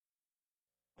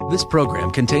This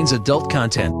program contains adult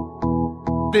content.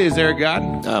 Is there a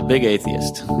God? Big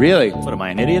atheist. Really? What am I,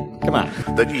 an idiot? Come on.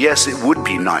 That yes, it would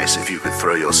be nice if you could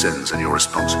throw your sins and your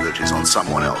responsibilities on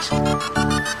someone else.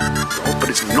 But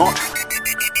it's not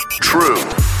true.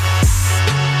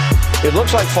 It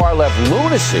looks like far-left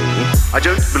lunacy. I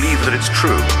don't believe that it's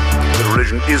true that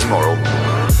religion is moral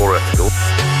or ethical.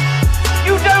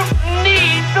 You don't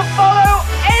need to follow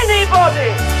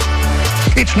anybody!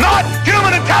 It's not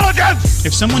human intelligence!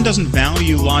 If someone doesn't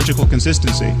value logical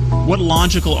consistency, what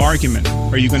logical argument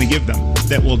are you going to give them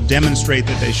that will demonstrate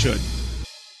that they should?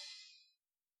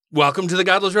 Welcome to the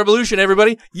Godless Revolution,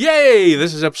 everybody. Yay!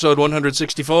 This is episode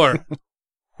 164.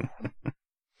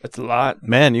 That's a lot.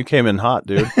 Man, you came in hot,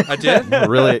 dude. I did?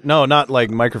 Really? No, not like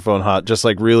microphone hot, just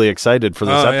like really excited for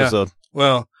this episode. Yeah.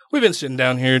 Well, we've been sitting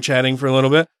down here chatting for a little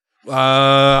bit.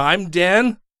 I'm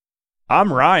Dan.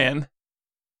 I'm Ryan.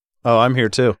 Oh, I'm here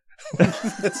too.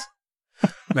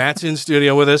 Matt's in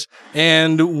studio with us,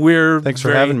 and we're Thanks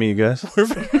for having me, you guys.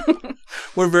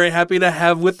 We're very happy to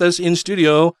have with us in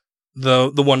studio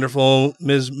the wonderful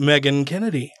Ms. Megan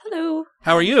Kennedy. Hello.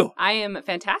 How are you? I am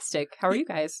fantastic. How are you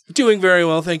guys? Doing very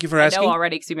well. Thank you for asking. I know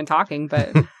already because you've been talking,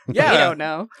 but yeah. they don't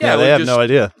know. Yeah, they have no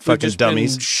idea. Fucking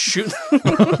dummies. We've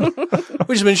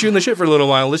just been shooting the shit for a little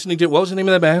while, listening to, what was the name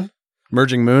of that band?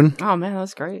 Merging Moon. Oh, man, that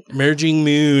was great. Merging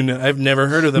Moon. I've never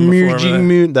heard of them before. Merging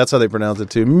Moon. That's how they pronounce it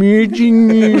too. Merging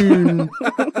Moon.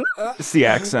 It's the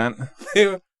accent.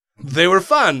 They were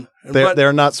fun.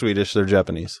 They're not Swedish. They're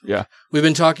Japanese. Yeah. We've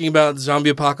been talking about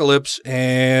zombie apocalypse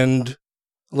and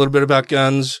a little bit about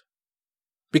guns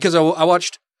because I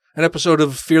watched an episode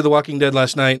of Fear the Walking Dead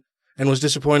last night and was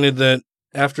disappointed that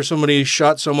after somebody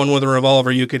shot someone with a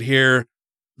revolver, you could hear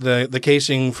the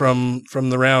casing from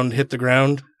the round hit the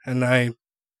ground. And I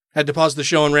had to pause the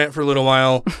show and rant for a little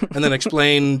while and then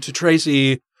explain to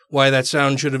Tracy why that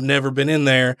sound should have never been in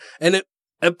there. And it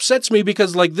upsets me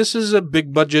because, like, this is a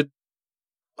big budget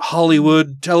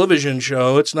Hollywood television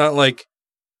show. It's not like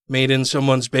made in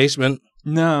someone's basement.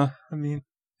 No, I mean,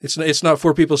 it's not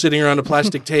four people sitting around a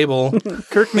plastic table.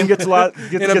 Kirkman gets a lot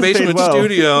in a basement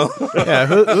studio. Yeah,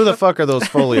 who the fuck are those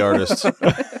Foley artists?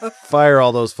 Fire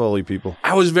all those Foley people.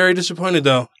 I was very disappointed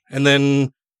though, and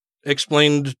then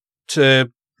explained to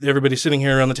everybody sitting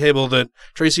here around the table that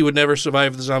Tracy would never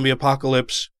survive the zombie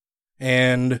apocalypse,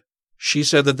 and she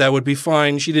said that would be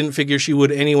fine. She didn't figure she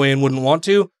would anyway and wouldn't want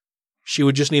to. She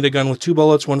would just need a gun with 2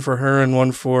 bullets, one for her and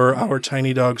one for our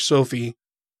tiny dog, Sophie,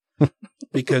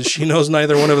 because she knows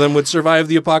neither one of them would survive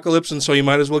the apocalypse, and so you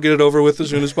might as well get it over with as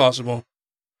soon as possible.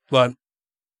 But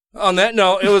on that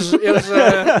note, it was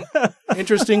an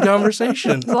interesting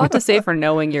conversation. There's a lot to say for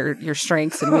knowing your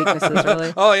strengths and weaknesses,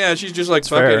 really. Oh, yeah, she's just like,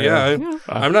 fuck it, yeah.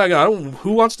 I'm not gonna,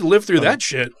 who wants to live through that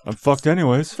shit? I'm fucked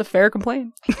anyways. It's a fair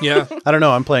complaint. Yeah. I don't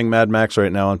know. I'm playing Mad Max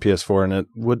right now on PS4, and it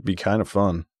would be kind of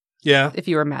fun. Yeah. If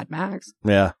you were Mad Max.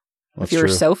 Yeah. If you were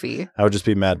Sophie. I would just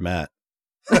be Mad Matt.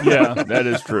 Yeah, that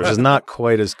is true. Which is not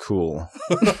quite as cool.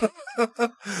 Well,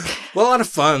 a lot of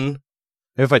fun.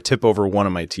 Maybe if I tip over one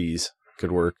of my T's,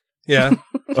 could work. Yeah.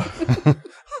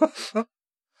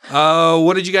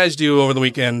 What did you guys do over the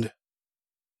weekend?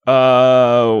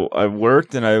 I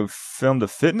worked and I filmed a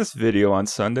fitness video on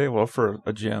Sunday. Well, for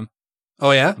a gym.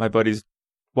 Oh, yeah? My buddy's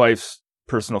wife's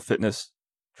personal fitness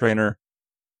trainer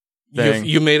thing.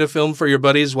 You made a film for your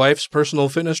buddy's wife's personal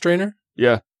fitness trainer?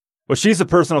 Yeah. Well, she's a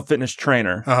personal fitness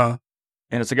trainer. Uh-huh.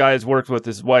 And it's a guy who's worked with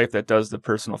his wife that does the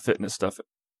personal fitness stuff.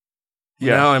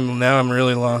 Yeah. Now I'm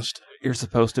really lost. You're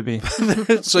supposed to be.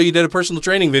 So you did a personal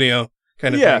training video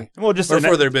kind of thing? Well, just or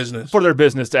for their business? For their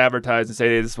business to advertise and say,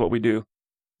 hey, this is what we do.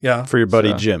 Yeah. For your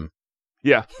buddy Jim.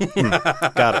 Yeah.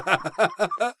 Got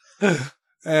it.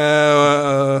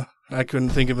 I couldn't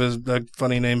think of a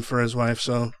funny name for his wife,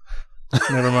 so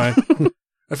never mind.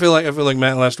 I feel like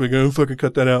Matt last week. Oh, fucking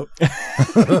cut that out.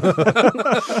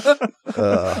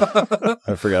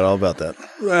 I forgot all about that.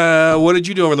 What did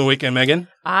you do over the weekend, Megan?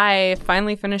 I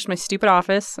finally finished my stupid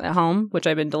office at home, which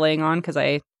I've been delaying on because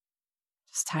I'm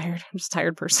just a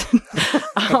tired person.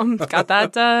 Got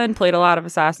that done. Played a lot of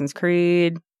Assassin's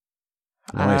Creed.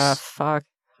 Nice. Fuck.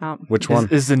 Which one?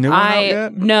 Is the new one out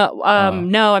yet? No,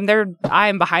 no,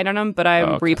 I'm behind on them, but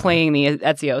I'm replaying the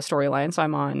Ezio storyline, so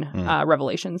I'm on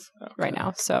Revelations right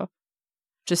now. So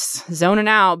just zoning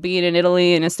out, being in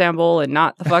Italy and Istanbul and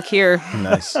not the fuck here.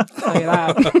 Nice. I'll tell you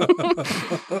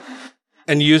that.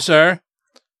 And you, sir?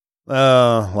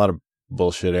 A lot of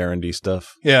bullshit R&D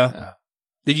stuff. Yeah.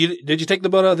 Did you take the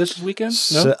boat out this weekend?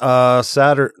 No?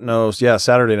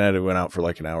 Saturday night I went out for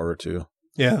like an hour or two.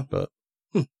 Yeah. But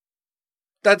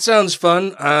that sounds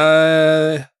fun.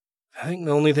 I think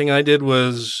the only thing I did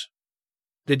was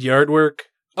did yard work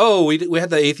Oh, we had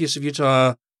the Atheists of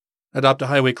Utah adopt a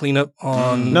highway cleanup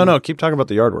on... No, keep talking about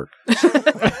the yard work.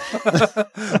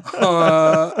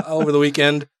 over the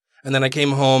weekend. And then I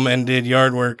came home and did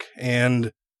yard work,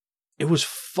 and it was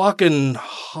fucking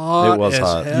hot as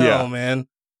hell, man.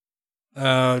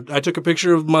 I took a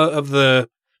picture of the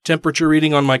temperature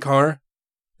reading on my car.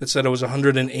 It said it was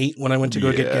 108 when I went to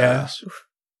go get gas.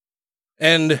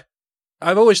 And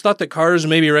I've always thought that cars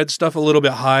maybe read stuff a little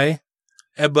bit high.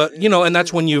 But, and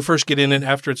that's when you first get in it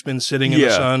after it's been sitting in the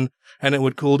sun and it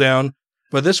would cool down.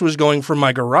 But this was going from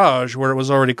my garage where it was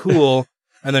already cool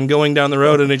and then going down the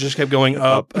road, and it just kept going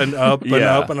up and up and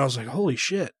up. And I was like, holy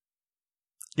shit.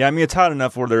 Yeah, I mean, it's hot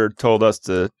enough where they told us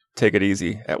to take it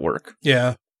easy at work.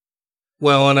 Yeah.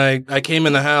 Well, and I came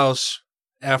in the house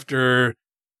after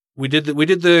we did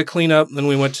the cleanup, then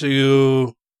we went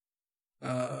to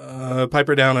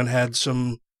Piper Down and had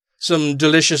some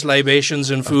delicious libations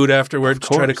and food afterward to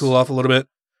try to cool off a little bit.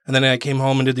 And then I came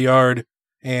home and did the yard.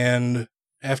 And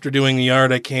after doing the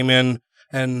yard, I came in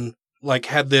and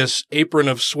had this apron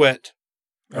of sweat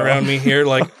around me here,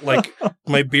 like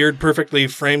my beard perfectly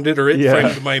framed it, or it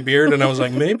framed my beard. And I was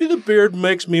like, maybe the beard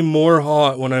makes me more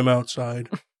hot when I'm outside.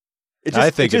 I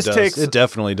think it does. It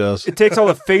definitely does. It takes all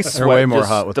the face sweat way more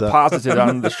hot with deposited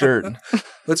on the shirt.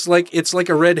 It's like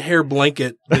a red hair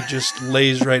blanket that just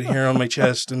lays right here on my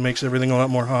chest and makes everything a lot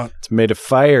more hot. It's made of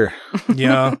fire.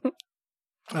 Yeah.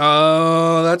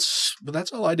 That's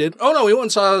all I did. Oh no, we went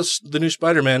and saw the new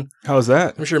Spider-Man. How was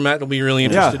that? I'm sure Matt will be really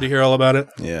interested to hear all about it.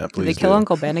 Yeah, please. Did they kill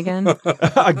Uncle Ben again?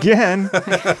 Again?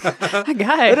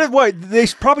 God. They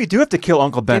probably do have to kill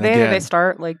Uncle Ben again. They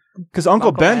start because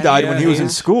Uncle Ben died when he was in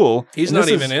school. He's not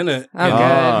even in it. Oh,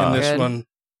 good. In this one.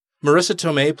 Marissa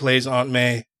Tomei plays Aunt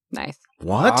May. Nice.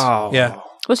 What? Wow. Yeah.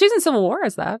 Well, she's in Civil War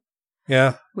as that.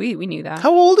 Yeah. We knew that.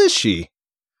 How old is she?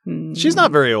 She's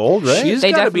not very old, right?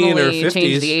 They got to be in her 50s.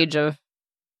 Changed the age of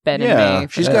Ben and May.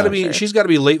 She's got to be. She's got to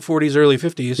be late 40s, early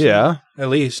 50s. Yeah, at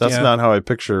least. That's not how I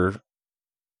picture.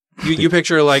 You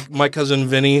picture like my cousin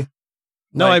Vinny.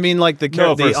 No, I mean like the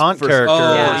aunt character.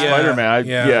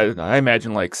 Spider-Man. I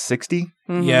imagine like 60.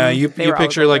 Mm-hmm. Yeah, you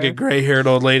picture like a gray-haired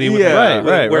old lady with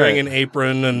wearing an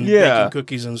apron and making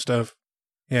cookies and stuff.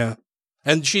 Yeah,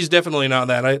 and she's definitely not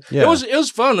that. It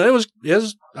was fun. It was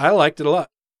I liked it a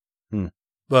lot.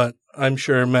 But I'm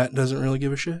sure Matt doesn't really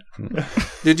give a shit.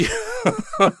 Did you?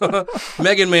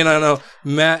 Megan may not know.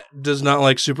 Matt does not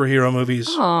like superhero movies.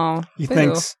 Oh, he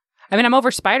thinks. I mean, I'm over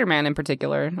Spider-Man in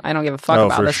particular. I don't give a fuck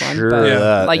about this one.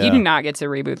 But you do not get to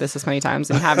reboot this many times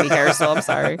and have me care still. I'm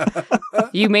sorry.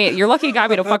 You're lucky you got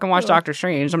me to fucking watch Doctor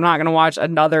Strange. I'm not going to watch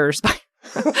another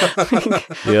Spider-Man.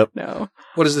 Yep. No.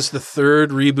 What is this, the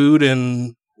third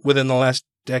reboot within the last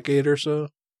decade or so?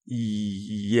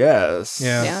 Yes.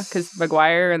 Yeah, because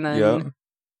Maguire and then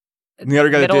the other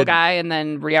guy middle guy and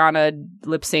then Rihanna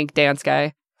lip sync dance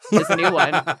guy is the new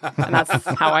one. And that's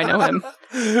how I know him.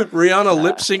 Rihanna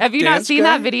lip sync. Have you not seen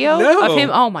that video of him?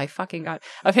 Oh my fucking God.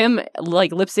 Of him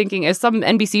like lip syncing. It's some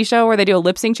NBC show where they do a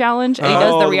lip sync challenge and he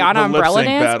does the Rihanna umbrella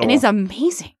dance battle. And he's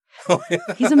amazing.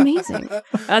 He's amazing.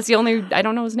 That's the only, I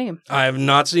don't know his name. I have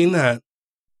not seen that.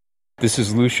 This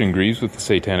is Lucian Greaves with the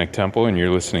Satanic Temple, and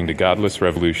you're listening to Godless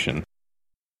Revolution.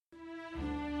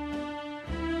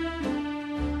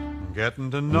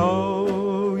 Getting to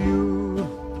know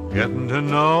you, getting to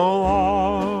know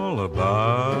all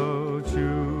about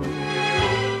you,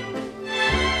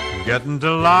 getting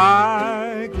to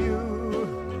like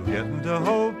you, getting to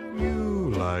hope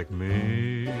you like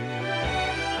me.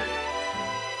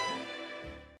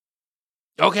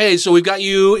 Okay, so we've got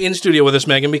you in studio with us,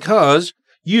 Megan, because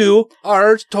you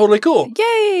are totally cool.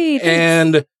 Yay! Thanks.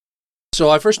 And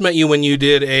so I first met you when you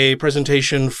did a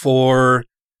presentation for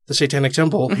the Satanic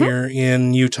Temple here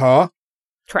in Utah.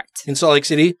 Correct. In Salt Lake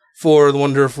City for the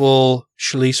wonderful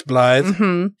Shalise Blythe.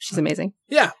 Mm-hmm. She's amazing.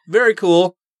 Yeah, very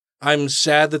cool. I'm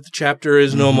sad that the chapter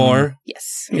is no more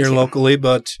here locally,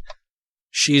 but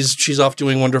she's off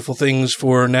doing wonderful things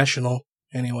for national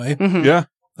anyway. Mm-hmm. Yeah.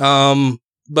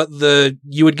 But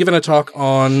you had given a talk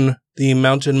on the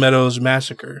Mountain Meadows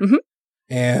Massacre. Mm-hmm.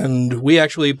 And we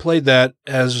actually played that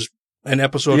as an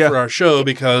episode for our show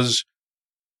because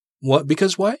what?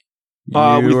 Because why? We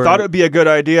thought it would be a good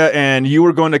idea, and you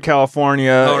were going to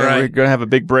California, and we're going to have a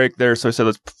big break there, so I said,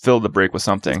 let's fill the break with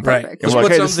something. Right. And we're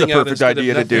like, hey, this is the perfect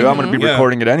idea to do. I'm going to be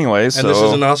recording it anyways. And this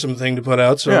is an awesome thing to put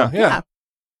out. So, yeah.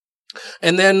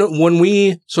 And then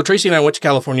so Tracy and I went to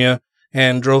California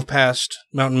and drove past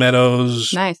Mountain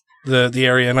Meadows, nice, the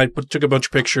area, and I took a bunch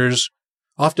of pictures.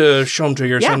 I'll have to show them to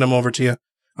you or send them over to you.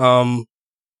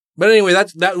 But anyway,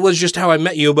 that was just how I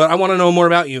met you, but I want to know more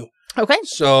about you. Okay.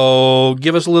 So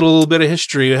give us a little bit of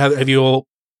history. Have you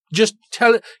just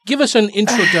give us an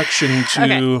introduction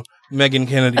to Megan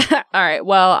Kennedy. All right.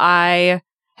 Well, I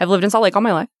have lived in Salt Lake all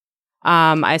my life.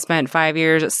 I spent 5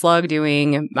 years at Slug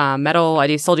doing metal.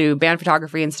 I still do band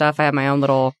photography and stuff. I have my own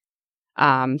little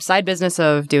side business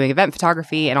of doing event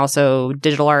photography and also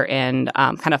digital art and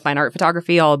kind of fine art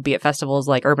photography. I'll be at festivals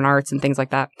like Urban Arts and things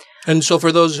like that. And so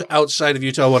for those outside of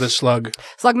Utah, what is Slug?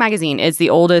 Slug Magazine is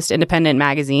the oldest independent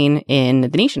magazine in the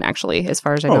nation, actually, as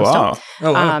far as I know. Wow. Still.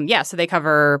 Oh, wow. Yeah, so they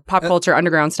cover pop culture,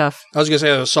 underground stuff. I was going to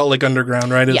say Salt Lake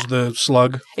Underground, right, is the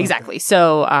Slug? Exactly.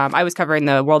 So I was covering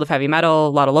the world of heavy metal, a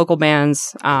lot of local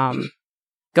bands,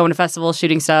 going to festivals,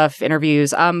 shooting stuff,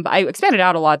 interviews. I expanded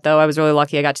out a lot, though. I was really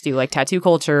lucky. I got to do like tattoo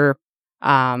culture,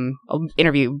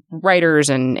 interview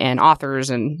writers and authors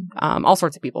and all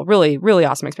sorts of people. Really, really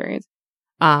awesome experience.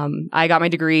 I got my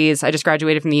degrees. I just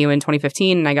graduated from the U in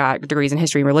 2015, and I got degrees in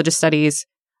history and religious studies,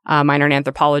 minor in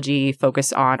anthropology,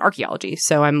 focus on archaeology.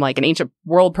 So I'm like an ancient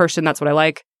world person. That's what I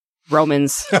like.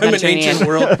 Romans. I'm an ancient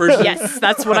world person. Yes,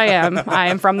 that's what I am. I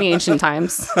am from the ancient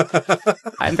times.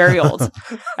 I'm very old.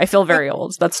 I feel very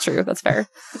old. That's true. That's fair.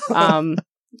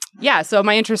 Yeah, so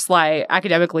my interests lie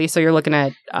academically. So you're looking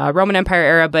at Roman Empire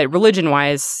era, but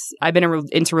religion-wise, I've been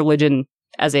into religion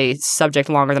as a subject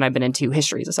longer than I've been into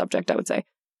history as a subject, I would say.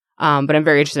 But I'm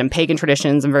very interested in pagan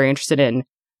traditions. I'm very interested in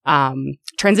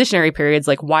transitionary periods.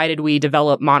 Like, why did we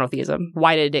develop monotheism?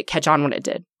 Why did it catch on when it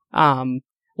did?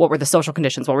 What were the social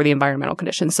conditions? What were the environmental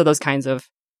conditions? So those kinds of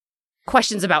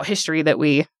questions about history that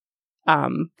we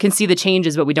can see the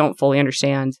changes, but we don't fully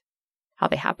understand how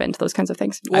they happened. Those kinds of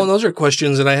things. Well, those are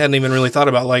questions that I hadn't even really thought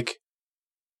about. Like,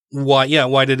 why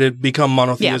did it become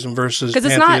monotheism versus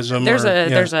pantheism?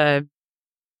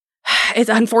 It's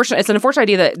unfortunate. It's an unfortunate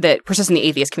idea that persists in the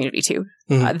atheist community too.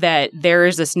 Mm-hmm. That there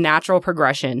is this natural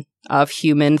progression of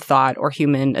human thought or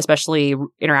human, especially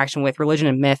interaction with religion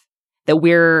and myth, that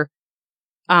we're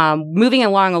moving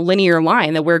along a linear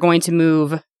line. That we're going to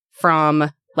move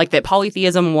from like that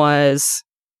polytheism was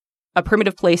a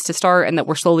primitive place to start, and that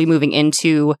we're slowly moving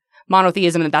into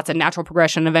monotheism, and that's a natural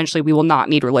progression. Eventually, we will not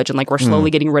need religion. Like, we're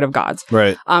slowly getting rid of gods.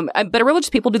 Right. But religious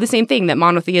people do the same thing, that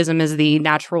monotheism is the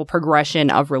natural progression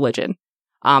of religion.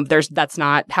 That's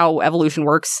not how evolution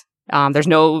works. There's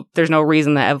no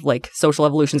reason that social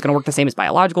evolution is going to work the same as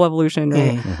biological evolution.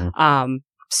 Right? Mm-hmm.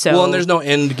 And there's no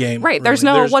end game. Right. There's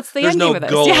no, what's the end game of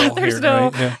this?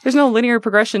 Yeah, there's no linear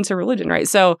progression to religion. Right.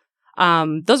 So,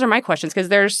 those are my questions, because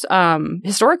there's,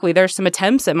 historically, there's some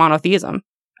attempts at monotheism.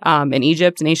 In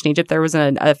Egypt, in ancient Egypt, there was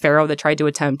a pharaoh that tried to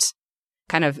attempt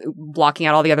kind of blocking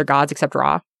out all the other gods except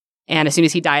Ra. And as soon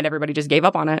as he died, everybody just gave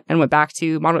up on it and went back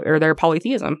to their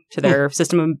polytheism, to their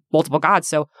system of multiple gods.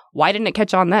 So why didn't it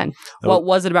catch on then? What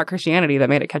was it about Christianity that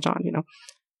made it catch on,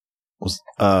 Was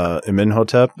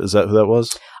Amenhotep? Is that who that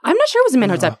was? I'm not sure it was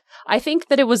Amenhotep. I think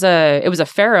that it was a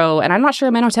pharaoh, and I'm not sure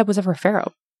Amenhotep was ever a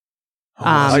pharaoh.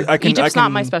 Egypt's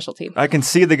not my specialty. I can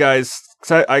see the guys,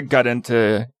 because I got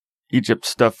into Egypt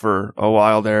stuff for a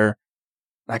while there.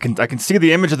 I can see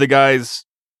the image of the guys,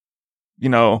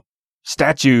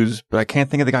 statues, but I can't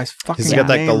think of the guy's fucking name. He's got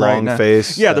like the long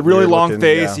face. Yeah, the really long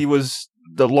face. Yeah. He was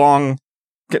the long,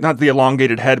 not the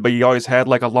elongated head, but he always had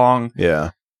like a long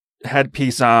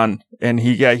headpiece on, and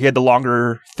he had the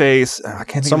longer face. I can't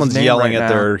think Someone's of his name yelling right at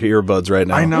now. their earbuds right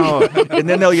now. I know. And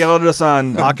then they'll yell at us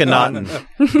on Akhenaten.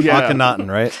 Akhenaten,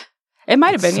 right? It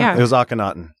might have been, yeah. It was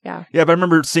Akhenaten. Yeah. Yeah, but I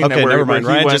remember seeing that. Okay, never mind.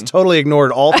 Ryan just totally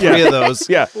ignored all three of those.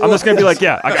 Yeah, I'm just going to be like,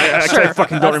 I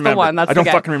fucking don't remember. I don't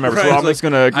fucking remember, so I'm just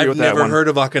going to agree with that one. I've never heard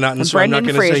of Akhenaten, so I'm not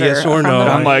going to say Fraser yes or no.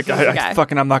 I'm like,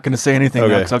 I'm not going to say anything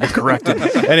because I'll get corrected.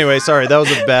 Anyway, sorry, that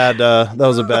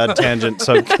was a bad tangent,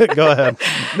 so go ahead.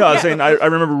 No, I was saying, I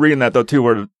remember reading that, though, too,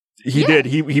 where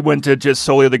he went to just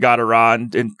solely the god of Ra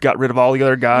and got rid of all the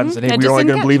other gods, and we were only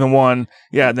going to believe in one.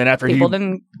 Yeah, and then after people he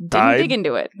didn't died, dig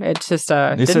into it. It just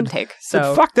didn't take.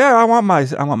 So fuck that! I want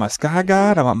my sky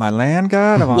god. I want my land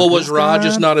god. Was Ra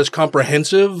just not as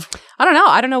comprehensive? I don't know.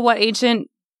 I don't know what ancient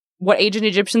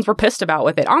Egyptians were pissed about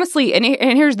with it. Honestly,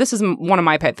 and this is one of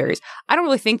my pet theories. I don't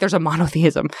really think there's a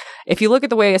monotheism. If you look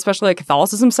at the way, especially like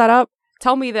Catholicism set up,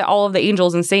 tell me that all of the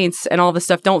angels and saints and all this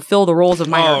stuff don't fill the roles of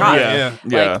minor gods.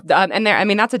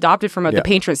 And that's adopted from the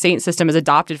patron saint system is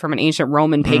adopted from an ancient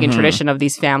Roman pagan tradition of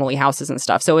these family houses and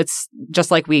stuff. So it's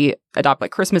just like we adopt like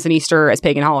Christmas and Easter as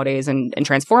pagan holidays and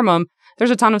transform them.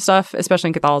 There's a ton of stuff, especially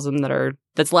in Catholicism,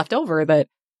 that's left over that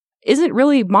isn't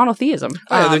really monotheism.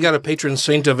 They got a patron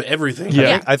saint of everything.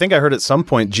 Yeah. I think I heard at some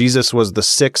point Jesus was the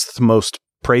 6th most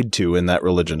prayed to in that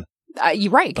religion.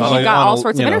 You're right, because you've got all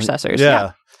sorts of intercessors.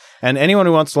 Yeah. And anyone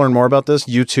who wants to learn more about this,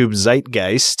 YouTube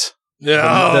Zeitgeist.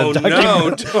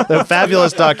 The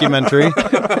fabulous documentary.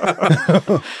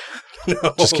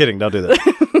 No. Just kidding. Don't do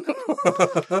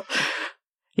that.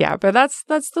 Yeah, but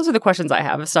those are the questions I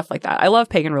have, stuff like that. I love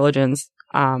pagan religions.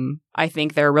 I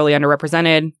think they're really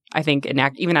underrepresented. I think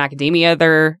even in academia,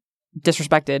 they're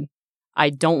disrespected. I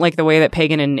don't like the way that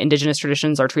pagan and indigenous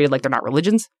traditions are treated like they're not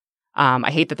religions. I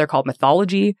hate that they're called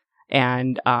mythology,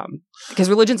 and because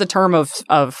religion's a term of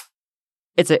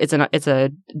it's a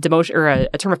demotion or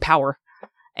a term of power.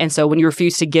 And so when you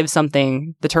refuse to give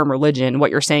something the term religion,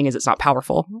 what you're saying is it's not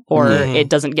powerful, or it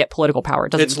doesn't get political power.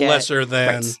 It's lesser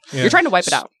than. Right. Yeah. You're trying to wipe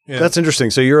it out. Yeah. That's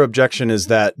interesting. So your objection is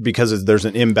that because there's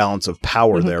an imbalance of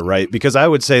power there, right? Because I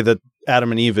would say that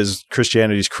Adam and Eve is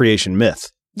Christianity's creation myth.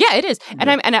 Yeah, it is,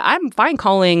 and I'm fine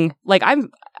calling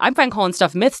I'm fine calling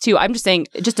stuff myths too. I'm just saying,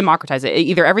 just democratize it.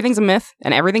 Either everything's a myth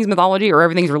and everything's mythology, or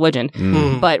everything's religion.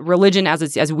 But religion,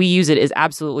 as we use it, is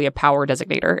absolutely a power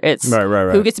designator. It's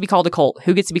right. Who gets to be called a cult,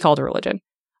 who gets to be called a religion.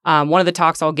 One of the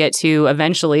talks I'll get to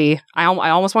eventually. I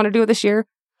almost want to do it this year,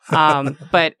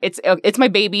 but it's my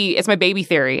baby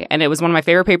theory, and it was one of my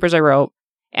favorite papers I wrote,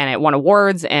 and it won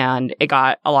awards, and it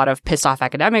got a lot of pissed off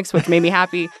academics, which made me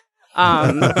happy.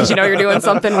 Because you're doing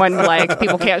something when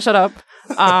people can't shut up.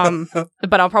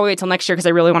 But I'll probably wait till next year because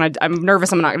I really want to. I'm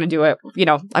nervous. I'm not going to do it.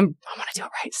 I want to do it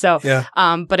right. So yeah.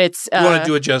 But it's you want to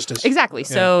do it justice. Exactly. Yeah.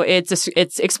 So it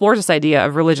explores this idea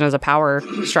of religion as a power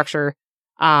structure.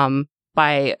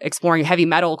 By exploring heavy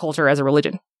metal culture as a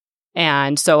religion,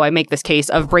 and so I make this case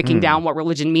of breaking down what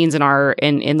religion means in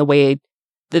the way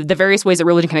the various ways that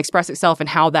religion can express itself, and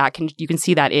how you can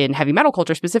see that in heavy metal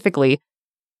culture specifically.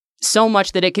 So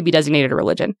much that it could be designated a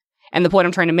religion. And the point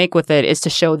I'm trying to make with it is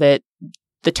to show that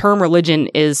the term religion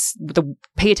is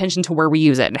pay attention to where we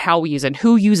use it and how we use it and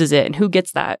who uses it and who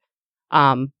gets that.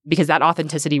 Because that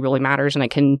authenticity really matters, and it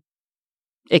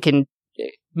can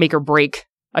make or break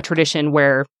a tradition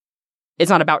where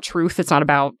it's not about truth. It's not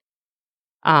about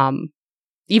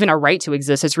even a right to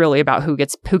exist. It's really about who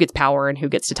gets power and who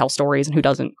gets to tell stories and who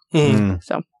doesn't.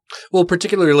 So, well,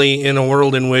 particularly in a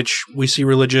world in which we see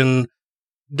religion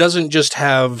doesn't just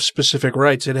have specific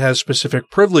rights, it has specific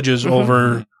privileges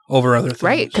over other things.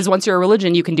 Right, because once you're a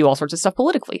religion, you can do all sorts of stuff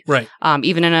politically. Right.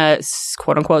 Even in a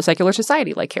quote-unquote secular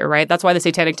society like here, right? That's why the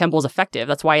Satanic Temple is effective.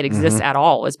 That's why it exists at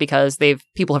all, is because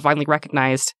people have finally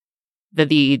recognized that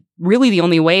the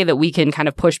only way that we can kind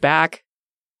of push back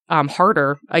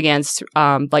harder against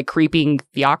creeping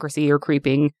theocracy or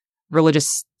creeping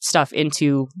religious stuff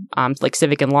into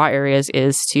civic and law areas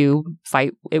is to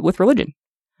fight it with religion.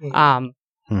 I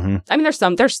mean, I'm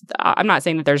not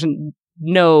saying that there's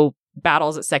no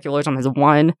battles that secularism has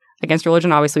won against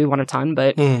religion. Obviously, we won a ton,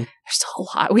 but there's still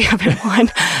a lot we haven't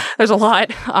won. There's a lot.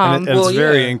 And it's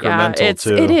very incremental,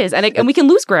 too. It is. And we can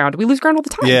lose ground. We lose ground all the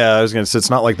time. Yeah, I was going to say, it's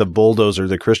not like the bulldozer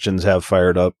the Christians have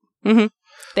fired up. They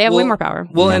have way more power.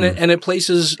 Well, and it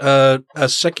places a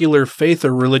secular faith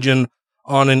or religion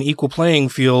on an equal playing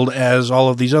field as all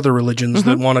of these other religions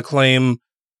that want to claim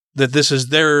that this is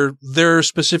their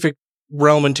specific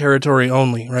realm and territory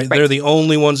only, right? They're the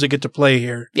only ones that get to play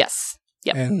here. Yes.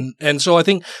 Yeah. And so I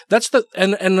think that's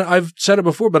and I've said it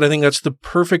before, but I think that's the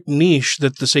perfect niche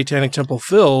that the Satanic Temple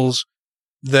fills,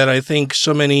 that I think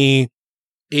so many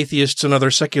atheists and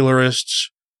other secularists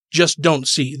just don't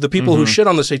see. The people who shit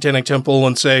on the Satanic Temple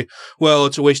and say, well,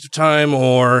 it's a waste of time,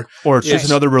 or it's just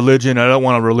another religion. I don't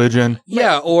want a religion.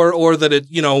 Yeah. Or that it,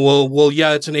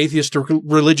 yeah, it's an atheist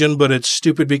religion, but it's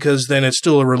stupid because then it's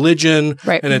still a religion.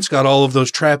 Right. And it's got all of those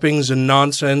trappings and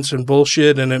nonsense and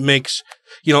bullshit. And it makes,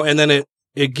 and then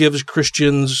it gives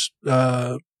Christians,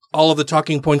 all of the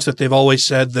talking points that they've always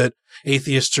said, that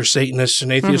atheists are Satanists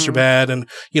and atheists are bad. And,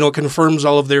 it confirms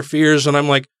all of their fears. And I'm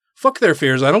like, fuck their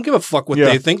fears. I don't give a fuck what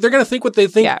they think. They're going to think what they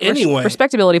think anyway.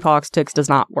 Respectability politics does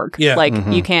not work. Yeah.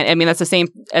 You can't, that's the same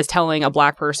as telling a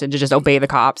black person to just obey the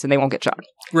cops and they won't get shot.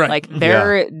 Right.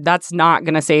 That's not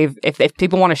going to save, if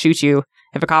people want to shoot you,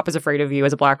 if a cop is afraid of you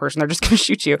as a black person, they're just going to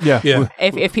shoot you. Yeah.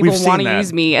 If people want to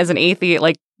use me as an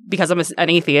atheist, because I'm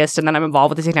an atheist and then I'm involved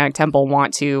with the Satanic Temple,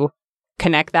 want to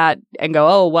connect that and go,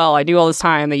 oh, well, I knew all this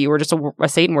time that you were just a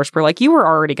Satan worshiper. You were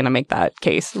already going to make that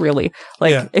case, really.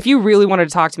 If you really wanted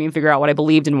to talk to me and figure out what I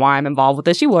believed and why I'm involved with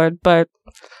this, you would, but...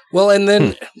 Well, and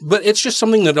then, but it's just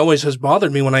something that always has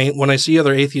bothered me when I see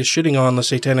other atheists shitting on the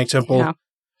Satanic Temple,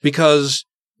 because,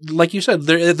 like you said,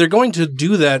 they're going to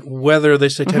do that whether the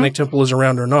Satanic Temple is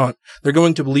around or not. They're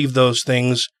going to believe those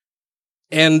things,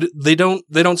 and they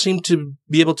don't seem to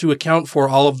be able to account for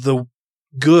all of the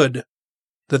good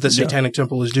that the Satanic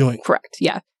Temple is doing. Correct.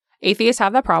 Yeah. Atheists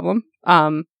have that problem.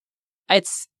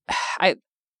 It's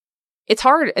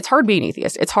hard being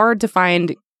atheist. It's hard to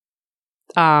find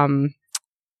a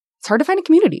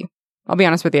community. I'll be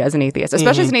honest with you, as an atheist,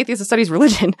 especially as an atheist that studies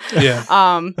religion.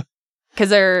 Yeah.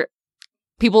 because a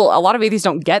lot of atheists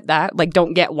don't get that, like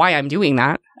don't get why I'm doing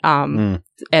that. And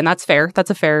that's fair. That's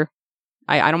a fair.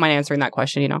 I don't mind answering that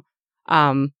question, you know.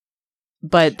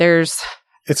 But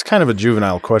it's kind of a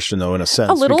juvenile question, though, in a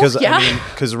sense, a little, because yeah.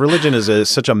 Because religion is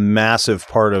such a massive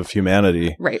part of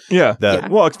humanity, right? Yeah.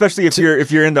 Well, especially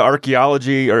if you're into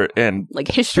archaeology and like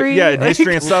history, and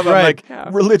history and stuff. Right.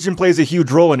 Religion plays a huge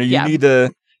role in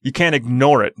it. You can't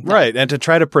ignore it, right? And to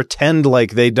try to pretend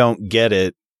like they don't get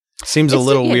it seems a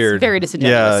little weird. It's very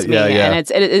disingenuous to me. And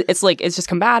it's like it's just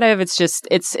combative. It's just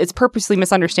it's purposely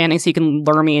misunderstanding so you can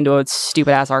lure me into a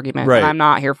stupid ass argument. Right. And I'm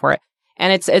not here for it.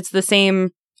 And it's the same.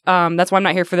 That's why I'm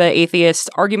not here for the atheist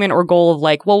argument or goal of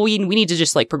like, well, we need to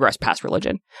just like progress past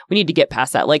religion. We need to get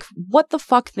past that. Like, what the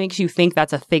fuck makes you think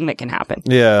that's a thing that can happen?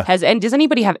 Yeah. And does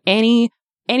anybody have any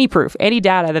proof, any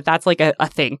data that that's like a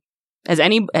thing? Has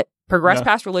any progressed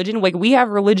past religion? Like, we have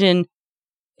religion.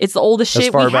 It's the oldest shit. As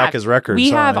far back as records. We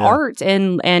have art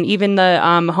and even the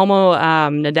Homo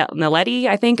naledi,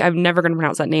 I think. I'm never going to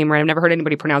pronounce that name right. I've never heard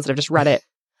anybody pronounce it. I've just read it.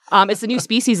 It's a new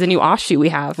species, a new offshoot we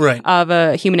have of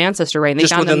a human ancestor, right? And they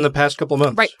just found within the past couple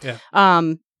months. Right. Yeah.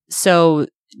 So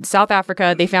South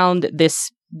Africa, they found these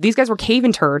guys were cave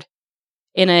interred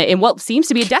in what seems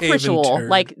to be a death ritual. Interred.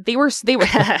 Like they were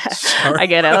I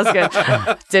get it. That was good.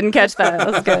 Didn't catch that. That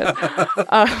was good.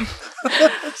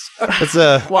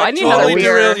 Well, I need another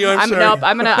beer. I'm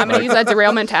gonna use that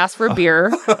derailment to ask for a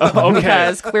beer.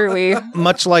 Because clearly,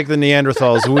 much like the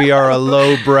Neanderthals, we are a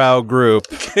lowbrow group.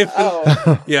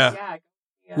 Yeah.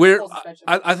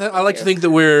 I like to think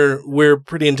that we're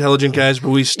pretty intelligent guys,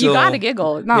 but we still you gotta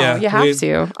giggle. No, you have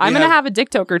to. I'm gonna have a dick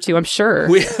toke or two. I'm sure.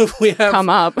 We have come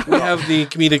up. We have the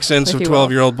comedic sense of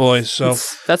 12-year-old boys, so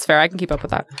that's fair. I can keep up with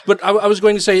that. But I was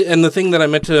going to say, and the thing that I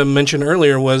meant to mention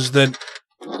earlier was that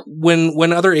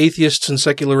when other atheists and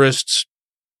secularists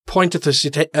point at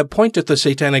the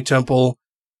Satanic Temple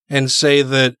and say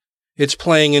that it's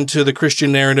playing into the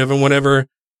Christian narrative and whatever.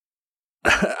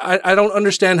 I don't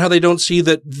understand how they don't see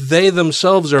that they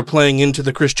themselves are playing into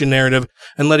the Christian narrative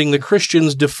and letting the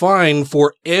Christians define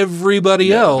for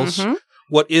everybody else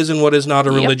what is and what is not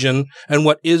a religion and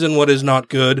what is and what is not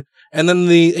good. And then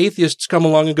the atheists come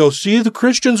along and go, see, the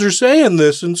Christians are saying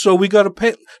this, and so we got to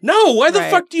pay. No, why the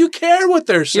fuck do you care what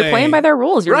they're saying? You're playing by their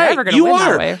rules. You're never going to win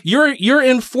that way. You're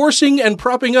enforcing and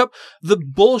propping up the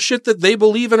bullshit that they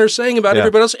believe and are saying about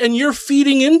everybody else, and you're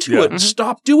feeding into it.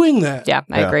 Stop doing that. Yeah,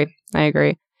 I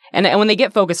agree. And when they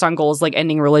get focused on goals like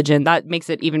ending religion, that makes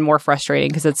it even more frustrating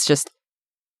because it's just,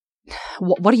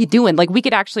 what are you doing? Like we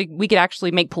could actually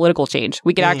make political change.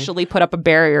 We could actually put up a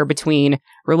barrier between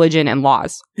religion and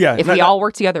laws. Yeah, if we all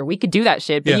work together, we could do that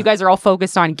shit. But you guys are all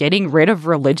focused on getting rid of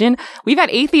religion. We've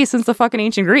had atheists since the fucking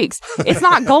ancient Greeks. It's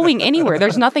not going anywhere.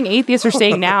 There's nothing atheists are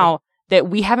saying now that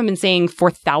we haven't been saying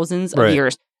for thousands of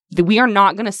years. That we are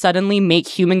not going to suddenly make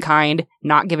humankind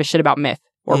not give a shit about myth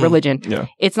or religion. Yeah.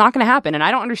 It's not going to happen. And I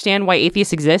don't understand why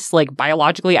atheists exist. Like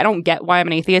biologically, I don't get why I'm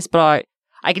an atheist, but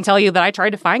I can tell you that I tried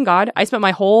to find God. I spent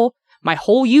my whole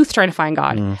youth trying to find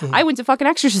God. I went to fucking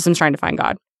exorcisms trying to find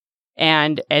God,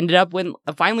 and ended up when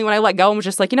I let go and was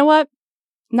just like, you know what?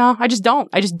 No, I just don't.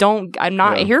 I'm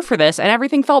not here for this. And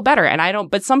everything felt better. And I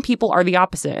don't. But some people are the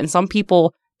opposite, and some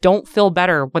people don't feel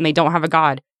better when they don't have a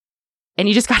God. And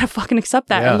you just gotta fucking accept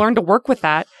that and learn to work with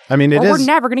that. I mean, we're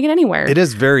never gonna get anywhere. It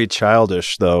is very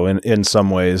childish, though, in some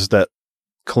ways, that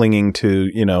clinging to,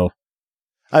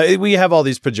 we have all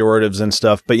these pejoratives and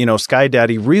stuff, but, Sky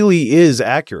Daddy really is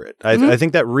accurate. I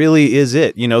think that really is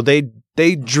it.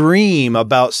 They dream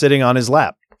about sitting on his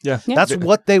lap. Yeah. That's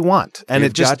what they want. And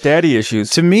it just got daddy issues.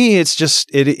 To me, it's just,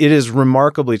 it is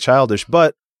remarkably childish,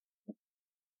 but,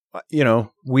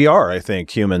 we are, I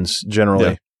think, humans generally.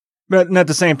 Yeah. But at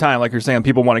the same time, like you're saying,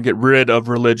 people want to get rid of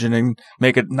religion and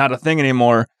make it not a thing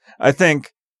anymore. I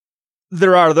think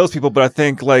there are those people, but I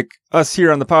think like us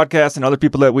here on the podcast and other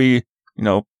people that we,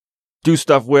 do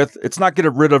stuff with, it's not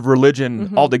get rid of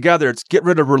religion altogether. It's get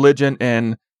rid of religion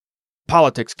and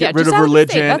politics. Get rid of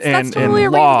religion and totally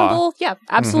law. Yeah,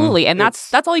 absolutely. And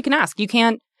that's all you can ask. You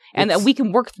can't. And that we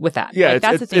can work with that. Yeah,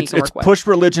 that's the thing you can work with. Push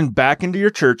religion back into your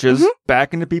churches,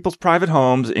 back into people's private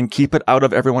homes, and keep it out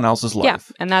of everyone else's life. Yeah,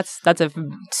 and that's a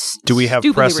do we have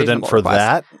precedent for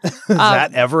that? Has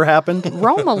that ever happened?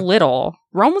 Rome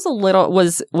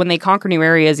was when they conquered new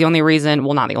areas. The only reason,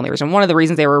 well, not the only reason. One of the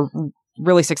reasons they were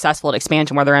really successful at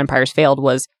expansion, where their empires failed,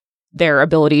 was their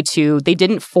ability to. They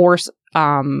didn't force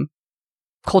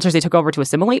cultures they took over to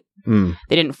assimilate.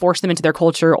 They didn't force them into their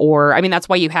culture, that's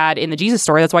why you had in the Jesus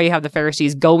story, that's why you have the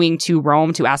Pharisees going to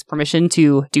Rome to ask permission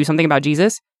to do something about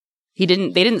Jesus. They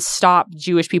didn't stop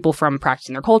Jewish people from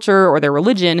practicing their culture or their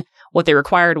religion. what they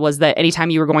required was that anytime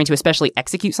you were going to especially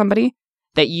execute somebody,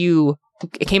 that you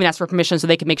came and asked for permission so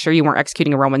they could make sure you weren't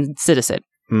executing a Roman citizen.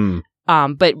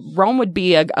 But Rome would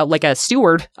be like a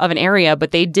steward of an area,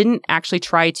 but they didn't actually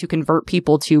try to convert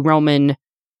people to Roman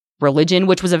religion,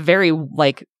 which was a very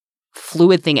like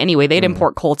fluid thing anyway. They'd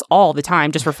import cults all the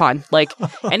time just for fun. Like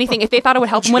anything, if they thought it would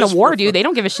help them win a war, dude, they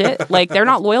don't give a shit. Like they're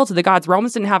not loyal to the gods.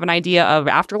 Romans didn't have an idea of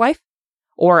afterlife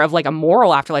or of like a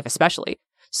moral afterlife, especially.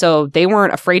 So they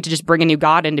weren't afraid to just bring a new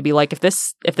god in to be like, if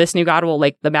this new god will,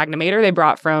 like the Magna Mater they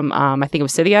brought from, I think it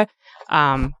was Scythia.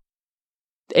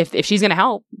 If she's going to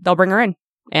help, they'll bring her in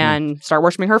and start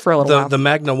worshiping her for a little while. The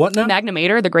Magna what now? Magna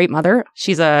Mater, the Great Mother.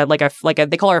 She's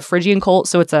they call her a Phrygian cult.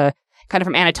 So it's a kind of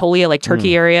from Anatolia, like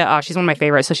Turkey area. She's one of my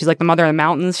favorites. So she's like the mother of the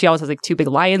mountains. She always has like 2 big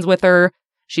lions with her.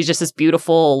 She's just this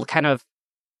beautiful kind of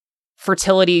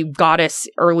fertility goddess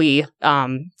early.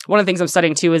 One of the things I'm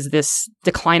studying too is this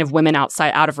decline of women out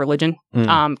of religion.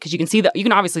 Because you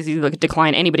can obviously see the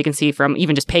decline anybody can see from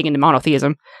even just pagan to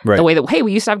monotheism. Right. The way that, hey,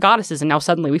 we used to have goddesses and now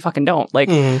suddenly we fucking don't. Like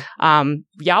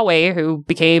Yahweh, who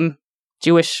became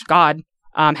Jewish God,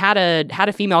 had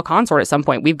a female consort at some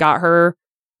point. We've got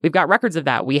records of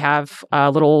that. We have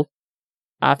little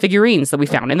figurines that we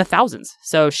found in the thousands.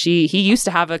 So he used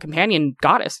to have a companion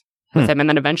goddess with him, and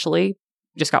then eventually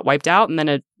just got wiped out, and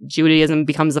then Judaism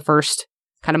becomes the first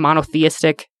kind of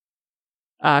monotheistic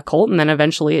cult, and then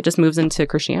eventually it just moves into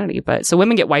Christianity. But so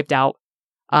women get wiped out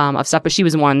of stuff, but she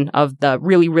was one of the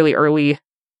really, really early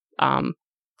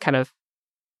kind of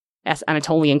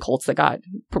Anatolian cults that got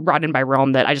brought in by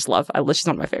Rome that I just love. She's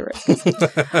one of my favorites.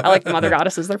 I like the mother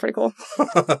goddesses. They're pretty cool.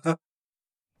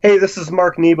 Hey, this is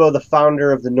Mark Nebo, the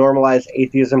founder of the Normalized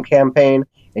Atheism Campaign,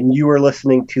 and you are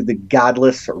listening to The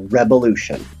Godless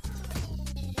Revolution.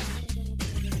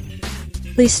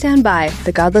 Please stand by.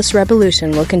 The Godless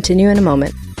Revolution will continue in a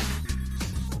moment.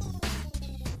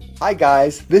 Hi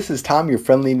guys, this is Tom, your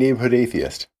friendly neighborhood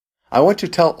atheist. I want to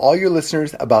tell all your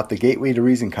listeners about the Gateway to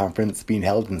Reason conference being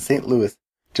held in St. Louis,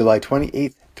 July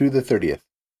 28th through the 30th.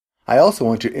 I also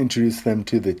want to introduce them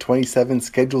to the 27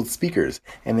 scheduled speakers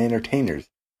and entertainers,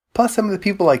 plus some of the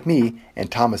people like me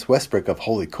and Thomas Westbrook of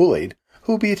Holy Kool-Aid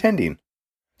who will be attending.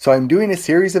 So I'm doing a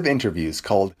series of interviews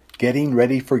called Getting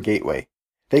Ready for Gateway.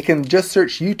 They can just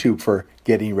search YouTube for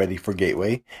Getting Ready for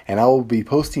Gateway, and I will be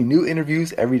posting new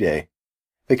interviews every day.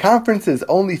 The conference is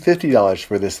only $50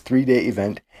 for this 3-day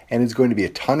event, and is going to be a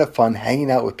ton of fun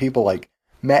hanging out with people like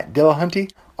Matt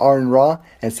Dillahunty, Aaron Raw,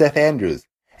 and Seth Andrews,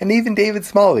 and even David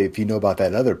Smalley if you know about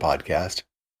that other podcast.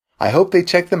 I hope they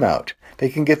check them out. They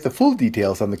can get the full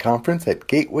details on the conference at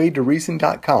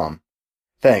gatewaytoreason.com.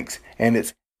 Thanks, and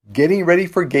it's Getting Ready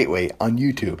for Gateway on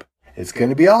YouTube. It's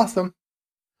going to be awesome.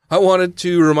 I wanted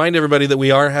to remind everybody that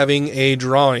we are having a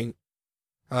drawing.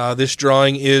 This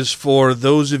drawing is for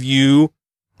those of you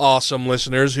awesome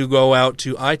listeners who go out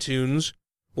to iTunes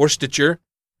or Stitcher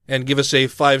and give us a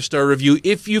 5-star review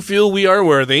if you feel we are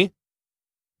worthy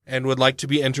and would like to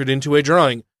be entered into a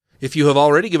drawing. If you have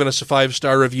already given us a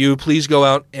 5-star review, please go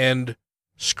out and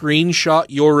screenshot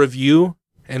your review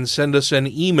and send us an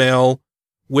email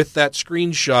with that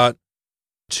screenshot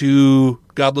to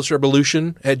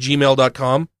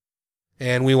godlessrevolution@gmail.com.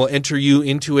 And we will enter you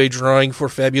into a drawing for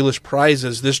fabulous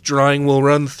prizes. This drawing will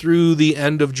run through the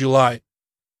end of July.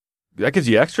 That gives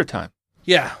you extra time.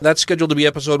 Yeah, that's scheduled to be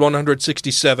episode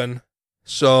 167.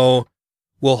 So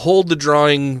we'll hold the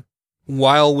drawing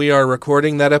while we are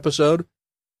recording that episode.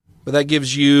 But that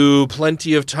gives you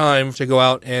plenty of time to go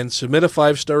out and submit a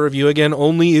 5-star review, again,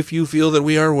 only if you feel that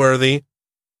we are worthy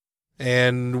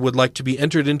and would like to be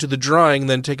entered into the drawing.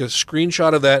 Then take a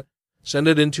screenshot of that, send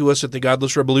it in to us at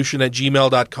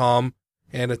thegodlessrevolution@gmail.com,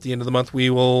 and at the end of the month, we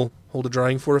will hold a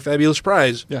drawing for a fabulous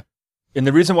prize. Yeah. And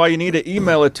the reason why you need to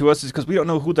email it to us is because we don't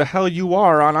know who the hell you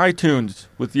are on iTunes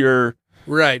with your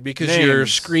right, because names. Your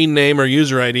screen name or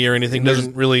user ID or anything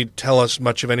doesn't really tell us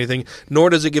much of anything, nor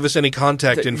does it give us any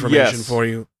contact information for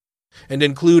you. And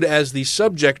include as the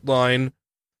subject line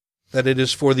that it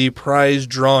is for the prize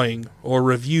drawing or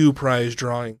review prize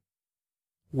drawing.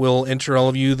 We'll enter all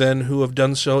of you then who have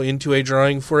done so into a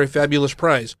drawing for a fabulous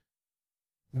prize.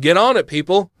 Get on it,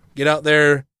 people. Get out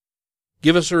there,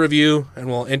 give us a review, and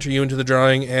we'll enter you into the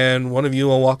drawing, and one of you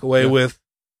will walk away with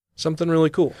something really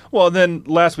cool. Well, then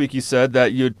last week you said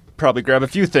that you'd probably grab a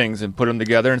few things and put them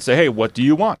together and say, hey, what do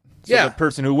you want? So the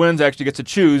person who wins actually gets to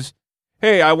choose,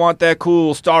 hey, I want that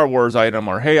cool Star Wars item,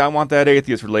 or hey, I want that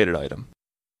atheist-related item.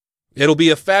 It'll be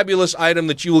a fabulous item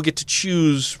that you will get to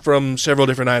choose from several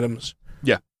different items.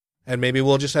 Yeah. And maybe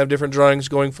we'll just have different drawings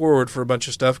going forward for a bunch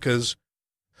of stuff, because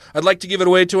I'd like to give it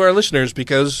away to our listeners,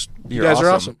 because you guys are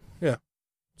awesome. Yeah.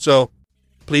 So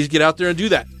please get out there and do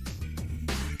that.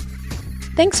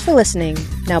 Thanks for listening.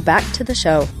 Now back to the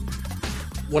show.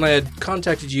 When I had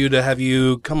contacted you to have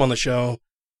you come on the show,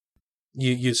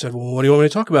 you said, well, what do you want me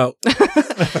to talk about?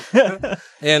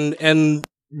 and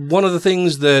one of the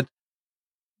things that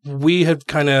we have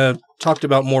kind of talked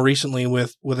about more recently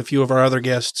with a few of our other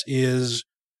guests is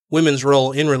women's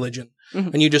role in religion. Mm-hmm.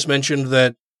 And you just mentioned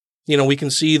that, we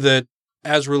can see that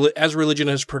as religion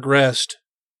has progressed,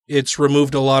 it's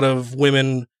removed a lot of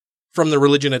women from the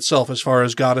religion itself as far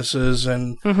as goddesses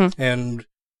and and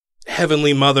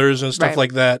heavenly mothers and stuff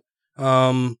like that.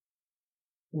 Why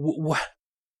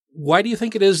do you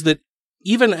think it is that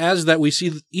even as we see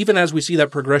that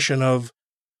progression of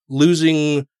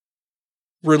losing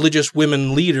religious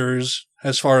women leaders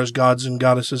as far as gods and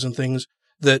goddesses and things,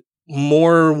 that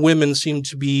more women seem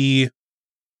to be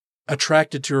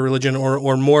attracted to a religion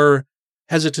or more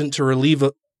hesitant to leave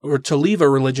a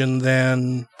religion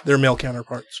than their male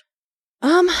counterparts?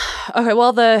 Okay,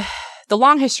 well, the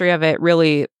long history of it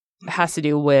really has to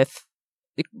do with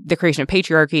the creation of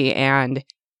patriarchy. And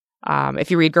if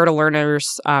you read Gerda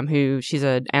Lerner's, she's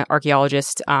an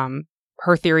archaeologist,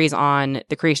 her theories on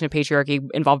the creation of patriarchy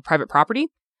involve private property.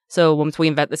 So once we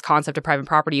invent this concept of private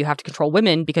property, you have to control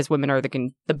women because women are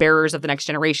the bearers of the next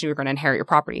generation who are going to inherit your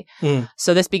property.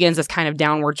 So this begins this kind of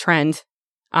downward trend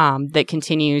that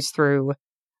continues through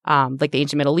like the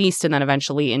ancient Middle East and then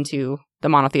eventually into the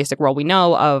monotheistic world we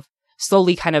know of,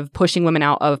 slowly kind of pushing women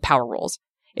out of power roles.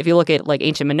 If you look at like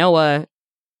ancient Minoa,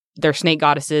 they're snake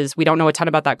goddesses. We don't know a ton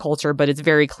about that culture, but it's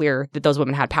very clear that those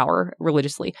women had power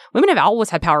religiously. Women have always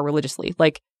had power religiously.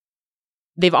 Like,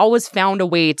 they've always found a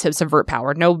way to subvert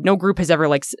power. No group has ever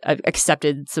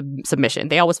accepted submission.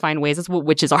 They always find ways. That's what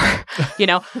witches are,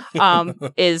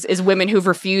 is women who've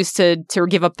refused to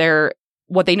give up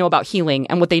what they know about healing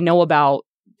and what they know about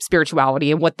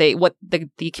spirituality and what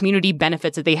the community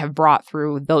benefits that they have brought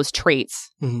through those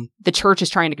traits. Mm-hmm. The church is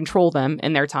trying to control them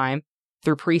in their time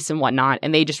through priests and whatnot,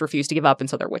 and they just refuse to give up, and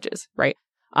so they're witches, right?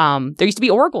 There used to be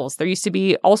oracles. There used to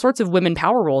be all sorts of women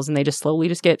power roles, and they just slowly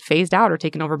just get phased out or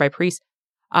taken over by priests.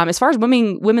 As far as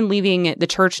women leaving the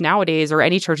church nowadays, or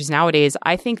any churches nowadays,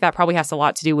 I think that probably has a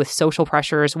lot to do with social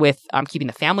pressures, with keeping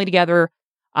the family together.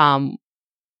 Men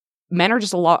are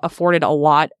just afforded a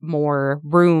lot more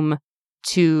room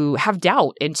to have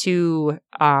doubt and to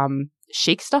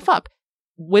shake stuff up.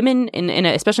 Women,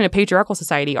 especially in a patriarchal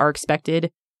society, are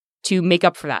expected to make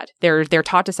up for that. They're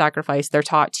taught to sacrifice. They're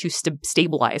taught to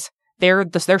stabilize. They're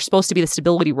supposed to be the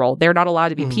stability role. They're not allowed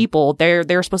to be people. They're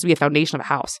supposed to be a foundation of a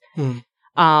house.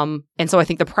 And so I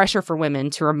think the pressure for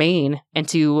women to remain and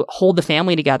to hold the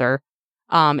family together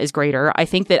is greater. I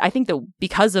think that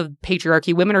because of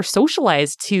patriarchy, women are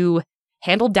socialized to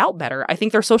handle doubt better. I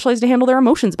think they're socialized to handle their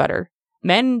emotions better.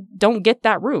 Men don't get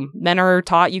that room. Men are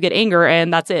taught you get anger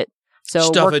and that's it. So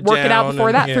work it out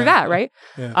through that, right?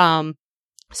 Yeah.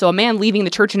 So a man leaving the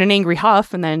church in an angry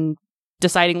huff and then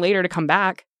deciding later to come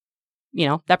back,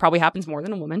 that probably happens more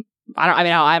than a woman.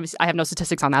 I have no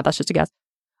statistics on that. That's just a guess.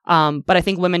 But I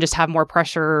think women just have more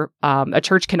pressure. A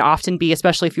church can often be,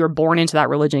 especially if you're born into that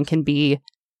religion, can be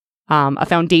a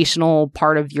foundational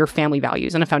part of your family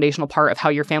values and a foundational part of how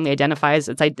your family identifies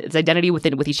its identity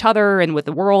with each other and with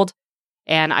the world.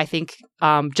 And I think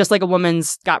just like a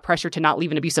woman's got pressure to not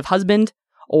leave an abusive husband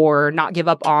or not give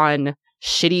up on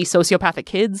shitty sociopathic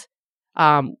kids,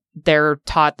 they're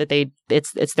taught that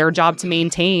it's their job to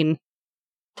maintain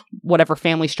whatever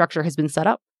family structure has been set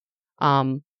up.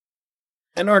 And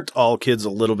aren't all kids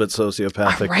a little bit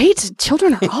sociopathic? Right?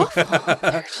 Children are awful.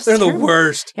 They're the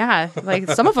worst. Yeah, like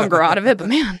some of them grow out of it, but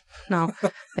man, no,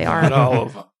 they aren't. Not all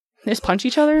of them. They just punch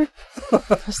each other.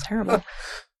 That's terrible.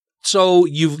 So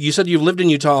you said you've lived in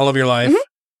Utah all of your life.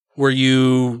 Mm-hmm. Were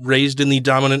you raised in the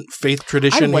dominant faith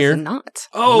tradition here? I was not.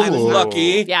 Oh,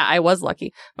 lucky. Yeah, I was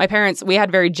lucky. My parents, we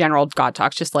had very general God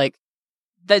talks, just like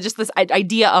just this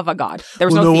idea of a God. There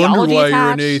was no theology wonder why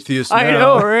attached. You're an atheist now. I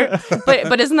know, right?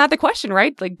 but isn't that the question,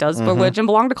 right? Like, does religion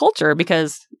belong to culture?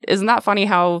 Because isn't that funny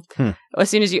how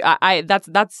as soon as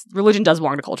that's religion does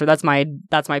belong to culture. That's my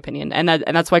opinion, and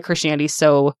that's why Christianity is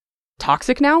so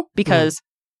toxic now, because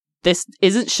this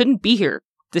shouldn't be here.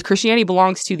 The Christianity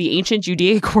belongs to the ancient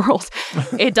Judaic world.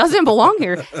 It doesn't belong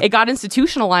here. It got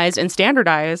institutionalized and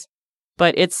standardized,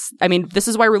 but this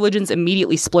is why religions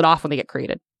immediately split off when they get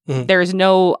created. Mm-hmm. There is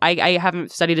no, I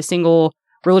haven't studied a single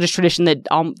religious tradition that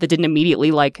didn't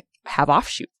immediately have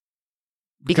offshoots.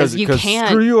 Because you can't.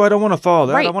 Screw you, I don't want to follow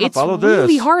that. Right, I want to follow this. It's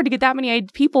really hard to get that many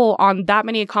people on that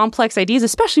many complex ideas,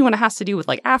 especially when it has to do with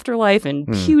afterlife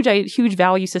and huge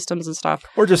value systems and stuff.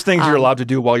 Or just things you're allowed to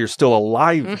do while you're still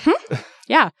alive. Mm-hmm.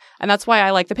 Yeah. And that's why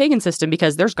I like the pagan system,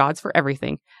 because there's gods for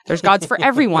everything. There's gods for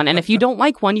everyone. And if you don't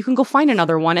like one, you can go find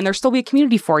another one and there'll still be a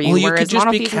community for you. Well, you whereas could just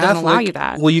be monotheism doesn't allow you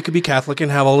Catholic. that. Well, you could be Catholic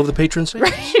and have all of the patron saints.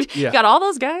 Right? You got all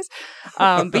those guys.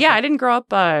 But yeah, I didn't grow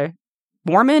up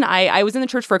Mormon. I was in the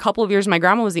church for a couple of years. My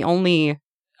grandma was the only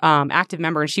active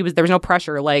member, and there was no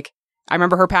pressure. Like, I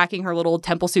remember her packing her little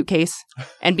temple suitcase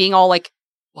and being all like,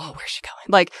 whoa, where's she going?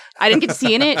 Like, I didn't get to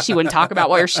see in it. She wouldn't talk about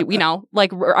where she,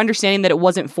 like understanding that it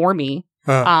wasn't for me.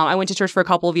 I went to church for a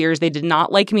couple of years. They did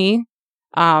not like me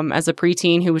as a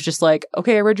preteen who was just like,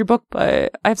 okay, I read your book,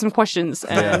 but I have some questions.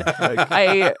 And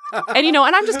and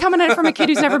I'm just coming at it from a kid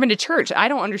who's never been to church. I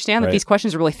don't understand that these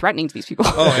questions are really threatening to these people.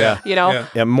 Oh, yeah.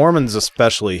 Yeah, Mormons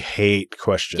especially hate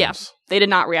questions. Yeah, they did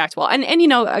not react well.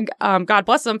 And God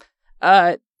bless them.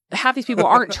 Half these people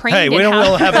aren't trained. Hey,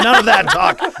 we'll have none of that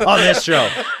talk on this show.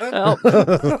 Well,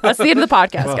 that's the end of the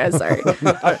podcast, guys. Sorry.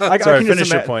 Sorry,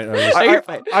 finish your point.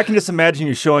 I can just imagine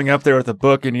you showing up there with a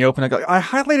book and you open it. Like, I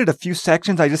highlighted a few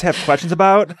sections I just have questions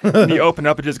about. And you open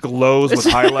up, it just glows with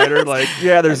highlighter. Like,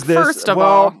 yeah, there's this. First of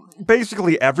all,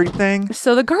 basically everything.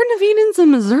 So the Garden of Eden's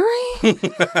in Missouri.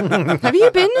 Have you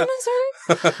been to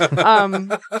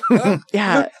Missouri?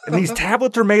 Yeah. And these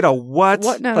tablets are made of what?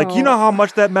 What now? Like, you know how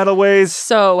much that metal weighs?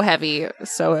 So heavy.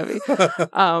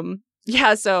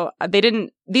 Yeah, so they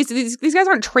didn't, these guys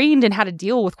aren't trained in how to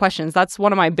deal with questions. That's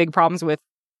one of my big problems with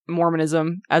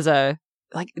Mormonism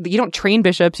you don't train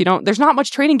bishops. There's not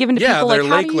much training given to people. They're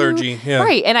like, lay clergy. Yeah.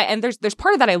 Right. And there's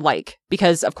part of that I like,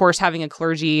 because of course having a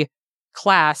clergy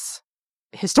class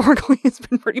historically has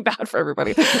been pretty bad for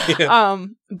everybody. Yeah.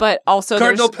 But also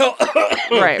Cardinal Pell.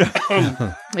 Right.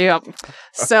 Yeah.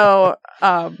 So,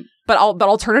 but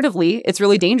alternatively, it's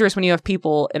really dangerous when you have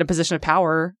people in a position of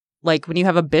power, like when you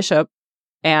have a bishop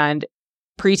and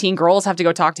preteen girls have to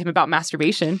go talk to him about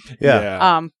masturbation.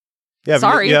 Yeah.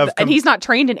 Sorry, and he's not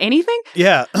trained in anything.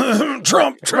 Yeah,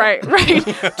 Trump. Right.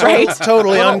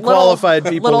 Totally unqualified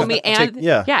people. Little me, and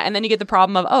and then you get the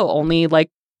problem of only like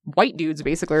white dudes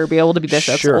basically are be able to be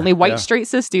bishops. Sure, only white straight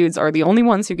cis dudes are the only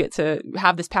ones who get to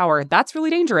have this power. That's really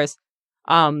dangerous.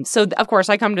 So of course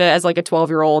I come to as like a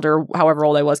 12-year-old or however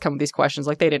old I was come with these questions.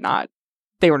 Like they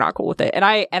were not cool with it. And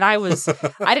I was,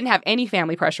 I didn't have any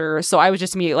family pressure. So I was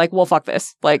just immediately like, well, fuck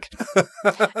this. Like,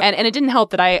 and it didn't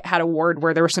help that I had a ward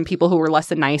where there were some people who were less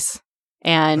than nice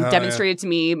and demonstrated to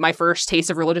me my first taste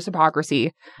of religious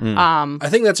hypocrisy. I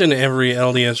think that's in every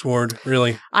LDS ward,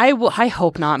 really. I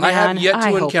hope not, man. I have yet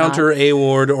to encounter a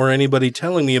ward or anybody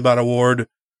telling me about a ward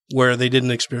where they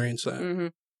didn't experience that. Mm-hmm.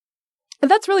 And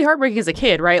that's really heartbreaking as a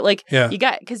kid, right? Like, you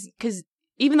got, because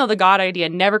even though the God idea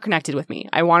never connected with me,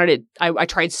 I wanted it. I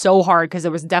tried so hard because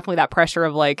there was definitely that pressure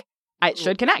of like, I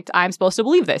should connect. I'm supposed to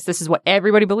believe this. This is what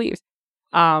everybody believes.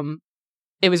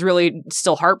 It was really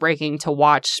still heartbreaking to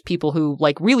watch people who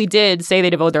like really did say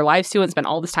they devote their lives to it and spent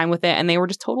all this time with it, and they were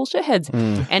just total shitheads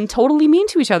and totally mean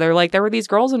to each other. Like there were these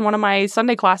girls in one of my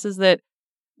Sunday classes that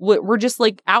were just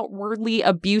like outwardly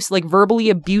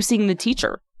verbally abusing the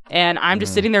teacher. And I'm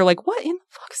just sitting there like, what in the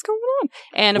fuck is going on?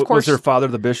 And of course, was your father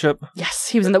the bishop? Yes,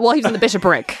 he was in the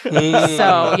bishopric.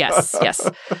 So yes.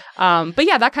 But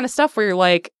yeah, that kind of stuff where you're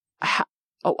like,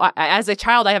 as a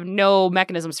child, I have no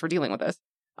mechanisms for dealing with this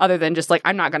other than just like,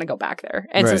 I'm not going to go back there.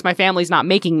 And since my family's not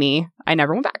making me, I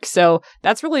never went back. So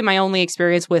that's really my only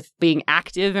experience with being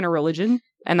active in a religion.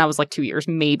 And that was like 2 years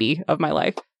maybe of my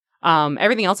life.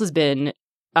 Everything else has been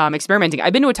experimenting.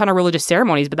 I've been to a ton of religious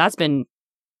ceremonies, but that's been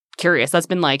curious. That's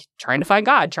been like trying to find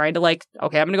God, trying to like,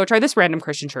 okay, I'm gonna go try this random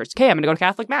Christian church. Okay, I'm gonna go to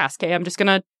Catholic mass. Okay, I'm just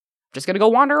gonna go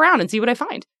wander around and see what I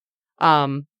find.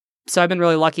 So I've been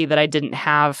really lucky that I didn't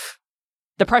have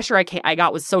the pressure I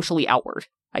got was socially outward.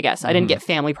 I guess I didn't get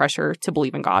family pressure to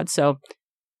believe in God. So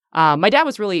my dad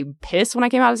was really pissed when I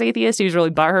came out as atheist. He was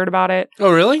really butthurt about it.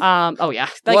 Oh really? Oh yeah.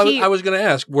 Like I was gonna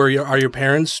ask, are your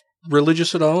parents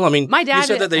religious at all? I mean, my dad, you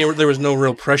said that there was no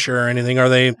real pressure or anything.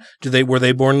 Were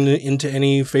they born into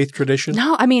any faith tradition?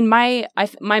 No, I mean my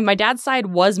dad's side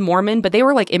was Mormon, but they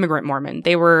were like immigrant Mormon.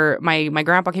 They were my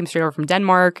grandpa came straight over from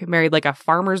Denmark, married like a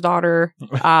farmer's daughter.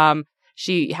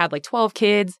 She had like 12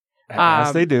 kids.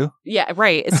 As they do. Yeah,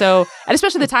 right. So, and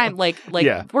especially the time,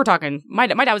 we're talking, my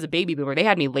dad was a baby boomer. They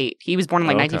had me late. He was born in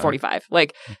 1945.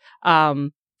 Like,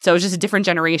 so it was just a different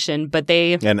generation, but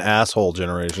an asshole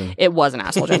generation. It was an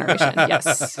asshole generation.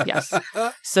 Yes.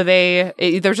 So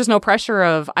there's just no pressure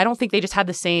of, I don't think they just had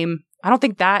the same, I don't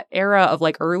think that era of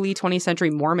like early 20th century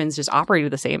Mormons just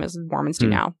operated the same as Mormons do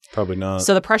now. Probably not.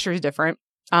 So the pressure is different.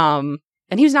 And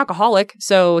he was an alcoholic.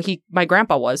 So my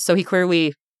grandpa was, so he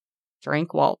clearly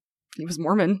drank while he was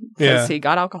Mormon because he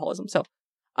got alcoholism. So,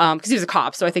 because he was a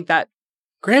cop. So I think that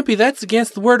Grampy, that's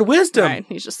against the word of wisdom. Right.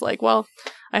 He's just like, well,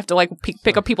 I have to like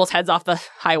pick up people's heads off the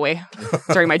highway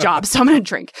during my job, so I'm gonna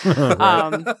drink.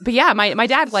 But yeah, my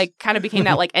dad like kind of became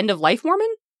that like end of life Mormon,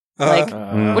 like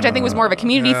which I think was more of a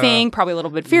community thing, probably a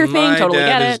little bit fear thing. Totally get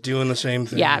it. My dad is doing the same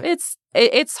thing. Yeah,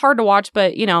 it's hard to watch,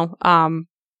 but you know,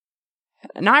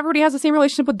 not everybody has the same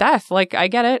relationship with death. Like I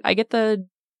get it. I get the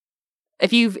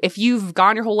if you've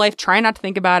gone your whole life trying not to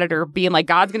think about it or being like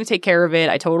God's gonna take care of it.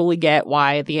 I totally get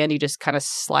why at the end you just kind of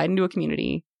slide into a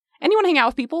community. And you want to hang out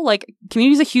with people, like,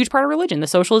 community is a huge part of religion. The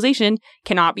socialization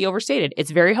cannot be overstated. It's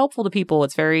very helpful to people.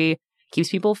 Keeps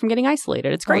people from getting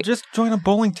isolated. It's great. Just join a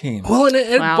bowling team. Well, and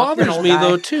it bothers me,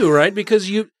 though, too, right?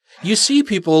 Because you see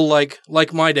people like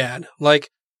my dad. Like,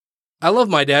 I love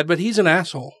my dad, but he's an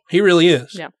asshole. He really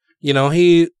is. Yeah. You know,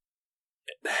 he's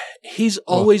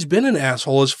always been an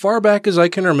asshole. As far back as I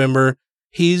can remember,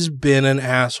 he's been an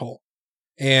asshole.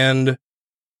 And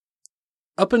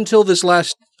up until the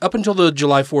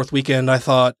July 4th weekend, I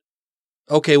thought,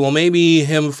 okay, well, maybe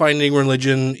him finding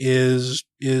religion is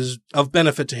of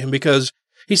benefit to him because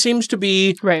he seems to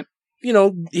be, right. You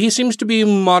know, he seems to be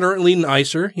moderately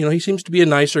nicer. You know, he seems to be a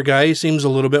nicer guy. He seems a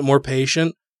little bit more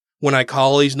patient. When I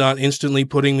call, he's not instantly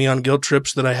putting me on guilt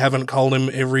trips that I haven't called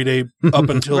him every day up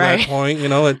until that point, you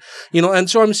know, and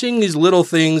so I'm seeing these little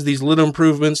things, these little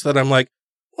improvements that I'm like,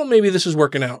 well, maybe this is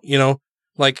working out, you know,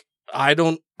 like I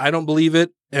don't believe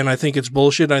it, and I think it's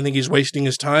bullshit. I think he's wasting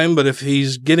his time, but if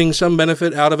he's getting some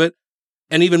benefit out of it,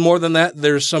 and even more than that,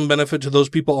 there's some benefit to those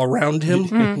people around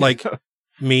him, like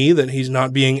me, that he's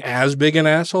not being as big an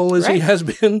asshole as he has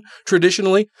been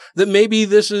traditionally, that maybe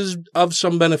this is of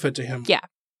some benefit to him. Yeah.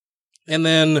 And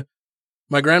then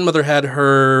my grandmother had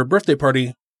her birthday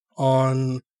party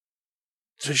her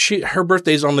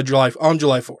birthday's on July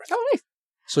 4th. Oh, nice.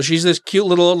 So she's this cute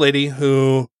little old lady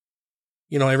who,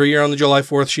 you know, every year on the July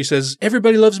 4th, she says,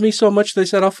 everybody loves me so much they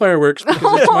set off fireworks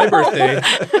because it's my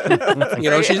birthday. You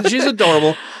know, she's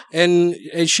adorable. And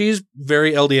she's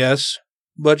very LDS,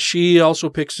 but she also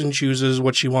picks and chooses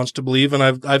what she wants to believe. And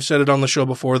I've said it on the show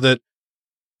before that,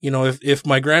 you know, if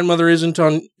my grandmother isn't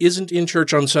in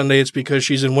church on Sunday, it's because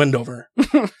she's in Wendover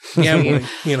gambling,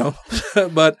 you know.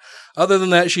 But other than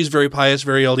that, she's very pious,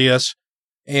 very LDS.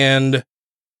 And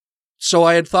so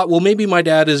I had thought, well, maybe my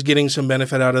dad is getting some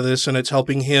benefit out of this and it's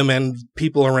helping him and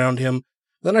people around him.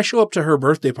 Then I show up to her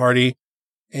birthday party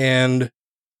and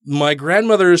my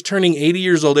grandmother is turning 80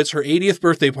 years old. It's her 80th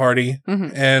birthday party.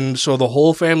 Mm-hmm. And so the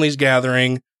whole family's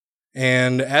gathering.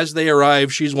 And as they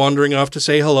arrive, she's wandering off to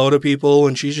say hello to people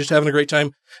and she's just having a great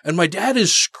time. And my dad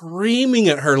is screaming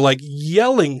at her, like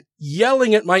yelling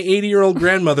at my 80-year-old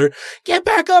grandmother, get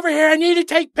back over here. I need to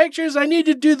take pictures. I need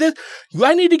to do this.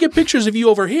 I need to get pictures of you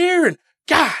over here. And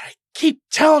God, I keep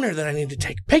telling her that I need to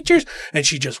take pictures. And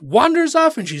she just wanders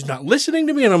off and she's not listening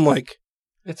to me. And I'm like,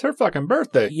 it's her fucking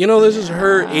birthday. You know, this is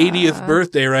her 80th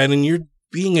birthday, right? And you're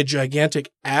being a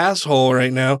gigantic asshole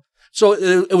right now. So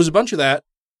it was a bunch of that.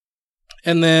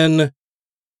 And then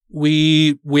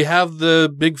we have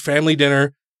the big family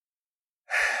dinner.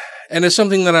 And it's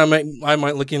something that I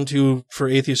might look into for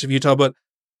Atheists of Utah, but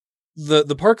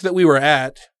the park that we were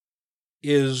at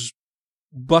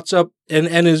butts up and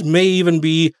it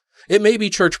may be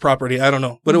church property, I don't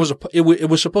know. But it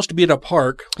was supposed to be at a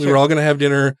park. We were all going to have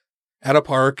dinner at a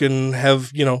park and have,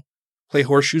 you know, play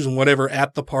horseshoes and whatever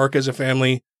at the park as a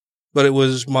family. But it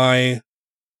was my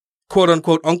quote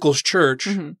unquote uncle's church.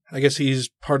 Mm-hmm. I guess he's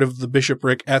part of the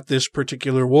bishopric at this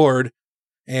particular ward.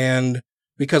 And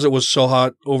because it was so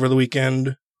hot over the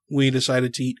weekend, we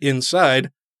decided to eat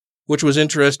inside, which was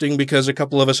interesting because a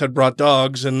couple of us had brought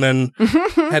dogs and then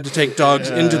had to take dogs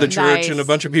into the church. Nice. And a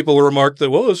bunch of people remarked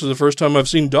that, well, this is the first time I've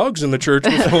seen dogs in the church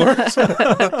before.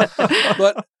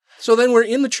 But so then we're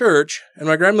in the church and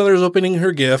my grandmother's opening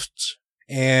her gifts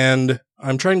and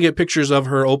I'm trying to get pictures of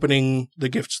her opening the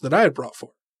gifts that I had brought for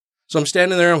her. So I'm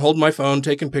standing there, I'm holding my phone,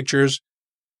 taking pictures,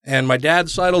 and my dad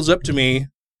sidles up to me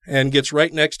and gets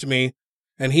right next to me,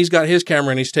 and he's got his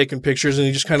camera and he's taking pictures, and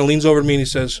he just kind of leans over to me and he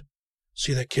says,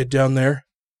 see that kid down there?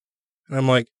 And I'm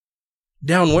like,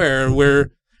 down where?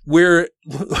 Where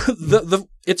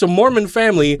it's a Mormon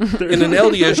family in an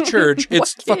LDS church.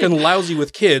 It's fucking lousy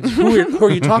with kids. Who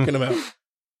are you talking about? And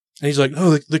he's like,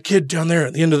 oh, the kid down there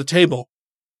at the end of the table.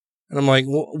 And I'm like,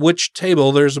 which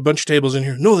table? There's a bunch of tables in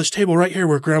here. No, this table right here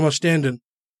where Grandma's standing.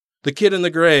 The kid in the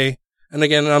gray. And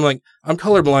again, I'm like, I'm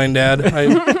colorblind, Dad.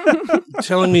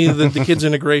 Telling me that the kid's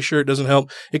in a gray shirt doesn't help.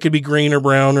 It could be green or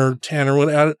brown or tan or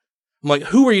whatever. I'm like,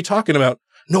 who are you talking about?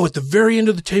 No, at the very end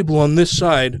of the table on this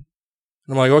side. And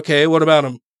I'm like, okay, what about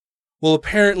him? Well,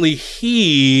 apparently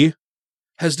he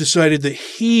has decided that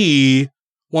he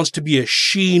wants to be a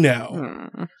she now.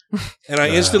 And I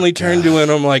instantly turned to him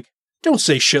and I'm like, don't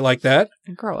say shit like that.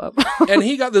 Grow up. And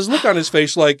he got this look on his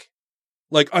face like,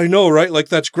 I know, right? Like,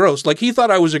 that's gross. Like, he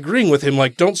thought I was agreeing with him,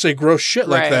 like, don't say gross shit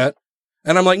like that.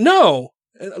 And I'm like, no.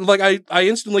 Like, I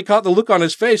instantly caught the look on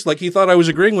his face, like he thought I was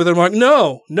agreeing with him. I'm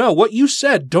like, no, what you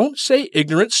said, don't say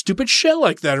ignorant, stupid shit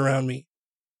like that around me.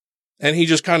 And he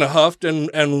just kind of huffed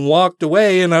and walked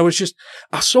away, and I was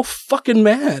so fucking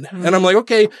mad. And I'm like,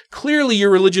 okay, clearly your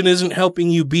religion isn't helping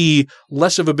you be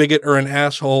less of a bigot or an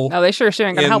asshole. No, they sure ain't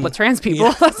going to help with trans people.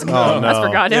 Yeah. That's for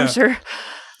goddamn sure.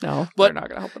 No, but they're not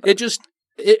going to help with that.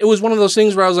 It was one of those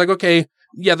things where I was like, okay,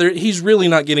 yeah, he's really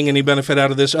not getting any benefit out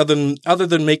of this other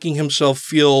than making himself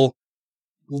feel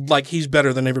like he's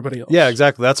better than everybody else. Yeah,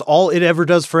 exactly. That's all it ever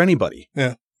does for anybody.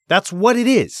 Yeah. That's what it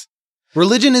is.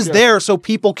 Religion is there so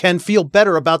people can feel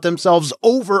better about themselves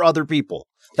over other people.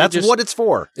 That's what it's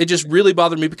for. It just really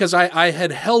bothered me because I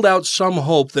had held out some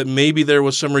hope that maybe there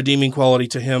was some redeeming quality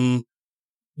to him,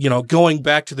 going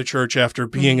back to the church after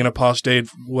being an apostate,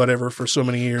 whatever, for so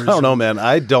many years. I don't know, man.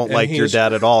 I don't like your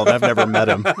dad at all, and I've never met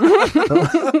him.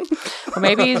 Well,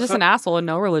 maybe he's just an asshole and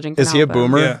no religion can Is he a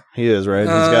boomer? him. Yeah. He is, right? He's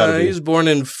got to be. He was born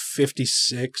in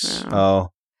 56. Yeah.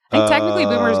 Oh. I think technically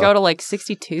boomers go to like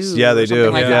 62. Yeah, they do.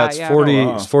 Like yeah, that. it's 40.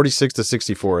 It's 46 to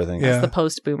 64, I think. That's the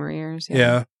post-boomer years.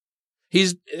 Yeah.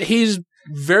 He's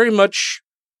very much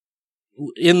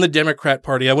in the Democrat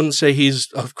Party. I wouldn't say he's,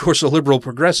 of course, a liberal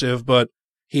progressive, but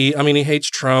he hates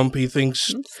Trump. He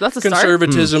thinks that's a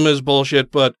conservatism is bullshit,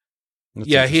 but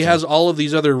he has all of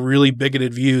these other really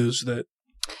bigoted views that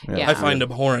I find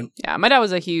abhorrent. Yeah, my dad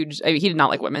was he did not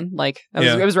like women. Like,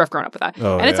 it was rough growing up with that.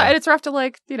 Oh, and it's rough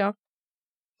to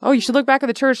oh, you should look back at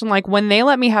the church and when they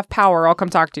let me have power, I'll come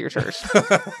talk to your church.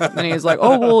 And he's like,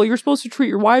 oh, well, you're supposed to treat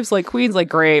your wives like queens. Like,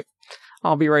 great.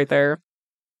 I'll be right there.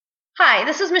 Hi,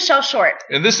 this is Michelle Short.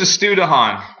 And this is Stu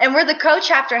DeHaan. And we're the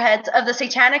co-chapter heads of the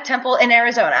Satanic Temple in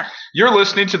Arizona. You're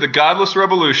listening to the Godless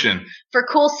Revolution. For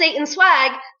cool Satan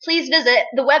swag, please visit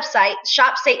the website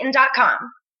shopsatan.com.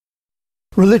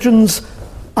 Religions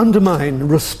undermine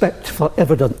respect for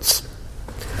evidence.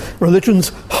 Religions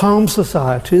harm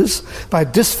societies by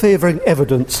disfavoring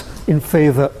evidence in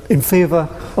favor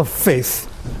of faith,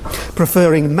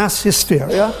 preferring mass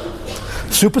hysteria,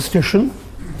 superstition,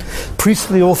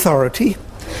 priestly authority,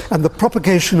 and the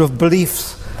propagation of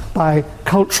beliefs by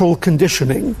cultural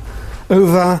conditioning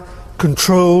over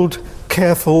controlled,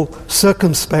 careful,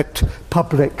 circumspect,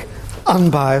 public,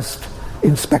 unbiased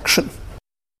inspection.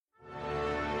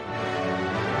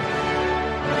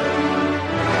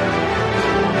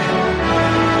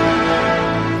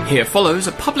 Here follows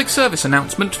a public service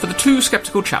announcement for the Two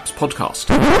Skeptical Chaps podcast.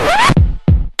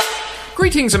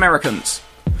 Greetings, Americans!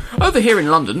 Over here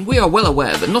in London, we are well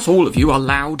aware that not all of you are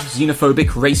loud,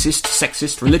 xenophobic, racist,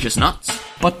 sexist, religious nuts.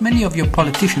 But many of your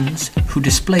politicians who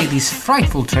display these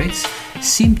frightful traits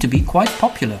seem to be quite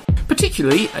popular.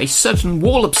 Particularly a certain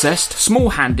wall-obsessed,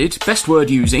 small-handed,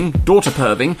 best-word-using,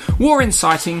 daughter-perving,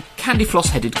 war-inciting,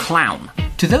 candy-floss-headed clown.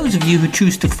 To those of you who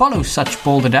choose to follow such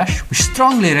balderdash, we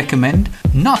strongly recommend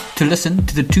not to listen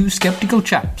to the Two Skeptical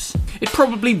Chaps. It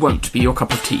probably won't be your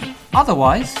cup of tea.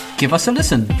 Otherwise, give us a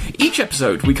listen. Each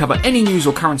episode, we cover any news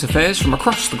or current affairs from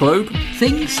across the globe.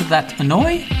 Things that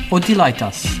annoy or delight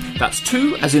us. That's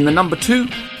two, as in the number 2.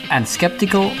 And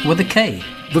skeptical with a K.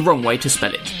 The wrong way to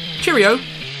spell it. Cheerio!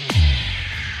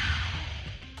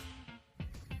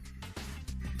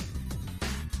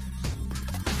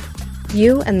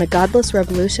 You and the Godless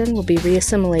Revolution will be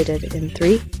reassimilated in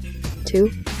 3, 2,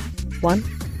 1.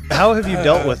 How have you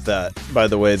dealt with that, by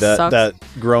the way, that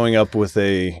growing up with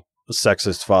a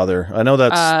sexist father? I know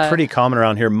that's pretty common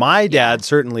around here. My dad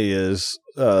certainly is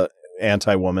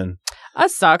anti-woman. That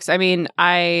sucks. I mean,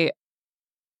 my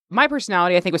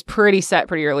personality, I think, was pretty set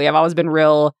pretty early. I've always been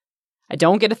real. I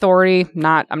don't get authority.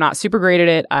 I'm not super great at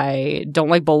it. I don't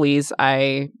like bullies.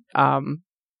 I'm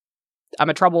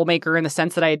a troublemaker in the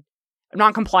sense that I'm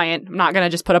not compliant. I'm not going to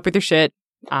just put up with your shit.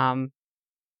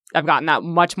 I've gotten that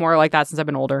much more like that since I've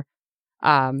been older.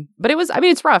 But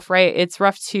it's rough, right? It's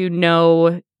rough to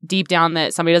know deep down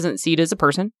that somebody doesn't see it as a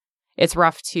person. It's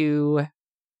rough to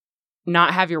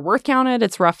not have your worth counted.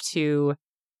 It's rough to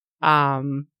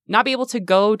not be able to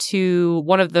go to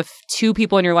one of the 2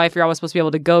 people in your life you're always supposed to be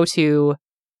able to go to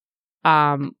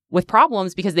with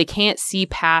problems because they can't see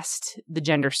past the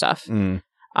gender stuff.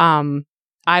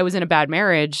 I was in a bad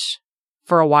marriage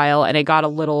for a while and it got a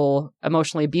little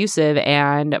emotionally abusive,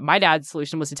 and my dad's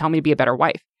solution was to tell me to be a better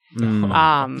wife.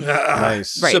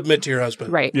 Nice. Right. Submit to your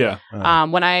husband. Right. Yeah.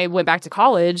 When I went back to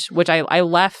college, which I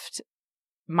left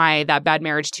that bad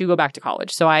marriage to go back to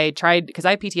college. So I tried, because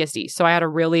I have PTSD. So I had a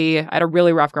really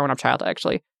rough growing up childhood,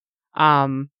 actually.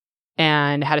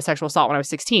 and had a sexual assault when I was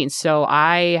 16. So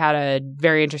I had a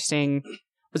very interesting,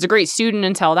 was a great student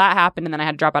until that happened. And then I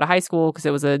had to drop out of high school because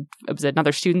it was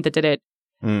another student that did it.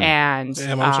 And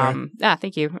Damn, I'm sorry. yeah,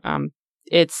 thank you.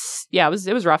 It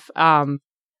was rough.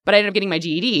 But I ended up getting my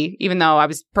GED, even though I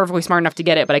was perfectly smart enough to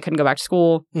get it, but I couldn't go back to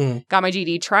school. Got my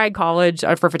GED, tried college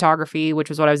for photography, which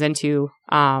was what I was into.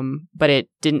 But I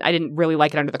didn't really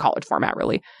like it under the college format,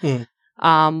 really. Kind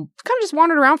of just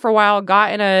wandered around for a while,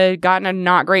 got in a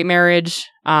not great marriage,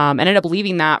 ended up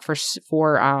leaving that for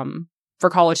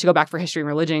college to go back for history and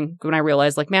religion when I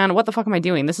realized, like, man, what the fuck am I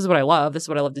doing? This is what I love. This is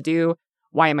what I love to do.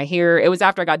 Why am I here? It was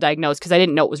after I got diagnosed because I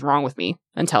didn't know what was wrong with me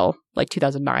until like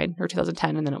 2009 or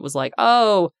 2010. And then it was like,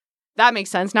 oh, that makes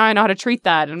sense. Now I know how to treat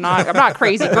that. I'm not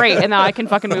crazy. Great. And now I can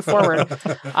fucking move forward.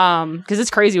 Because it's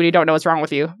crazy when you don't know what's wrong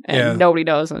with you and nobody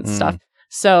knows and stuff.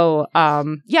 So,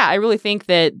 I really think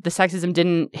that his sexism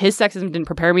didn't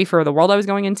prepare me for the world I was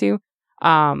going into.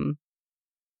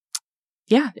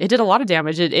 It did a lot of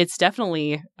damage. It's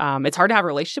definitely, it's hard to have a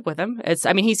relationship with him.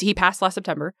 He passed last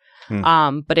September.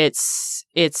 But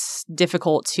it's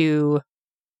difficult to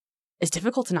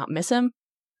not miss him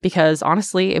because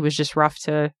honestly, it was just rough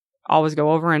to always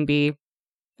go over and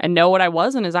know what I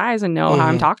was in his eyes and know how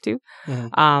I'm talked to.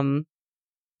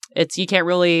 You can't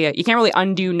really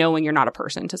undo knowing you're not a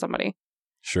person to somebody.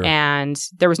 Sure. And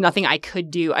there was nothing I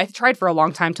could do. I tried for a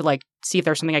long time to like see if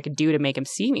there's something I could do to make him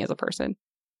see me as a person.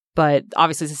 But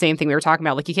obviously it's the same thing we were talking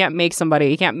about. Like you can't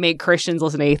make Christians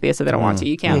listen to atheists if they don't want to.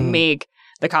 You can't make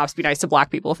the cops be nice to black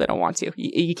people if they don't want to.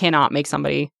 You cannot make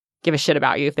somebody give a shit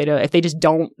about you if they just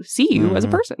don't see you as a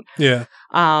person. Yeah.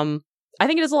 I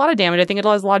think it does a lot of damage. I think it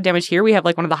does a lot of damage here. We have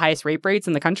like one of the highest rape rates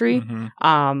in the country.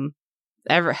 So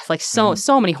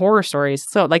many horror stories.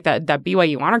 So like that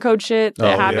BYU honor code shit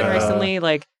that happened recently.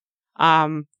 Like,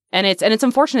 and it's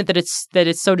unfortunate that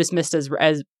it's so dismissed as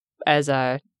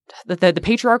the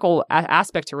patriarchal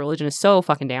aspect to religion is so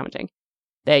fucking damaging.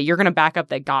 That you're gonna back up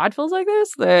that God feels like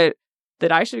this, that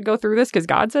I should go through this because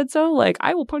God said so. Like,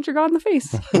 I will punch your God in the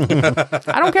face.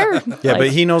 I don't care. Yeah, but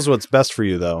he knows what's best for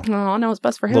you, though. Oh, I know what's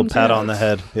best for him. A little pat on the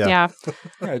head. Yeah.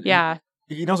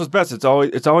 He knows what's best.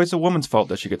 It's always a woman's fault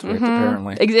that she gets raped,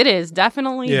 apparently. It is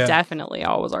definitely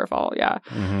always our fault. Yeah.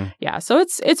 Yeah. So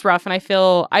it's rough. And I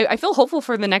feel hopeful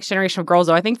for the next generation of girls,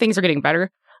 though. I think things are getting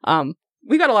better.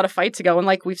 We've got a lot of fight to go. And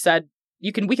like we've said,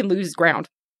 we can lose ground.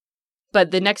 But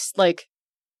the next, like,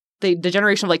 the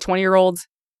generation of like 20-year-olds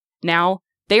now,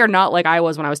 they are not like I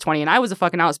was when I was 20. And I was a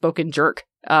fucking outspoken jerk,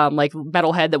 like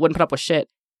metalhead that wouldn't put up with shit.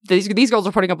 These girls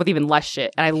are putting up with even less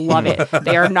shit, and I love it.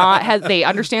 They are not. They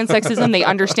understand sexism. They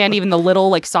understand even the little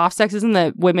like soft sexism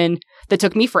that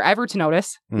took me forever to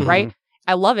notice. Right?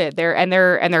 I love it.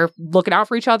 They're looking out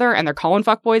for each other, and they're calling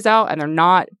fuckboys out, and they're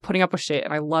not putting up with shit,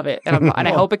 and I love it, and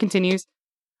I hope it continues.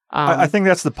 I think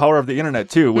that's the power of the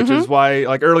internet too, which is why,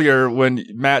 like earlier when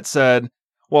Matt said,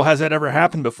 "Well, has that ever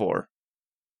happened before?"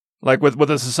 Like with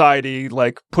a society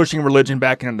like pushing religion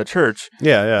back into the church.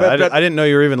 Yeah. I didn't know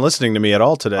you were even listening to me at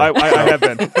all today. I have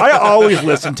been. I always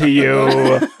listen to you.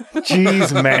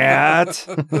 Jeez, Matt.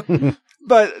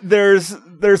 But there's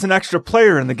an extra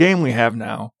player in the game we have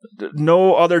now.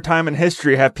 No other time in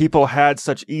history have people had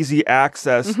such easy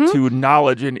access to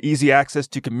knowledge and easy access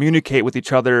to communicate with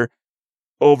each other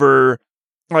over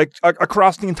like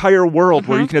across the entire world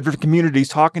where you can have different communities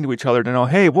talking to each other to know,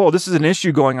 hey, whoa, this is an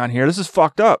issue going on here. This is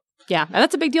fucked up. Yeah, and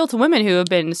that's a big deal to women who have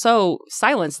been so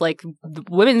silenced. Like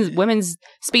women's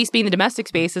space being the domestic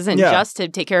space isn't just to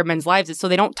take care of men's lives. It's so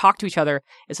they don't talk to each other,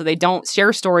 and so they don't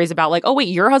share stories about like, oh wait,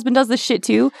 your husband does this shit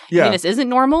too. Yeah, I mean, this isn't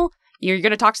normal. You're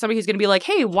going to talk to somebody who's going to be like,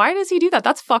 hey, why does he do that?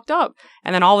 That's fucked up.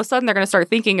 And then all of a sudden they're going to start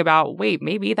thinking about, wait,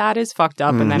 maybe that is fucked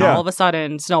up. And then all of a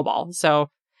sudden snowball. So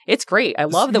it's great. I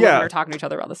love that women are talking to each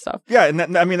other about this stuff. Yeah, and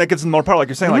that gets more part, like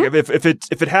you're saying. Like if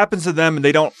it happens to them and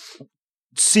they don't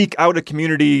seek out a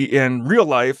community in real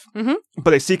life,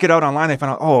 but they seek it out online, they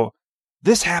find out, oh,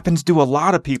 this happens to a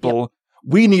lot of people.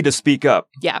 We need to speak up.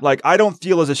 Yeah. Like, I don't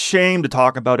feel as ashamed to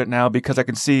talk about it now because I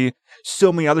can see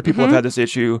so many other people have had this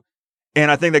issue.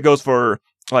 And I think that goes for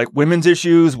like women's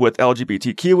issues, with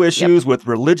LGBTQ issues, with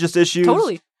religious issues.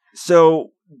 Totally.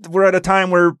 So we're at a time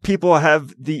where people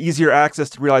have the easier access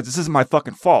to realize this isn't my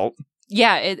fucking fault.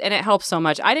 Yeah, and it helps so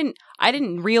much. I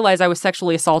didn't realize I was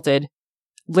sexually assaulted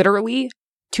literally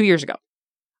 2 years ago.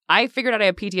 I figured out I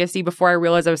had PTSD before I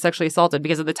realized I was sexually assaulted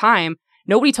because at the time,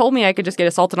 nobody told me I could just get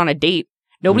assaulted on a date.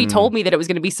 Nobody told me that it was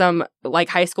going to be some like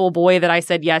high school boy that I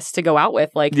said yes to go out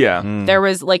with. Like, there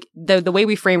was like the way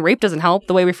we frame rape doesn't help.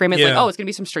 The way we frame it is like, oh, it's going to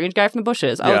be some strange guy from the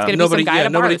bushes. Oh, it's going to be some guy at a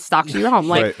bar that stalks you home.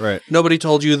 Like, right. Nobody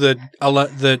told you that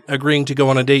that agreeing to go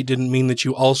on a date didn't mean that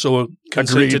you also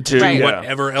consented to do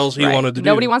whatever else he wanted to do.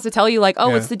 Nobody wants to tell you like,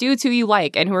 oh, it's the dudes who you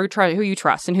like and who you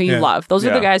trust and who you love. Those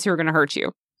are the guys who are going to hurt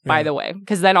you. By the way,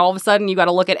 because then all of a sudden you got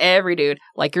to look at every dude,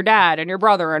 like your dad and your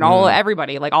brother and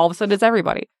everybody. Like all of a sudden it's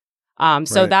everybody.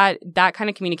 So that kind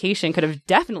of communication could have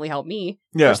definitely helped me.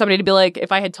 For somebody to be like,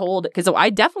 if I had told, because I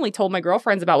definitely told my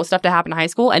girlfriends about what stuff to happen in high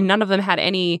school, and none of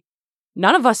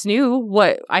us knew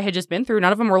what I had just been through.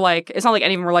 None of them were like, it's not like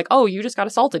any of them were like, oh, you just got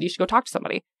assaulted, you should go talk to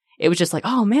somebody. It was just like,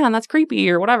 oh man, that's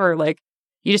creepy or whatever. Like,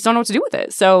 you just don't know what to do with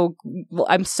it. So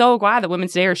I'm so glad that women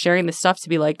today are sharing this stuff to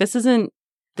be like, this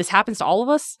happens to all of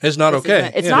us. It's not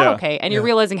okay. It's not okay. And you're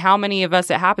realizing how many of us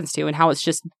it happens to and how it's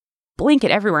just blanket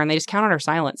everywhere. And they just count on our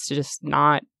silence to just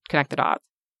not connect the dots.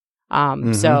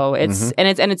 So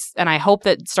and I hope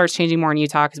that starts changing more in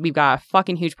Utah because we've got a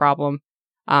fucking huge problem.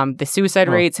 The suicide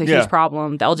rate's a huge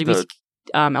problem. The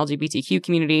LGBTQ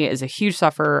community is a huge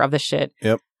sufferer of this shit.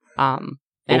 Yep.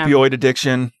 Opioid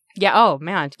addiction. Yeah. Oh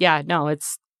man. Yeah. No,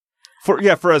 it's.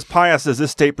 For as pious as this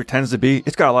state pretends to be,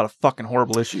 it's got a lot of fucking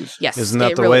horrible issues. Yes, isn't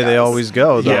that the way they always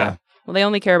go? Though? Yeah. Well, they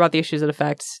only care about the issues that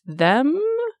affect them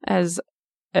as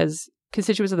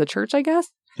constituents of the church, I guess.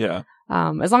 Yeah.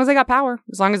 As long as they got power,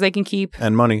 as long as they can keep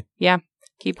and money. Yeah,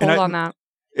 keep hold on that.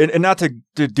 And not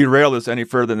to derail this any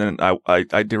further than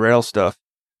I derail stuff.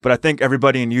 But I think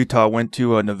everybody in Utah went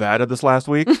to Nevada this last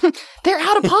week. They're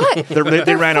out of pot.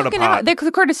 they ran out of pot. They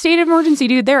declared a state of emergency,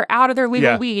 dude. They're out of their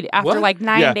legal weed after like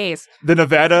 9 days. The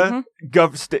Nevada,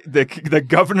 the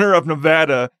governor of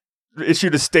Nevada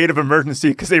issued a state of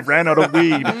emergency because they ran out of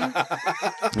weed.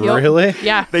 Really?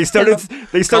 Yeah. They started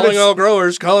calling all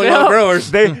growers.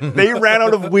 They ran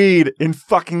out of weed in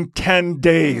fucking 10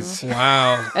 days.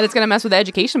 Wow. And it's going to mess with the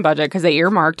education budget because they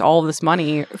earmarked all of this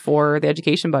money for the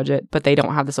education budget, but they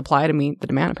don't have the supply to meet the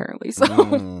demand apparently. So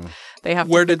they have.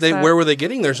 Where were they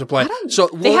getting their supply?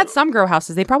 They had some grow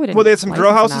houses. They probably didn't. Well, they had some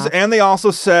grow houses, and they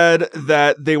also said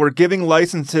that they were giving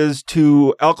licenses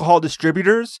to alcohol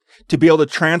distributors to be able to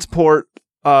transport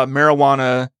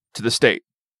marijuana to the state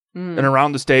and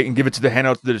around the state and give it to the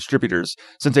handout to the distributors,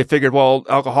 since they figured, well,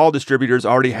 alcohol distributors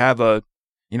already have a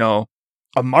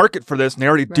market for this and they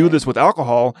already do this with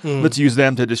alcohol. Let's use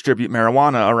them to distribute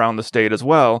marijuana around the state as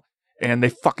well. And they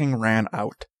fucking ran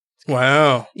out.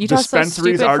 Wow. Utah's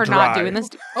dispensaries so stupid are for dry. not doing this.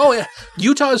 Oh, yeah.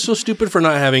 Utah is so stupid for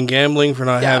not having gambling, for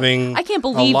not having I can't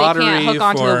believe they can't hook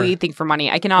onto the weed thing for money.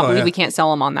 I cannot believe we can't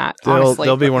sell them on that, honestly.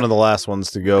 They'll be one of the last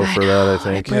ones to go for that, I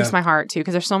think. It breaks my heart, too,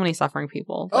 because there's so many suffering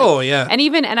people. Yeah.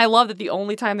 And I love that the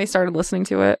only time they started listening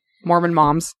to it, Mormon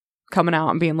moms coming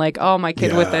out and being like, oh, my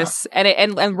kid with this.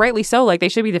 And rightly so, like, they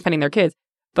should be defending their kids.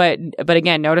 But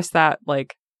again, notice that,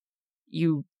 like,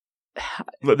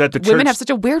 women have such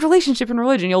a weird relationship in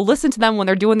religion. You'll listen to them when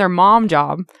they're doing their mom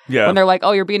job. Yeah. When they're like,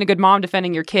 oh, you're being a good mom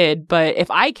defending your kid. But if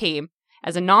I came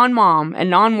as a non-mom and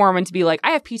non-Mormon to be like,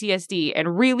 I have PTSD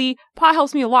and really pot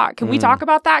helps me a lot. Can we talk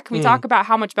about that? Can we talk about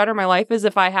how much better my life is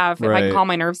if I can calm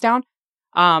my nerves down?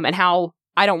 And how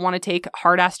I don't want to take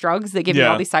hard-ass drugs that give me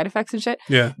all these side effects and shit.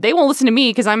 Yeah. They won't listen to me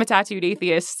because I'm a tattooed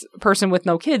atheist person with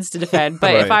no kids to defend.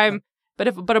 But if I'm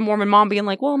But a Mormon mom being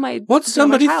like, well,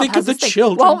 somebody think of the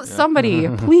children? Well, somebody,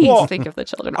 please think of the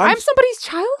children. I'm somebody's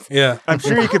child? Yeah. I'm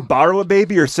sure you could borrow a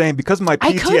baby, or saying, because of my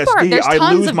PTSD,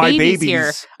 I lose my babies.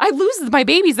 Here. I lose my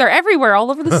babies. They're everywhere,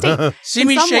 all over the state. See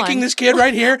me shaking this kid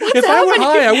right here? If I were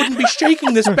high, I wouldn't be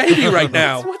shaking this baby right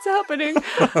now. That's what's happening.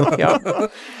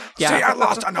 See, I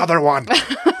lost another one.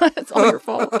 It's all your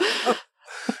fault.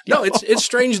 No, it's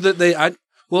strange that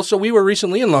so we were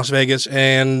recently in Las Vegas,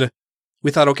 and we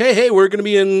thought, okay, hey, we're gonna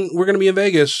be in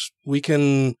Vegas. We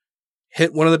can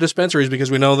hit one of the dispensaries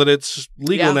because we know that it's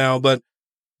legal now, but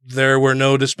there were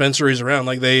no dispensaries around.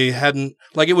 Like they hadn't,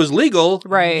 like it was legal,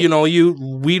 right?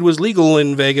 Weed was legal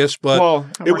in Vegas, but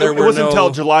it wasn't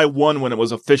until July 1 when it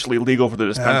was officially legal for the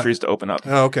dispensaries to open up.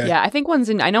 Oh, okay. Yeah, I think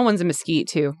I know one's in Mesquite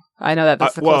too. I know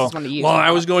that's the closest one to use. Well,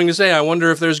 I was going to say, I wonder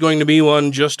if there's going to be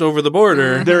one just over the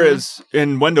border. Mm-hmm. There is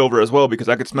in Wendover as well, because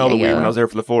I could smell the weed when I was there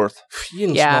for the 4th. You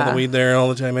can smell the weed there all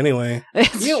the time anyway.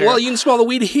 True. Well, you can smell the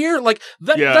weed here. Like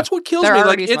that's what kills me.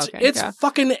 Like it's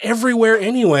fucking everywhere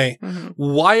anyway. Mm-hmm.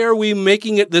 Why are we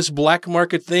making it this black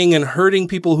market thing and hurting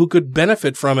people who could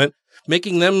benefit from it,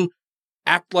 making them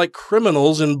act like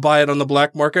criminals and buy it on the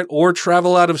black market or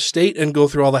travel out of state and go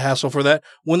through all the hassle for that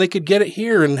when they could get it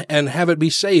here and have it be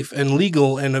safe and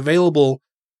legal and available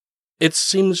it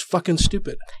seems fucking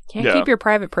stupid. Can't keep your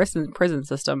private prison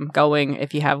system going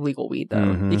if you have legal weed, though.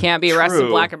 Mhm. You can't be arresting True.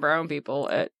 black and brown people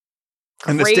at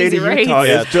And the crazy state of rates. Utah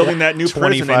is building that new prison they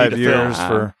need 25 to years fill.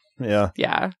 for yeah.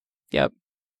 Yeah. Yep.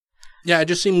 Yeah,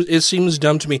 it seems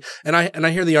dumb to me. And I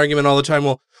hear the argument all the time.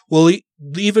 Well,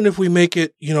 even if we make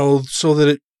it, so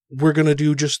that we're going to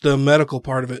do just the medical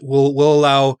part of it, we'll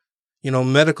allow,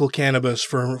 medical cannabis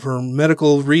for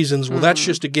medical reasons. Well, that's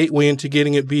just a gateway into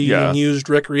getting it being used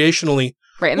recreationally.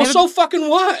 Right. And Well, so fucking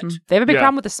what? They have a big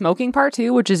problem with the smoking part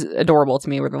too, which is adorable to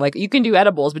me, where they're like, you can do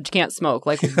edibles, but you can't smoke.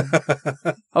 Like,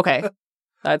 okay.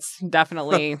 That's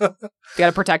definitely, you got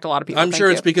to protect a lot of people. I'm sure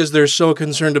it's because they're so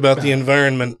concerned about the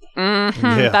environment.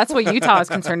 Mhm. That's what Utah is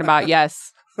concerned about.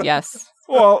 Yes. Yes.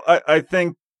 Well, I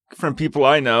think from people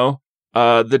I know,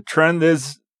 the trend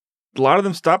is a lot of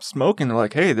them stop smoking. They're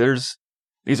like, hey, there's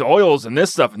these oils and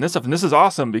this stuff and this stuff, and this is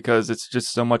awesome because it's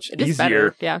just so much It is easier.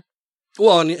 better. Yeah.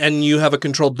 Well, and you have a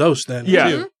controlled dose then. Yeah.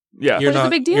 Too. Yeah. You're Which is a not,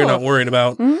 big deal. You're not worried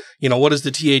about, what is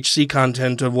the THC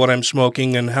content of what I'm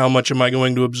smoking and how much am I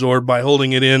going to absorb by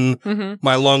holding it in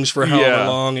my lungs for however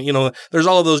long. And, there's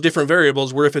all of those different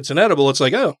variables where if it's an edible, it's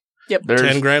like, oh, Yep.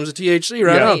 10 grams of THC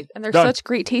right on. And they're such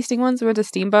great tasting ones. We went to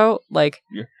Steamboat a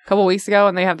couple weeks ago,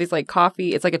 and they have these like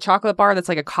coffee. It's like a chocolate bar that's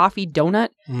like a coffee donut,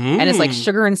 and it's like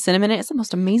sugar and cinnation in it. It's the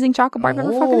most amazing chocolate bar I've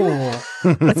ever fucking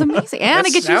had. It's amazing, and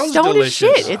it gets you stoned as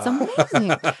shit. It's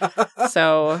amazing.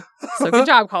 So good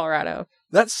job, Colorado.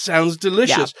 That sounds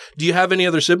delicious. Do you have any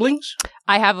other siblings?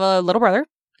 I have a little brother.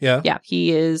 Yeah. Yeah.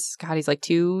 He is, God, he's like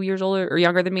 2 years older or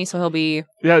younger than me. So he'll be.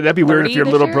 Yeah, that'd be weird if 30 your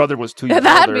this little year. brother was 2 years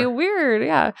That'd older. be weird.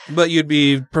 Yeah. But you'd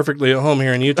be perfectly at home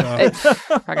here in Utah.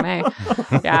 Fucking A.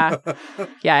 Yeah.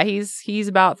 Yeah. He's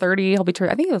about 30. He'll be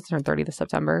I think he'll turn 30 this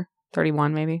September.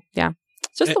 31 maybe. Yeah.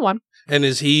 It's just the one. And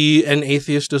is he an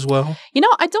atheist as well?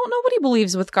 I don't know what he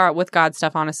believes with God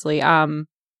stuff, honestly.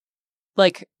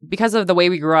 Like, because of the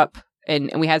way we grew up and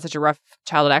we had such a rough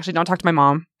childhood, I actually don't talk to my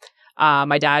mom.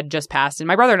 My dad just passed, and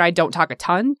my brother and I don't talk a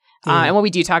ton. And when we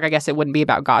do talk, I guess it wouldn't be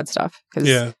about God stuff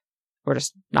because we're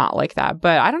just not like that.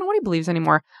 But I don't know what he believes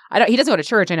anymore. He doesn't go to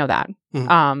church. I know that.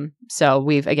 So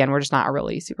we're just not a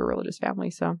really super religious family.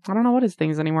 So I don't know what his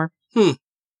thing is anymore.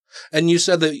 And you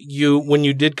said that when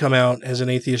you did come out as an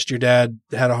atheist, your dad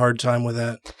had a hard time with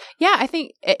that. Yeah, I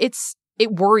think it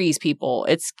worries people.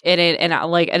 It's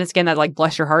again that like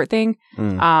bless your heart thing.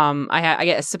 I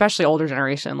get especially older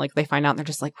generation, like they find out and they're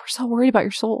just like, we're so worried about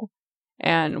your soul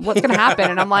and what's gonna happen.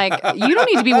 And I'm like, you don't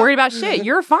need to be worried about shit.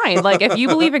 You're fine. Like if you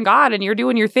believe in God and you're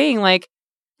doing your thing, like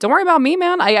don't worry about me,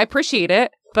 man. I appreciate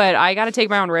it, but I got to take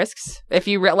my own risks. If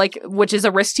you which is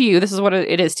a risk to you. This is what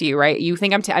it is to you, right? You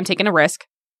think I'm taking a risk.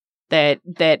 But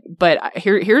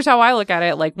here's how I look at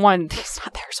it. Like, one, he's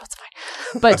not there, so it's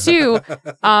fine. But two,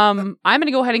 I'm going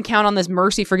to go ahead and count on this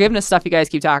mercy forgiveness stuff you guys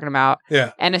keep talking about.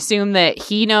 Yeah. And assume that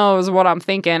he knows what I'm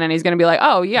thinking, and he's going to be like,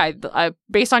 oh, yeah,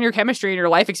 based on your chemistry and your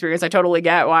life experience, I totally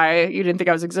get why you didn't think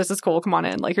I was exist. It's cool. Come on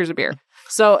in. Like, here's a beer.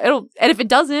 So and if it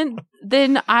doesn't,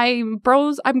 then I'm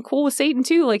cool with Satan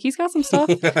too. Like, he's got some stuff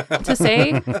to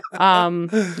say.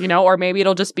 Or maybe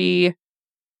it'll just be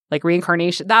like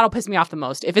reincarnation. That'll piss me off the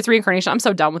most. If it's reincarnation, I'm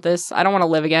so done with this. I don't want to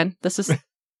live again. This is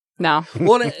no.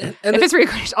 Well, if it's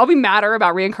reincarnation, I'll be madder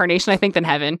about reincarnation, I think, than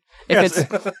heaven.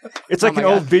 It's like an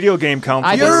old video game console.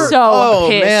 I'd be so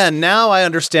pissed. Man, now I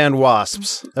understand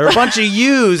wasps. They're a bunch of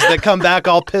yous that come back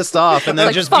all pissed off and then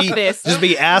Like, just fuck this.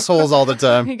 be assholes all the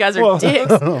time. You guys are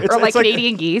dicks. Or like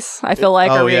Canadian geese, I feel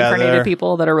like, are reincarnated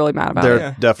people that are really mad about They're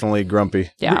it. definitely grumpy.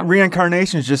 Yeah.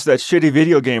 Reincarnation is just that shitty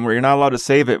video game where you're not allowed to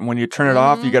save it. And when you turn it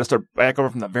off, you got to start back over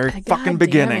from the very fucking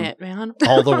beginning. Damn it, man.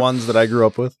 All the ones that I grew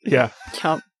up with. Yeah.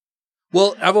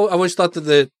 Well, I've always thought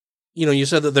that you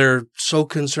said that they're so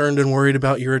concerned and worried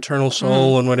about your eternal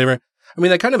soul and whatever. I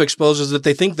mean, that kind of exposes that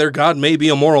they think their God may be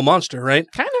a moral monster, right?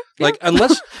 Kind of. Yeah. Like,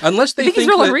 unless they think he's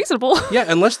real unreasonable. Yeah,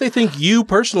 unless they think you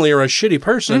personally are a shitty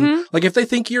person. Like, if they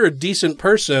think you're a decent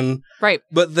person, right?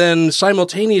 But then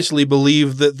simultaneously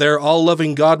believe that their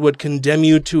all-loving God would condemn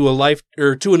you to a life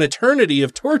or to an eternity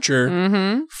of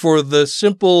torture for the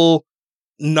simple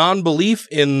non-belief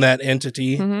in that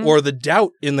entity or the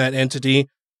doubt in that entity,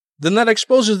 then that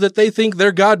exposes that they think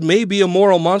their God may be a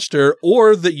moral monster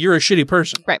or that you're a shitty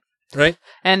person. Right.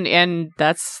 And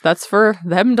that's for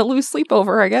them to lose sleep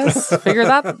over, I guess. Figure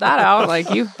that out. Like,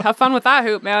 you have fun with that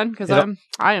hoop, man, because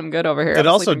I am good over here.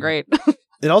 I'm sleeping great.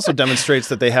 It also demonstrates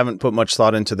that they haven't put much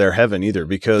thought into their heaven either,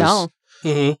 because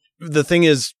the thing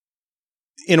is,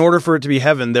 in order for it to be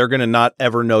heaven, they're going to not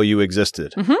ever know you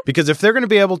existed. Because if they're going to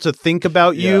be able to think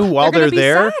about you while they're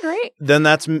there, sad, right? then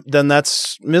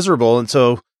that's miserable. And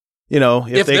so,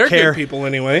 if they they're care. good people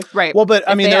anyway. Right. Well, but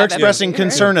I If mean, they they're have expressing empathy,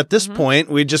 concern at this point.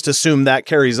 We just assume that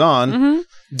carries on.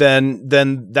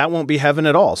 Then that won't be heaven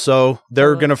at all. So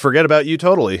they're going to forget about you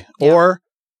totally, or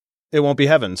it won't be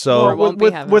heaven. So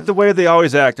with the way they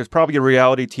always act, there's probably a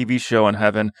reality TV show in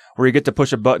heaven where you get to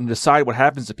push a button to decide what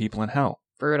happens to people in hell.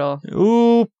 Brutal.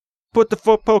 Ooh, put the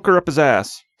foot poker up his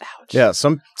ass. Yeah,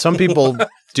 some people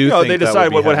do. No, think they that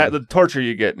decide would be heaven. the torture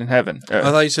you get in heaven. I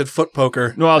thought you said foot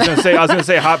poker. No, I was gonna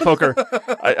say hot poker.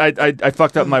 I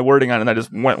fucked up my wording on it, and I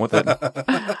just went with it.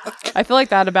 I feel like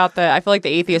the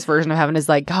atheist version of heaven is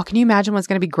like, oh, can you imagine what's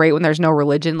going to be great when there's no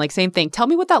religion? Like, same thing. Tell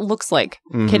me what that looks like.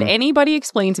 Can anybody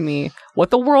explain to me what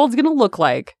the world's going to look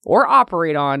like or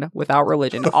operate on without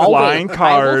religion? I'll Flying wait.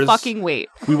 cars. I will fucking wait.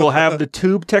 We will have the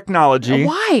tube technology.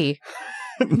 Why?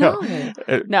 No.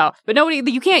 But nobody,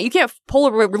 you can't pull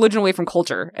a religion away from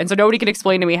culture. And so nobody can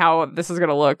explain to me how this is going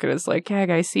to look. And it's like, yeah,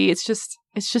 guys, see, it's just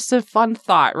a fun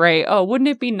thought, right? Oh, wouldn't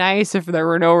it be nice if there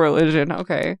were no religion?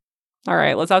 Okay. All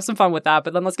right, let's have some fun with that.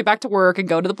 But then let's get back to work and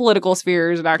go to the political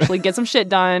spheres and actually get some shit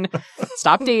done.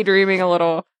 Stop daydreaming a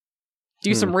little.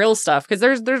 Do some real stuff. Because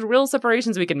there's real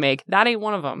separations we can make. That ain't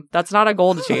one of them. That's not a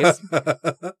goal to chase.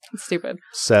 It's stupid.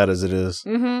 Sad as it is.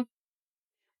 Mm-hmm.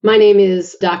 My name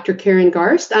is Dr. Karen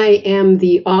Garst. I am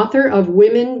the author of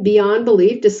Women Beyond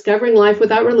Belief, Discovering Life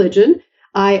Without Religion.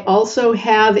 I also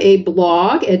have a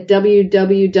blog at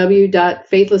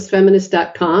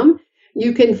www.faithlessfeminist.com.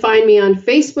 You can find me on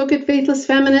Facebook at Faithless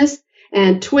Feminist,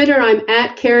 and Twitter, I'm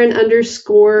at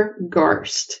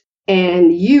Karen_Garst.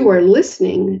 And you are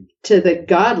listening to The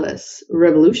Godless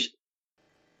Revolution.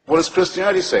 What does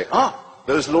Christianity say?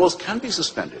 Those laws can be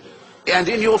suspended. And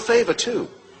in your favor, too,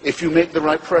 if you make the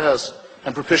right prayers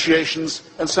and propitiations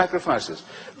and sacrifices.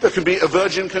 There can be a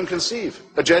virgin can conceive,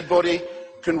 a dead body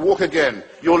can walk again,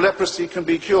 your leprosy can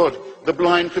be cured, the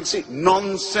blind can see.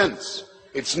 Nonsense.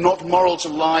 It's not moral to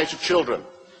lie to children.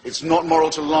 It's not moral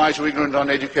to lie to ignorant,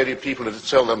 uneducated people and to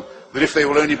tell them that if they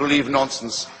will only believe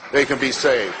nonsense, they can be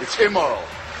saved. It's immoral.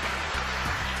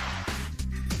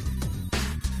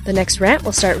 The next rant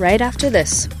will start right after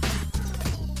this.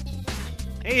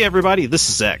 Hey everybody, this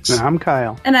is X. And I'm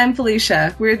Kyle. And I'm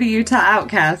Felicia. We're the Utah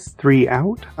Outcasts. 3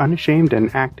 out, unashamed,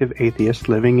 and active atheists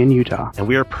living in Utah. And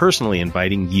we are personally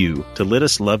inviting you to let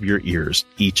us love your ears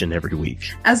each and every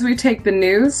week. As we take the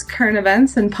news, current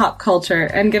events, and pop culture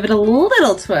and give it a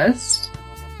little twist.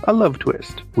 A love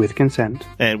twist, with consent.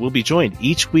 And we'll be joined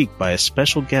each week by a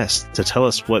special guest to tell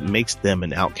us what makes them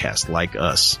an outcast like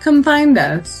us. Come find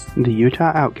us. The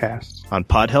Utah Outcasts. On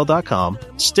podhell.com,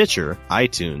 Stitcher,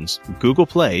 iTunes, Google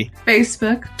Play,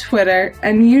 Facebook, Twitter,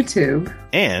 and YouTube.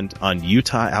 And on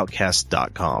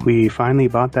UtahOutcast.com. We finally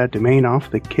bought that domain off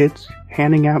the kids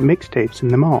handing out mixtapes in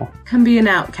the mall. Come be an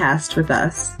outcast with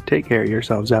us. Take care of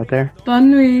yourselves out there. Bonne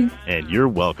nuit. And you're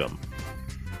welcome.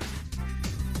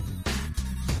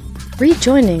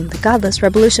 Rejoining the Godless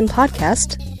Revolution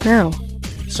podcast now.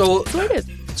 So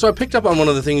I picked up on one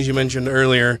of the things you mentioned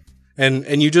earlier,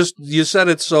 and you said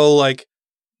it so like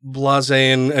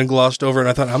blasé and glossed over, and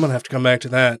I thought I'm gonna have to come back to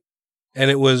that. And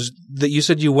it was that you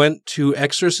said you went to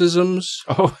exorcisms.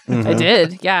 Oh, I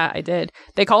did. Yeah, I did.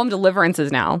 They call them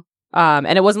deliverances now.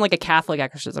 And it wasn't like a Catholic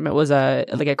exorcism. It was a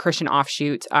Christian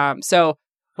offshoot. So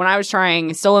when I was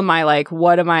still in my like,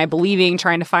 what am I believing,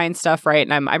 trying to find stuff, right?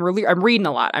 And I'm reading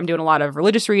a lot. I'm doing a lot of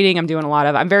religious reading. I'm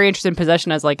very interested in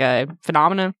possession as like a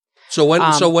phenomenon. So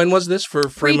when was this for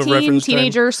frame of reference?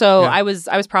 Teenager. Time? So yeah. I was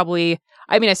probably.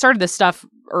 I mean, I started this stuff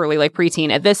early, like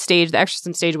preteen. At this stage, the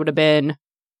exorcism stage would have been,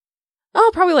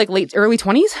 probably like early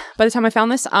 20s by the time I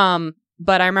found this.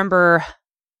 But I remember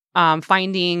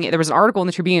finding there was an article in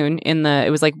the Tribune in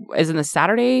the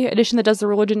Saturday edition that does the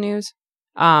religion news.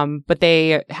 But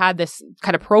they had this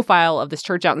kind of profile of this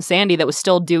church out in Sandy that was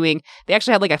still doing. They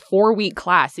actually had like a 4-week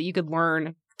class that you could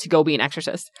learn to go be an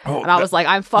exorcist. And I was like,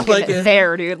 I'm fucking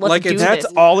there, dude. Let's do this. That's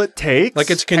all it takes?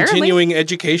 Like it's continuing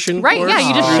education right, course? Yeah,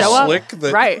 you just show up.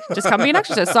 Right, just come be an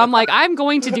exorcist. So I'm like, I'm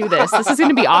going to do this. This is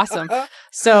going to be awesome.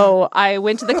 So I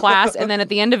went to the class, and then at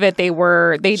the end of it, they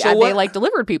like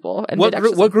delivered people. And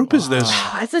what group is this?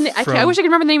 I wish I could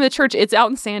remember the name of the church. It's out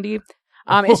in Sandy.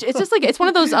 It's just like it's one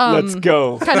of those let's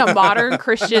go kind of modern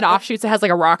Christian offshoots that has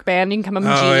like a rock band. You can come in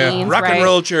jeans, yeah. Rock and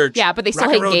roll church. Yeah, but they still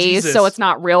hate gays, Jesus. So it's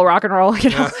not real rock and roll.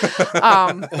 You know,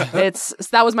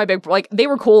 that was my big like. They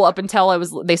were cool up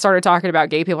until they started talking about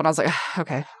gay people, and I was like,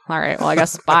 okay, all right, well, I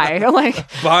guess bye. Like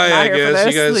bye. I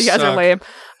guess you guys are lame.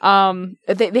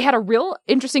 They had a real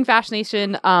interesting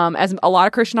fascination, as a lot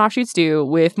of Christian offshoots do,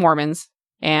 with Mormons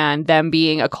and them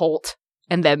being a cult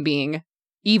and them being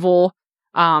evil.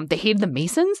 They hated the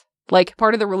Masons, like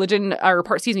part of the religion,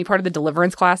 part of the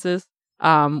deliverance classes.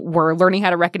 were learning how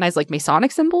to recognize like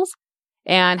Masonic symbols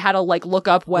and how to like look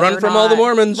up whether Run from all the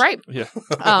Mormons. Right. Yeah.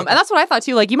 And that's what I thought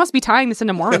too. Like, you must be tying this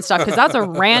into Mormon stuff because that's a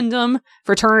random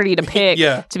fraternity to pick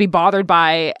to be bothered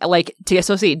by, like, to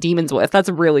associate demons with. That's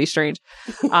really strange.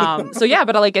 So yeah,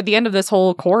 but like at the end of this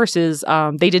whole course is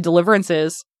they did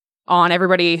deliverances on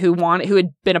everybody who had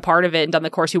been a part of it and done the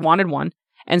course who wanted one.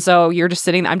 And so I'm just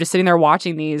sitting there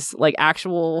watching these like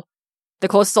the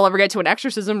closest I'll ever get to an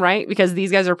exorcism, right? Because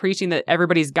these guys are preaching that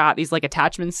everybody's got these like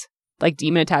attachments, like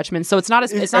demon attachments. So it's not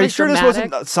as Are you sure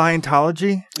dramatic. this wasn't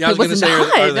Scientology? Yeah, I was going to say,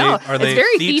 are they it's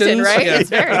very thetans? thetan, right? Yeah. It's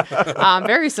very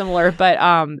very similar,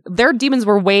 but their demons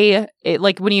were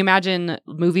like when you imagine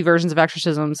movie versions of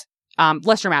exorcisms,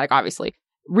 less dramatic, obviously.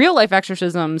 Real life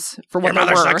exorcisms, for what Your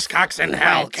they mother were. sucks cocks in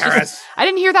hell, Karis. I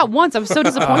didn't hear that once. I was so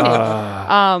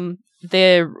disappointed.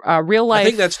 The real life. I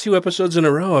think that's 2 episodes in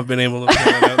a row I've been able to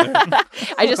find out there.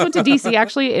 I just went to DC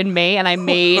actually in May, and I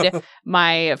made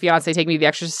my fiance take me to the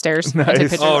Exorcist stairs. Nice. I took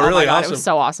pictures. Oh, really? My God, Awesome. it was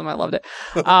so awesome. I loved it.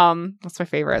 That's my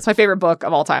favorite. It's my favorite book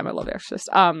of all time. I love The Exorcist.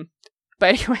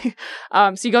 But anyway,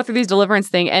 so you go through these deliverance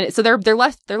thing, and so they're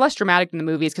less dramatic than the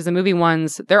movies, because the movie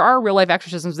ones, there are real life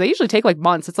exorcisms. They usually take like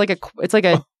months. And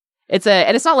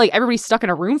it's not like everybody's stuck in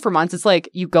a room for months. It's like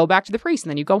you go back to the priest and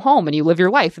then you go home and you live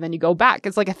your life and then you go back.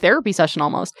 It's like a therapy session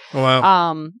almost.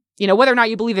 Wow. Whether or not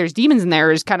you believe there's demons in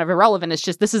there is kind of irrelevant. It's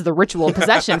just, this is the ritual of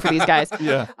possession for these guys.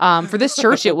 Yeah. For this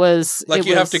church, it was like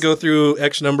you have to go through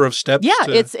X number of steps. Yeah,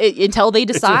 it's until they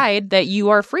decide that you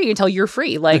are free, until you're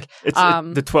free. Like it's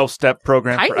the 12-step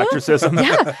program for exorcism.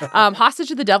 Yeah. Hostage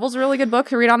to the Devil's a really good book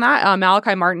to read on that.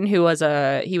 Malachi Martin, who was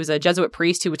a Jesuit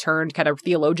priest who turned kind of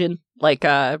theologian, like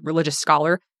a religious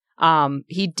scholar.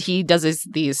 He does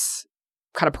these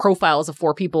kind of profiles of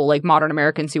 4 people, like modern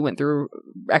Americans who went through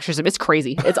exorcism. It's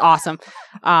crazy. It's awesome.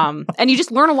 And you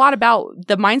just learn a lot about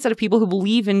the mindset of people who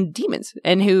believe in demons,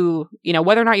 and who,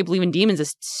 whether or not you believe in demons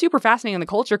is super fascinating in the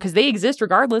culture because they exist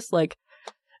regardless. Like,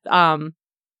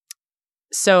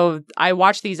 so I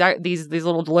watched these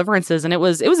little deliverances, and it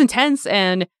was intense.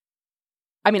 And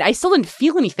I mean, I still didn't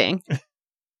feel anything.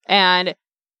 and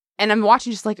I'm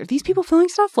watching just like, are these people feeling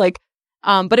stuff? Like,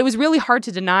 but it was really hard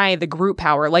to deny the group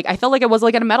power. Like, I felt like it was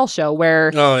like at a metal show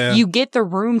where you get the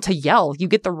room to yell. You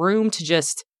get the room to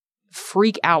just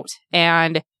freak out.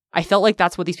 And I felt like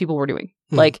that's what these people were doing.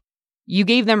 Like, you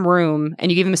gave them room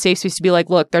and you gave them a safe space to be like,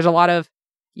 look, there's a lot of,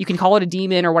 you can call it a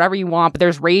demon or whatever you want, but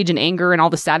there's rage and anger and all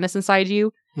the sadness inside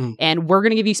you. And we're going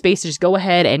to give you space to just go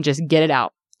ahead and just get it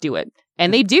out. Do it.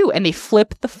 And they do, and they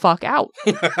flip the fuck out.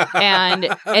 and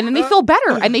then they feel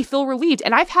better, and they feel relieved.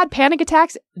 And I've had panic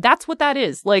attacks. That's what that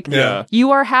is. Like, you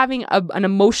are having an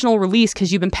emotional release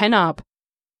because you've been pent up,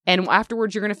 and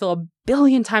afterwards you're going to feel a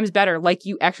billion times better, like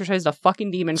you exorcised a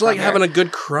fucking demon. It's like having a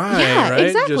good cry, right?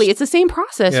 Exactly. It's the same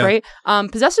process, right?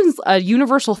 Possession's a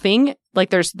universal thing.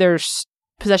 Like, there's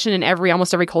possession in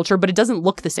almost every culture, but it doesn't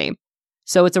look the same.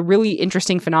 So it's a really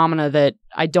interesting phenomena that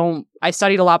I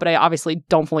studied a lot, but I obviously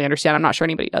don't fully understand. I'm not sure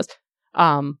anybody does.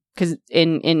 Because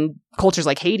in cultures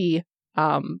like Haiti,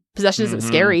 possession isn't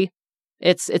scary.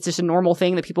 It's just a normal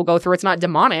thing that people go through. It's not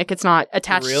demonic. It's not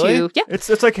attached to. Yeah,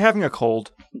 it's like having a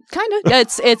cold. Kind of. Yeah,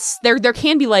 it's there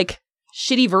can be like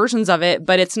shitty versions of it,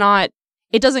 but it's not.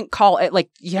 It doesn't call it, like,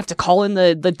 you have to call in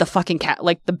the fucking cat,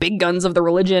 like the big guns of the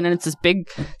religion, and it's this big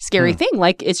scary thing.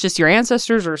 Like, it's just your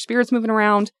ancestors or spirits moving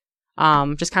around.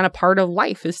 Just kind of part of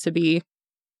life is to be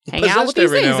hang out with these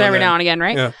things every now and again,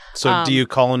 right? Yeah. So do you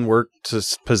call in work to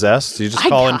possess? Do you just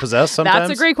call in possess sometimes?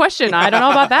 That's a great question. I don't know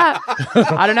about that.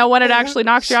 I don't know when it actually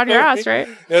knocks you out of your ass, right?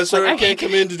 Yeah, sorry, I can't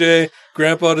come in today.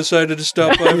 Grandpa decided to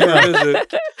stop by for a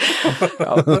visit.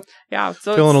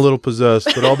 So feeling a little possessed,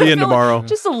 but I'll be in tomorrow.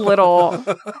 Just a little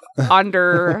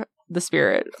under the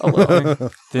spirit. A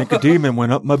little. Think a demon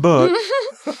went up my butt.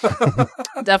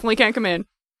 Definitely can't come in.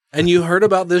 And you heard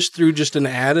about this through just an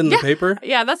ad in the paper?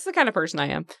 Yeah, that's the kind of person I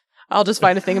am. I'll just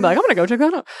find a thing and be like, I'm gonna go check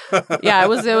that out. Yeah, it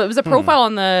was a profile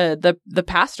on the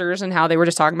pastors and how they were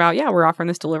just talking about, we're offering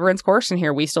this deliverance course, and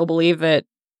here we still believe that,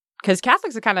 because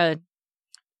Catholics are kind of,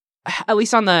 at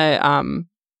least on the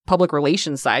public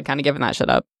relations side, kind of giving that shit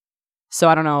up. So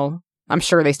I don't know. I'm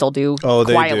sure they still do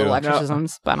quiet little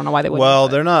exorcisms, but I don't know why they wouldn't. Well,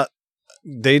 they're not.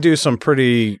 They do some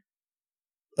pretty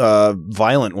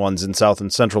violent ones in South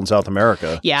and Central and South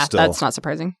America. Yeah, still. That's not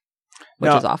surprising,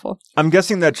 which is awful. I'm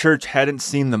guessing that church hadn't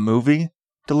seen the movie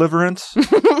Deliverance.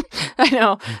 I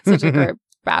know. Such a great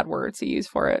bad word to use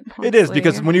for it. It is,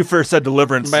 because when you first said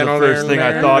Deliverance, the first thing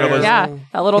I thought it was... Yeah,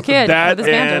 that little kid. That with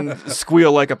his banjo. and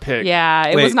Squeal Like a Pig. Yeah,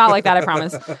 it was not like that, I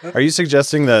promise. Are you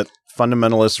suggesting that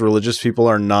fundamentalist religious people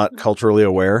are not culturally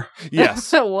aware?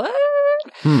 Yes. What?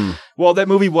 Well, Well, that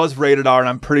movie was rated R, and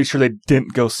I'm pretty sure they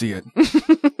didn't go see it.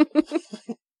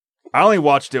 I only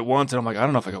watched it once, and I'm like, I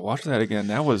don't know if I could watch that again.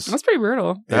 That's pretty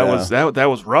brutal. That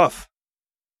was rough.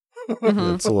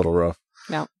 It's a little rough.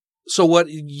 No. So what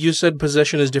you said,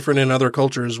 possession is different in other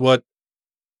cultures.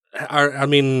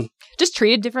 Just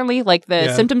treated differently. Like the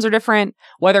Yeah. symptoms are different.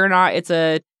 Whether or not it's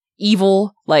a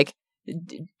evil, like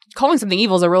calling something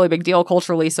evil is a really big deal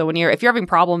culturally. So if you're having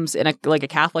problems in a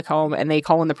Catholic home and they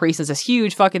call in the priest as this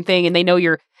huge fucking thing, and they know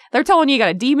they're telling you got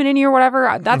a demon in you or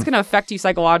whatever, that's going to affect you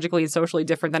psychologically and socially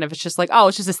different than if it's just like, oh,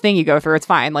 it's just this thing you go through. It's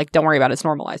fine. Like, don't worry about it. It's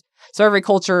normalized. So every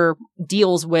culture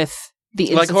deals with the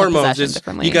like instance of hormones. possession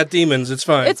differently. You got demons. It's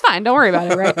fine. It's fine. Don't worry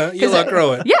about it, right? You'll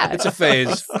outgrow it. Yeah. It's a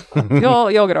phase.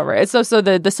 You'll get over it. So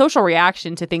the social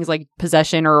reaction to things like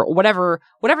possession or whatever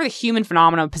the human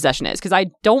phenomenon of possession is, because I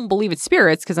don't believe it's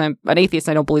spirits, because I'm an atheist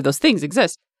and I don't believe those things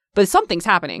exist, but something's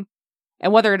happening.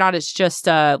 And whether or not it's just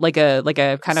like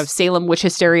a kind of Salem witch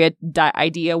hysteria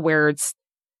idea where it's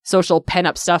social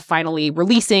pent-up stuff finally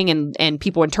releasing and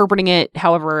people interpreting it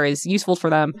however is useful for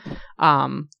them.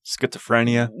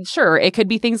 Schizophrenia. Sure, it could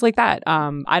be things like that.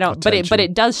 I don't, but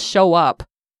it does show up,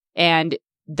 and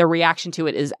the reaction to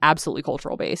it is absolutely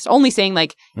cultural based. Only saying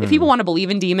like if people want to believe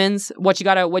in demons, what you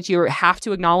have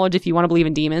to acknowledge if you want to believe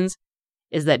in demons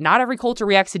is that not every culture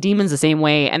reacts to demons the same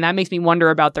way, and that makes me wonder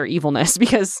about their evilness,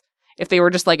 because if they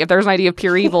were just like, if there's an idea of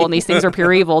pure evil and these things are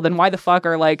pure evil, then why the fuck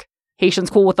are like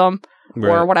Haitians cool with them?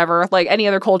 Or Right. whatever, like any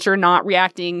other culture not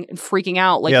reacting and freaking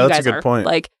out like Yeah, you that's guys a good are. point.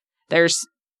 Like that's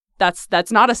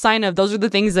not a sign of, those are the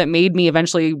things that made me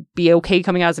eventually be okay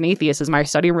coming out as an atheist, is my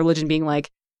study of religion being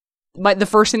like, the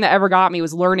first thing that ever got me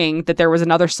was learning that there was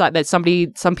another side, that some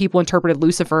people interpreted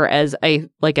Lucifer as a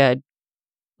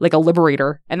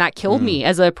liberator, and that killed me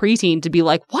as a preteen to be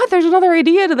like, what? There's another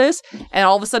idea to this, and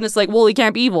all of a sudden it's like, well, he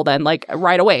can't be evil then, like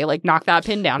right away, like knock that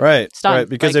pin down, Right. Stunned. Right.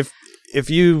 Because like, if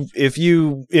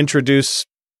you introduce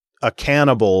a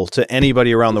cannibal to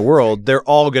anybody around the world, they're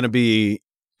all going to be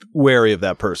wary of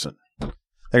that person. They're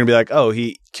going to be like, oh,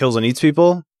 he kills and eats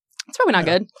people. it's probably not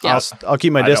good. Yeah. I'll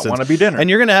keep my I distance. don't want to be dinner. And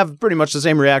you're going to have pretty much the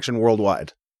same reaction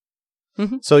worldwide.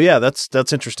 Mhm. So yeah, that's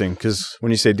interesting, because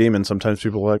when you say demon, sometimes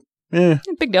people are like,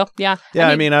 Big deal. Yeah. yeah.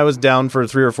 I mean, I was down for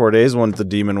 3 or 4 days with the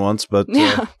demon once, but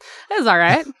Yeah, it's all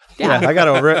right. yeah, I got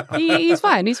over it. He's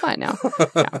fine. He's fine now.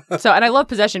 Yeah. So, and I love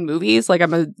possession movies. Like,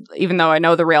 even though I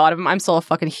know the real out of them, I'm still a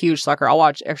fucking huge sucker. I'll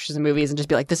watch exorcism movies and just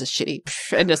be like, this is shitty,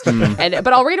 and just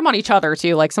but I'll rate them on each other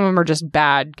too. Like, some of them are just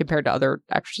bad compared to other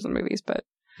exorcism movies, but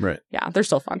Right. yeah, they're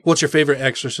still fun. What's your favorite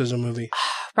exorcism movie?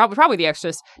 Probably The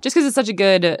Exorcist, just because it's such a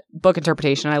good book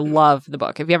interpretation. I love the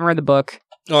book. If you haven't read the book,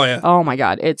 Oh yeah. oh my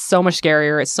god, it's so much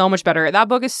scarier. It's so much better. That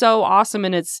book is so awesome,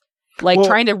 and it's like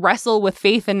trying to wrestle with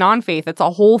faith and non-faith. It's a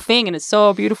whole thing, and it's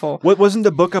so beautiful. What wasn't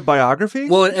the book a biography?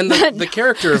 Well, and the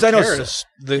character of 'Cause I know Karras,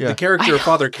 the character of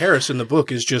Father Karras in the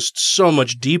book is just so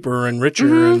much deeper and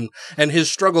richer, and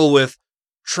his struggle with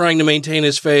trying to maintain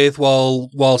his faith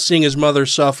while seeing his mother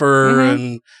suffer,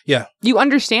 and You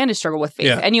understand his struggle with faith,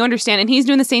 Yeah. and you understand, and he's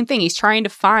doing the same thing. He's trying to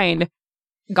find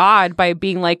God by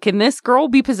being like, can this girl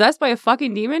be possessed by a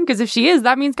fucking demon? Because if she is,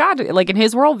 that means God. Like, in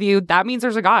his worldview, that means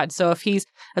there's a God. So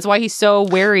that's why he's so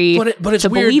wary. But it's to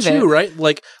weird believe too, it. right?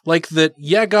 Like that.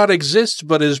 Yeah, God exists,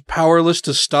 but is powerless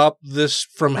to stop this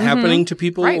from happening to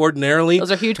people Right. ordinarily.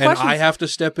 Those are huge and questions. I have to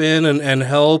step in and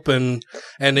help. And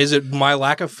is it my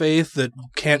lack of faith that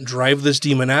can't drive this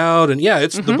demon out? And yeah,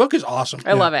 the book is awesome.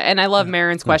 I love it. And I love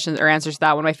Marin's questions or answers to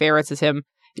that. One of my favorites is him.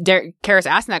 Karras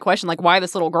asking that question, like, why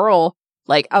this little girl?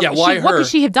 Like, why what her? could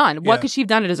she have done? What could she have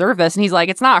done to deserve this? And he's like,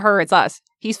 it's not her, it's us.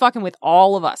 He's fucking with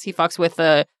all of us. He fucks with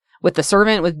the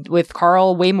servant, with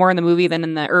Carl way more in the movie than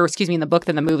in the book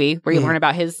than the movie, where you learn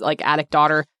about his like addict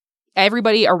daughter.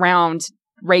 Everybody around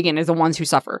Reagan is the ones who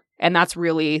suffer. And that's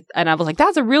really, and I was like,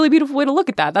 that's a really beautiful way to look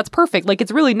at that. That's perfect. Like,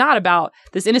 it's really not about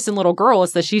this innocent little girl.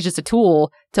 It's that she's just a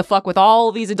tool to fuck with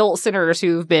all these adult sinners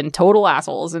who've been total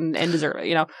assholes and deserve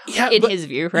it, in his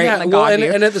view, right? Yeah, In the well, God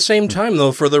view. and at the same time,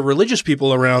 though, for the religious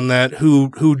people around that who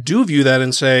do view that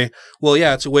and say, well,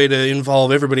 yeah, it's a way to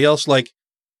involve everybody else, like,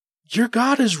 your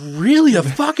God is really a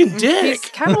fucking dick. He's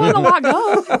kind of letting a lot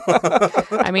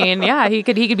go. I mean, yeah, he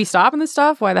could be stopping this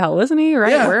stuff. Why the hell isn't he?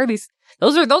 Right? Yeah. Where are these?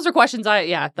 Those are questions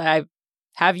that I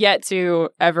have yet to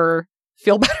ever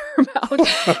feel better about.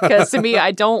 Because to me,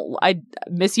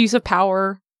 misuse of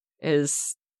power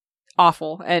is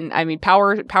awful. And I mean,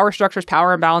 power structures,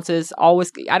 power imbalances,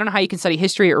 always, I don't know how you can study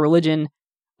history or religion,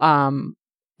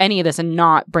 any of this, and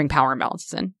not bring power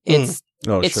imbalances in. It's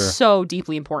sure. so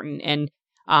deeply important. And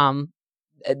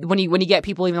when you get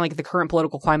people even like the current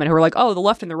political climate who are like, oh, the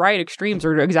left and the right extremes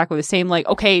are exactly the same. Like,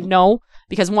 okay, no,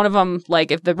 because one of them,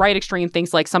 like if the right extreme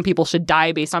thinks like some people should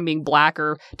die based on being black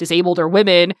or disabled or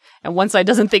women, and one side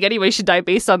doesn't think anybody should die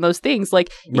based on those things,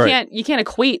 like you can't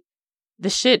equate the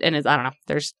shit. And I don't know.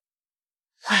 There's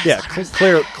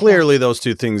clearly those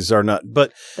two things are not,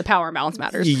 but the power imbalance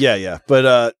matters. Yeah.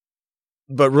 But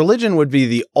religion would be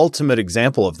the ultimate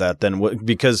example of that then,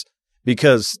 because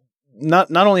not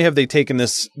only have they taken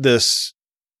this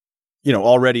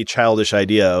already childish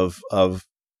idea of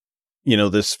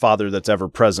this father that's ever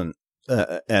present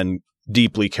and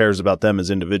deeply cares about them as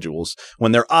individuals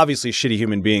when they're obviously shitty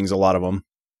human beings, a lot of them,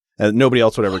 and nobody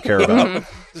else would ever care about,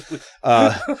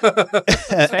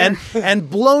 and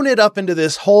blown it up into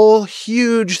this whole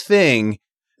huge thing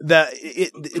that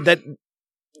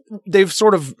they've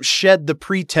sort of shed the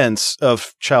pretense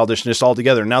of childishness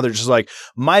altogether. Now they're just like,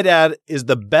 my dad is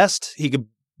the best. He could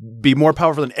be more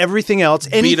powerful than everything else.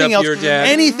 Anything else,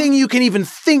 anything you can even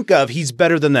think of, he's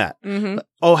better than that. Mm-hmm.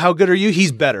 Oh, how good are you?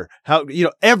 He's better.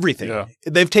 Everything. Yeah.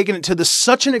 They've taken it to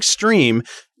such an extreme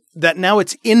that now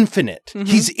it's infinite. Mm-hmm.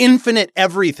 He's infinite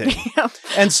everything. Yep.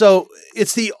 And so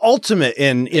it's the ultimate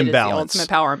in imbalance. The ultimate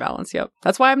power imbalance. Yep.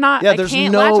 That's why I'm not, I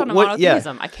can't latch on to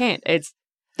monotheism. I can't.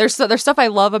 There's stuff I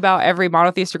love about every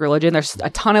monotheistic religion. There's a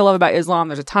ton I love about Islam.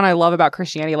 There's a ton I love about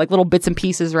Christianity, like little bits and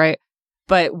pieces, right?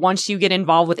 But once you get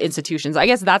involved with institutions, I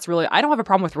guess that's really, I don't have a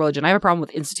problem with religion. I have a problem with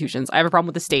institutions. I have a problem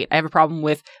with the state. I have a problem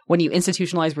with when you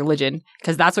institutionalize religion,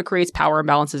 because that's what creates power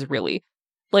imbalances, really.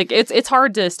 Like, it's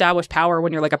hard to establish power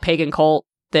when you're like a pagan cult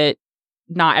that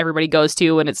not everybody goes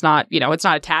to, and it's not, it's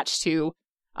not attached to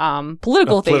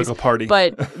political things. Political party.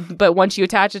 But once you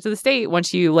attach it to the state,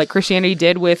 once you, like Christianity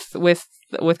did with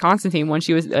Constantine, once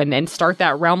you and start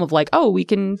that realm of like, oh, we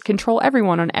can control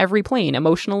everyone on every plane,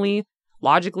 emotionally,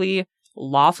 logically,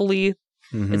 lawfully.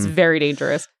 Mm-hmm. It's very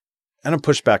dangerous. I'm gonna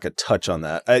push back a touch on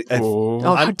that.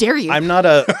 How dare you? I'm not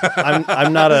a.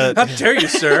 How dare you,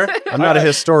 sir? I'm not a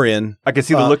historian. I can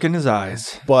see the look in his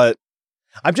eyes. But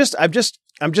I'm just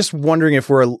wondering if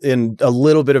we're in a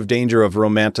little bit of danger of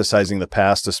romanticizing the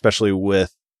past, especially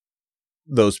with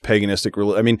those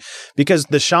paganistic. I mean, because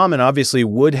the shaman obviously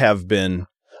would have been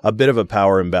a bit of a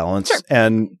power imbalance, sure,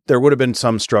 and there would have been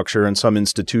some structure and some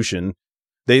institution.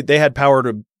 They had power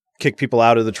to kick people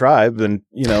out of the tribe, and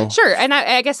sure. And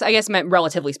I guess meant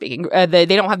relatively speaking, they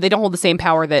don't hold the same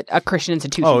power that a Christian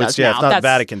institution does now. It's not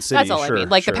Vatican City. That's all I mean.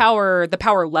 Like the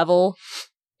power level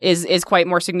is quite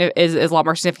more is a lot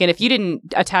more significant. If you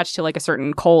didn't attach to like a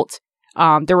certain cult,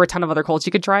 there were a ton of other cults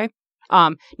you could try.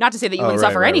 Not to say that you wouldn't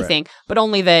suffer anything, but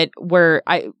only that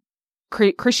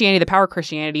Christianity, the power of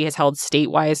Christianity has held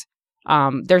state-wise.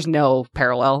 There's no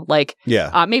parallel. Like,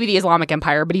 maybe the Islamic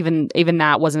Empire, but even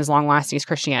that wasn't as long lasting as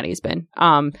Christianity's been.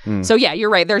 So yeah, you're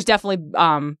right. There's definitely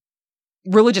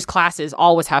religious classes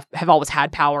have always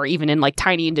had power, even in like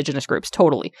tiny indigenous groups.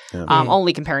 Totally. Yeah.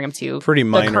 Only comparing them to pretty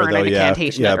minor, the current though,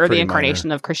 incantation or the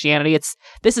incarnation of Christianity.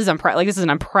 This is an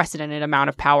unprecedented amount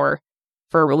of power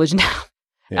for a religion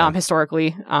now.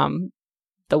 Historically,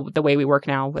 the way we work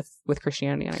now with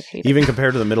Christianity, and I hate even it.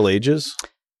 Compared to the Middle Ages.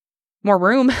 More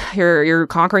room. You're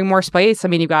conquering more space. I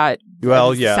mean, you've got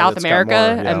South America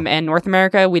and North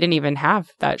America. We didn't even have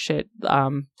that shit.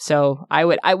 So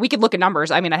we could look at numbers.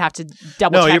 I mean, I'd have to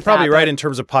double check. No, you're probably right in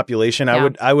terms of population. Yeah.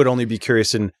 I would only be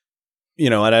curious in,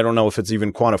 and I don't know if it's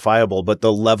even quantifiable, but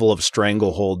the level of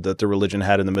stranglehold that the religion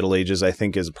had in the Middle Ages, I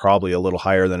think, is probably a little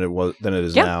higher than it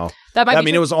is now. That might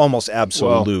it was almost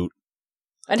absolute.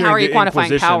 And how are you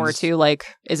quantifying power too? Like,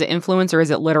 is it influence or is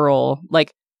it literal?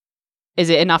 Like, is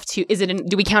it enough to,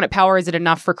 do we count it power? Is it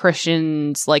enough for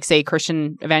Christians, like say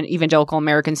Christian evangelical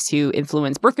Americans to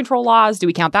influence birth control laws? Do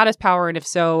we count that as power? And if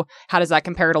so, how does that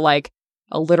compare to like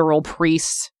a literal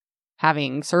priest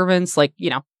having servants? Like,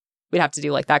 we'd have to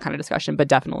do like that kind of discussion, but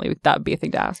definitely that would be a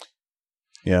thing to ask.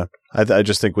 Yeah. I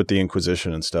just think with the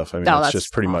Inquisition and stuff, I mean, it's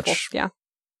just pretty awful. much. Yeah.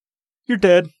 You're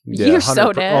dead. Yeah, you're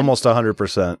so dead. Almost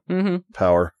 100%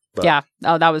 power. But. Yeah.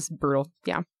 Oh, that was brutal.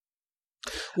 Yeah.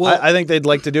 Well, I think they'd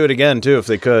like to do it again, too, if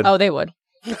they could. Oh, they would.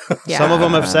 Yeah. Some of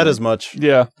them have said as much.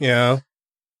 Yeah. Yeah.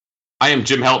 I am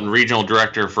Jim Helton, Regional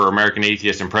Director for American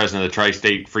Atheists and President of the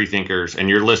Tri-State Freethinkers, and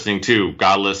you're listening to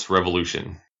Godless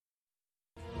Revolution.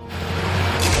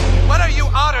 What are you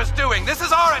otters doing? This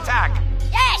is our attack!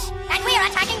 Yes, and we are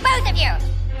attacking both of you!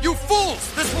 You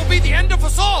fools! This will be the end of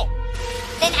us all!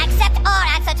 Then accept our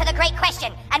answer to the great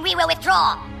question, and we will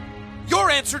withdraw.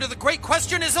 Your answer to the great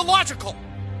question is illogical!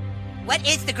 What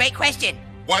is the great question?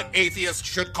 What atheists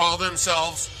should call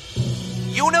themselves?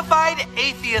 Unified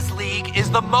Atheist League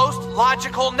is the most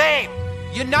logical name.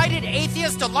 United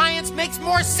Atheist Alliance makes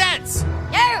more sense.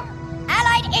 No,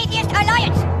 Allied Atheist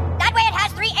Alliance. That way it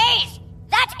has 3 A's.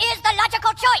 That is the logical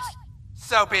choice.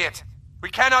 So be it. We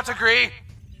cannot agree.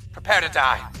 Prepare to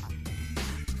die.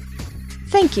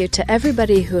 Thank you to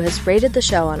everybody who has rated the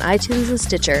show on iTunes and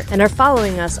Stitcher and are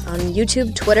following us on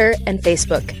YouTube, Twitter, and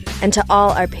Facebook. And to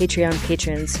all our Patreon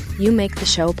patrons, you make the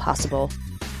show possible.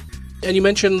 And you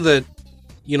mentioned that,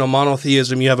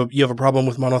 monotheism, you have a problem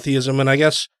with monotheism, and I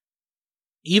guess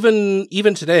even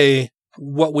today,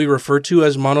 what we refer to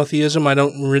as monotheism, I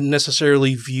don't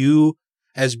necessarily view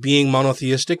as being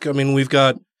monotheistic. I mean, we've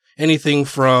got anything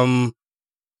from,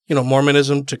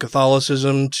 Mormonism to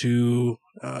Catholicism to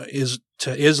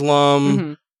Islam.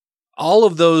 Mm-hmm. All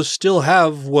of those still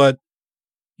have what,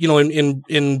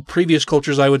 in previous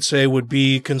cultures, I would say would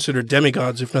be considered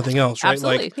demigods, if nothing else, right?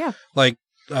 Absolutely, yeah. Like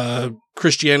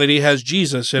Christianity has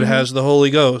Jesus. It has the Holy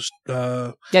Ghost.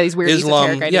 These weird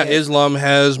esoteric ideas. Yeah, Islam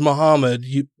has Muhammad,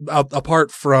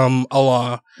 apart from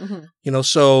Allah. Mm-hmm.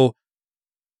 So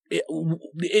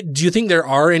do you think there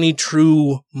are any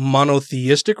true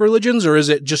monotheistic religions, or is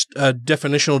it just a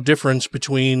definitional difference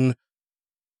between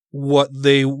what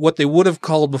they would have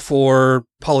called before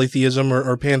polytheism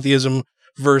or pantheism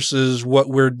versus what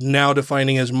we're now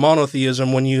defining as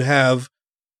monotheism when you have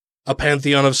a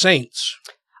pantheon of saints?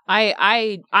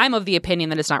 I'm of the opinion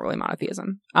that it's not really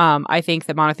monotheism. I think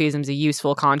that monotheism is a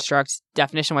useful construct,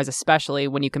 definition-wise, especially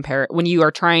when you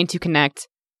are trying to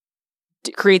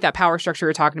create that power structure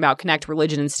you're talking about, connect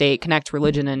religion and state, connect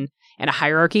religion and a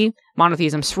hierarchy.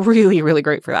 Monotheism's really, really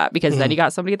great for that, because then you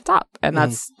got somebody at the top, and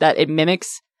that it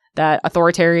mimics that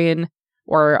authoritarian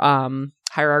or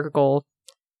hierarchical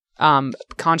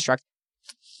construct.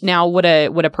 Now, would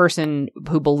a person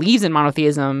who believes in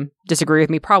monotheism disagree with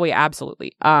me? Probably,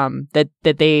 absolutely. That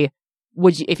they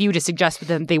would, if you would just suggest to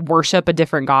them they worship a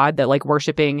different god, that like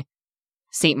worshiping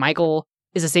Saint Michael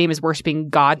is the same as worshiping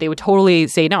God, they would totally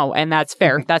say no, and that's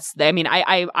fair.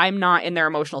 I'm not in their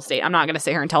emotional state. I'm not going to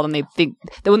sit here and tell them they think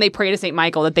that when they pray to Saint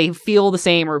Michael that they feel the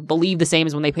same or believe the same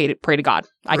as when they pray to God.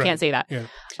 I can't say that. Yeah,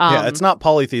 it's not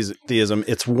polytheism.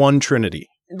 It's one Trinity.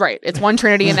 Right, it's one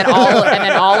Trinity, and then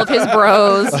all of his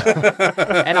bros,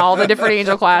 and all the different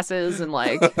angel classes, and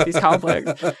like these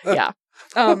conflicts. Yeah,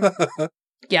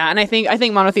 and I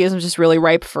think monotheism is just really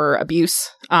ripe for abuse.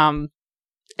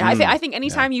 I think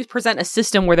anytime you present a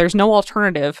system where there's no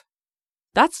alternative,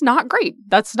 that's not great.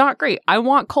 That's not great. I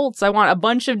want cults. I want a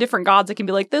bunch of different gods that can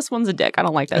be like, this one's a dick. I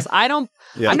don't like this. I'm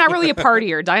not really a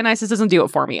partier. Dionysus doesn't do it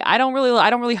for me. I don't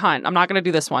really hunt. I'm not going to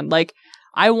do this one. Like,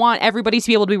 I want everybody to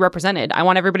be able to be represented. I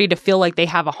want everybody to feel like they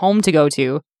have a home to go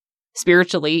to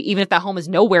spiritually, even if that home is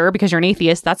nowhere because you're an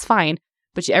atheist. That's fine.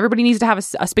 But everybody needs to have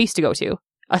a space to go to.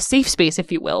 A safe space,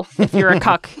 if you will, if you're a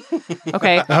cuck.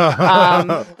 Okay.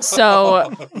 So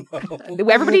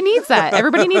everybody needs that.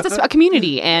 Everybody needs a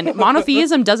community. And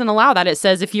monotheism doesn't allow that. It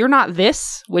says if you're not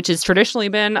this, which has traditionally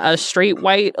been a straight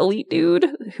white elite dude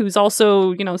who's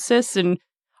also, cis and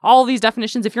all of these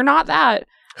definitions, if you're not that,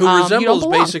 who resembles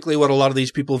basically what a lot of these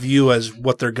people view as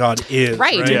what their God is.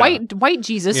 Right. Yeah. White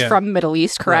Jesus from the Middle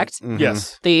East, correct? Right. Mm-hmm.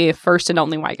 Yes. The first and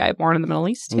only white guy born in the Middle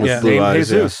East. Yes. Yeah.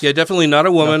 Jesus. Yeah, definitely not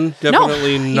a woman.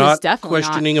 Definitely not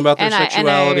questioning about their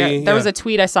sexuality. There was a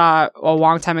tweet I saw a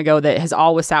long time ago that has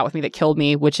always sat with me that killed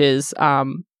me, which is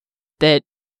that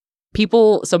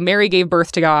so Mary gave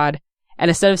birth to God. And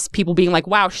instead of people being like,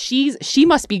 "Wow, she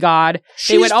must be God,"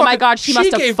 they went, "Oh my God, she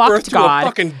must have fucked God.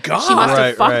 Fucking God. She must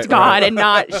have fucked God, and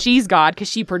not she's God because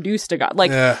she produced a God."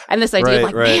 Like, and this idea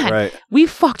of man, we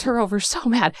fucked her over so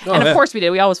mad, and of course we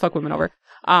did. We always fuck women over.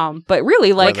 But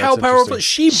really, like how powerful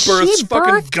she births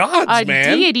fucking gods, a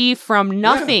man. deity from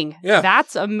nothing. Yeah.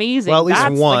 That's amazing. Well, at least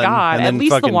that's one, the God. and then at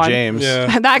least fucking the one. James.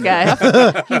 Yeah. That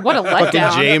guy. What a letdown.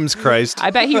 Fucking James Christ.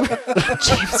 I bet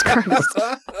James Christ.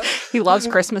 He loves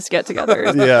Christmas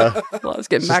get-togethers. Yeah. He loves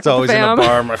getting Just back with always the in fam. a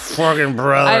bar, my fucking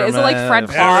brother. Is it like Fred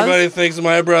Claus? Everybody thinks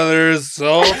my brother is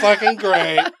so fucking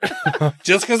great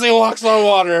just because he walks on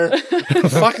water.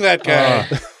 Fuck that guy.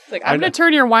 Like, I'm going to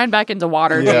turn your wine back into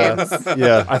water, James.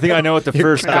 Yeah. I think I know what the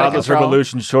first Godless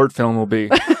Revolution short film will be.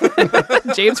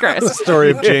 James Christ. The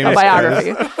story of James A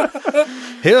biography.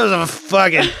 He was a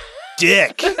fucking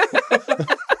dick.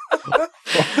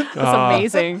 That's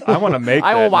amazing. I want to make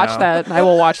I will watch now. that. I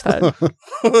will watch that.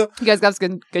 You guys got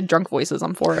some good drunk voices.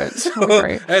 I'm for it.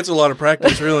 Great. That's a lot of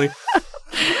practice, really.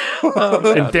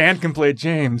 And Dan can play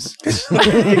James.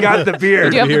 You got the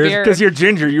beard. You have the beard. Because you're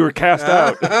ginger. You were cast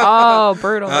out. Oh,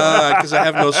 brutal. Because I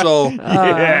have no soul.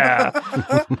 Yeah.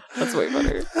 That's way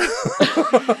better.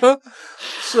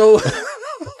 So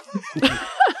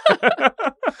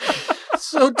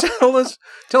So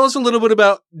tell us a little bit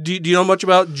about. Do you know much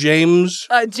about James?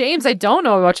 James, I don't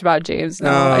know much about James.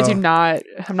 No, I do not.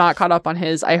 I'm not caught up on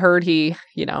his. I heard he,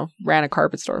 ran a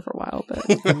carpet store for a while, but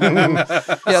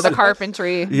the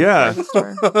carpentry. Yeah,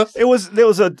 it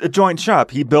was a joint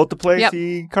shop. He built the place. Yep.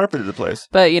 He carpeted the place.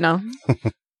 But and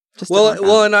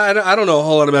I don't know a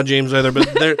whole lot about James either.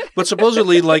 But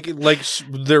supposedly, like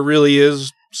there really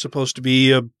is supposed to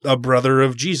be a brother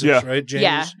of Jesus, right?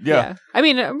 James. Yeah. I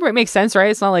mean, it makes sense,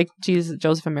 right? It's not like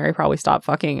Joseph and Mary probably stopped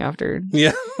fucking after.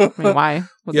 Yeah. I mean, why?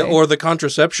 Or the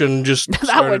contraception just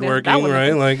started working,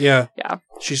 right? Like, yeah.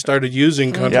 She started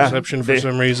using contraception for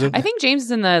some reason. I think James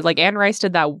is in the Anne Rice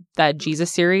did that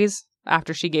Jesus series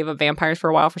after she gave up vampires for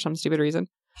a while for some stupid reason.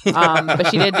 But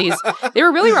she did these. They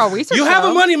were really well researched. You have a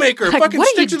moneymaker. Fucking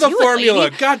stick to the formula.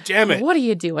 Lady? God damn it. What are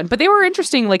you doing? But they were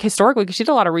interesting, historically, because she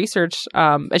did a lot of research.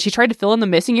 And she tried to fill in the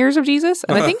missing years of Jesus,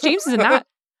 and I think James is in that.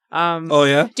 Oh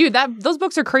yeah, dude, those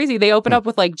books are crazy. They open up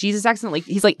with Jesus accidentally.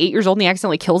 He's 8 years old and he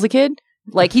accidentally kills a kid.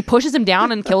 He pushes him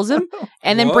down and kills him,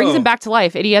 and then brings him back to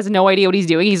life, and he has no idea what he's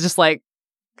doing. He's just like.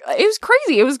 It was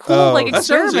crazy. It was cool, experiment. That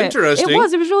sounds interesting. It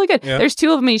was really good. Yeah. There's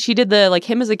two of them. She did the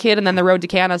him as a kid, and then the road to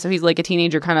Cana. So he's a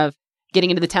teenager, kind of getting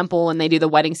into the temple, and they do the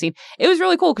wedding scene. It was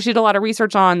really cool because she did a lot of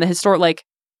research on the historic,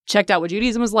 checked out what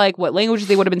Judaism was like, what languages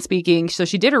they would have been speaking. So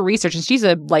she did her research, and she's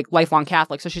a lifelong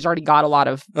Catholic, so she's already got a lot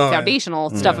of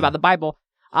foundational stuff about the Bible.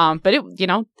 But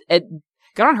it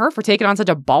good on her for taking on such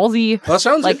a ballsy, that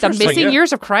sounds the missing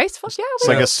years of Christ. Fuck yeah, it's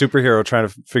like a superhero trying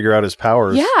to figure out his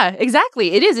powers. Yeah,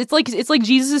 exactly. It is. It's like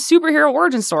Jesus' superhero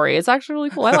origin story. It's actually really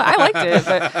cool. I liked it,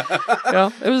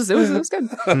 but it was good.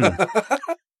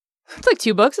 It's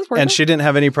 2 books. It's worth it. She didn't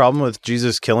have any problem with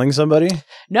Jesus killing somebody?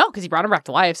 No, because he brought him back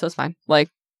to life, so it's fine.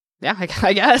 Yeah,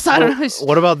 I guess. I don't know.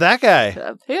 What about that guy?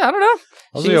 Yeah, I don't know.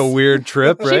 That was a weird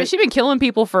trip, right? She's been killing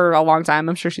people for a long time.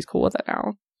 I'm sure she's cool with it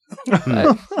now. She's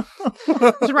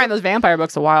been writing those vampire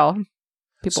books a while.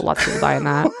 Lots of people buying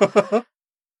that.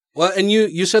 Well, and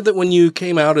you said that when you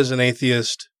came out as an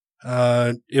atheist,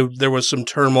 there was some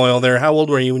turmoil there. How old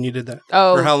were you when you did that?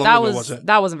 Oh, or how long ago was it?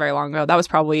 That wasn't very long ago. That was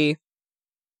probably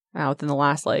within the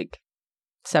last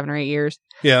 7 or 8 years.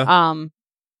 Yeah.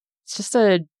 It's just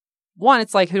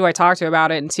it's who do I talk to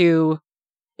about it? And 2,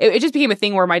 it just became a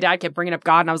thing where my dad kept bringing up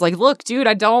God, and I was like, look, dude,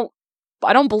 I don't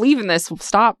believe in this.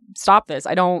 Stop this.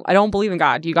 I don't believe in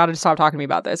God. You got to stop talking to me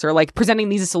about this, or presenting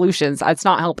these as solutions. It's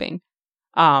not helping.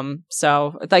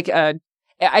 So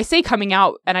I say coming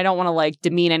out, and I don't want to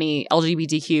demean any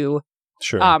LGBTQ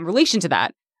relation to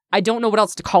that. I don't know what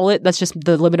else to call it. That's just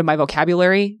the limit of my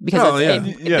vocabulary, because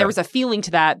there was a feeling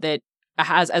to that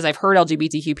as I've heard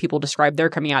LGBTQ people describe their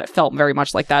coming out, it felt very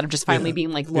much like that, of just finally being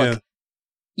look,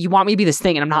 you want me to be this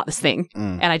thing and I'm not this thing.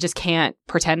 And I just can't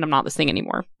pretend I'm not this thing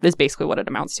anymore. That's basically what it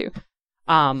amounts to.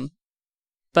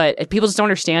 But people just don't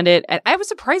understand it. And I was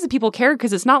surprised that people cared,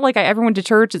 because it's not like I ever went to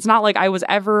church. It's not like I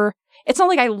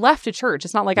left a church.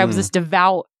 It's not like I was this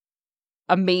devout,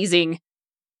 amazing,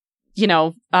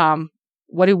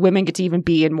 what do women get to even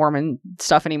be in Mormon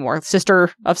stuff anymore?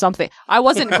 Sister of something. I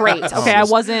wasn't great. Okay, I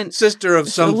wasn't sister of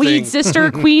something. Lead sister,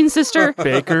 queen sister.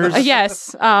 Bakers.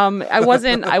 Yes. I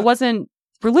wasn't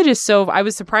religious, so I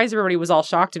was surprised everybody was all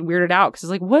shocked and weirded out,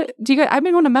 because it's what do you guys? I've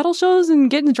been going to metal shows and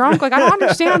getting drunk. I don't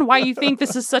understand why you think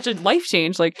this is such a life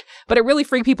change. But it really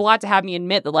freaked people out to have me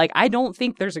admit that I don't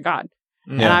think there's a God,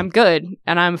 and I'm good,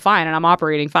 and I'm fine, and I'm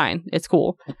operating fine. It's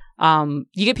cool. You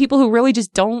get people who really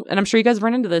just don't, and I'm sure you guys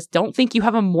run into this, don't think you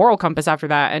have a moral compass after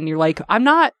that, and you're like, I'm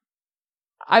not.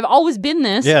 I've always been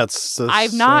this. Yeah, it's the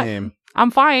same. I'm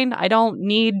fine. I don't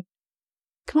need.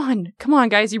 Come on,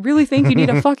 guys! You really think you need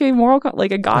a fucking moral,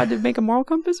 a God to make a moral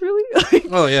compass? Really?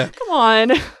 Oh yeah. Come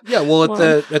on. Yeah. Well,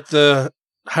 at the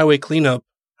highway cleanup,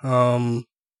 the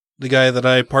guy that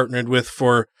I partnered with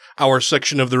for our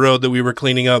section of the road that we were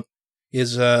cleaning up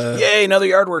is yay, another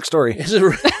yard work story. He's a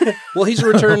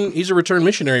return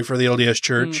missionary for the LDS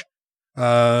Church.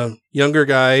 Younger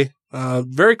guy,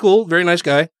 very cool, very nice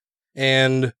guy,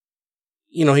 and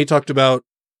he talked about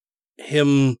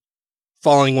him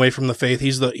falling away from the faith.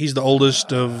 He's the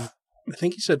oldest of, I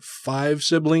think he said 5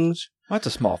 siblings. That's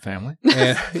a small family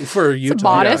for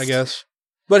Utah, I guess.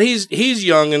 But he's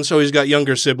young, and so he's got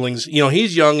younger siblings.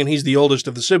 He's young, and he's the oldest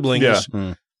of the siblings.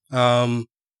 Yeah.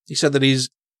 He said that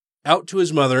he's out to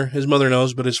his mother. His mother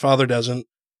knows, but his father doesn't.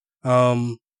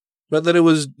 But that it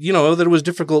was, that it was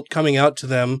difficult coming out to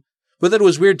them. But that it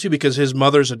was weird too, because his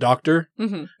mother's a doctor,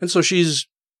 and so she's,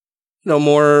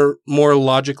 more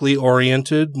logically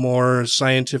oriented, more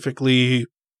scientifically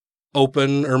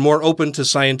open, or more open to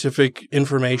scientific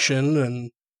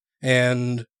information,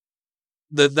 and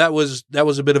that was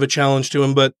a bit of a challenge to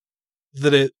him, but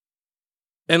that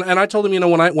And I told him,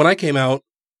 when I came out,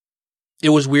 it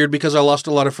was weird because I lost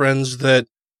a lot of friends that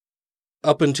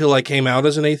up until I came out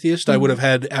as an atheist, I would have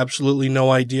had absolutely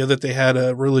no idea that they had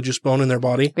a religious bone in their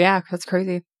body. Yeah, that's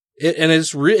crazy.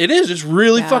 It's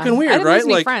really fucking weird, I didn't right?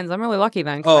 lose any friends. I'm really lucky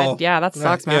then. Oh, that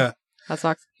sucks, man. Yeah. That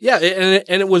sucks. Yeah,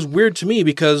 and it was weird to me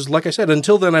because, like I said,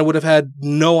 until then I would have had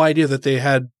no idea that they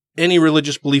had any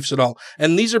religious beliefs at all.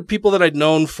 And these are people that I'd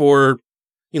known for,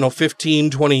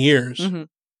 15, 20 years. Mm-hmm.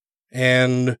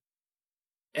 And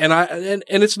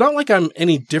it's not like I'm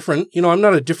any different. I'm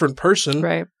not a different person.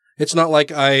 Right. It's not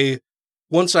like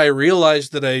once I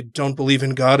realized that I don't believe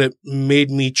in God, it made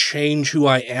me change who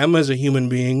I am as a human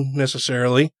being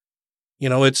necessarily.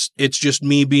 It's just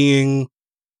me being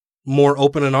more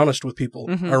open and honest with people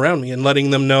around me and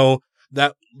letting them know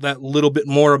that little bit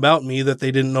more about me that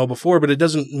they didn't know before. But it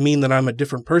doesn't mean that I'm a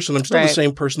different person. I'm still the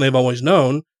same person they've always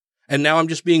known. And now I'm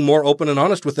just being more open and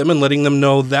honest with them and letting them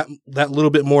know that little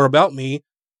bit more about me.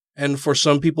 And for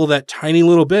some people, that tiny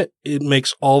little bit, it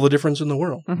makes all the difference in the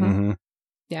world. Mm-hmm.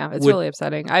 Yeah, it's really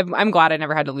upsetting. I'm glad I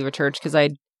never had to leave a church because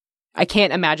I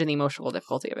can't imagine the emotional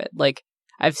difficulty of it. Like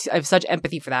I've such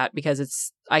empathy for that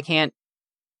because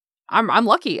I'm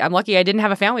lucky. I'm lucky I didn't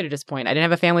have a family to disappoint. I didn't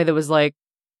have a family that was like,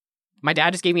 my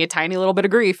dad just gave me a tiny little bit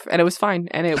of grief and it was fine.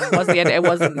 And it was the end. It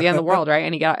wasn't the end of the world, right?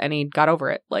 And he got over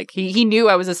it. Like he knew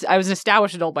I was an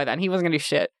established adult by then. He wasn't gonna do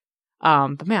shit.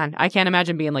 But man, I can't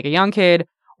imagine being like a young kid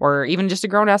or even just a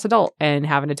grown-ass adult and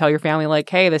having to tell your family, like,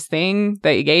 hey, this thing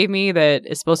that you gave me that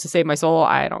is supposed to save my soul,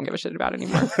 I don't give a shit about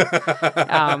anymore.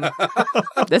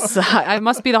 This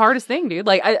must be the hardest thing, dude.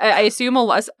 Like, I assume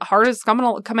hardest coming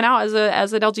out as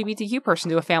an LGBTQ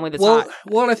person to a family that's not.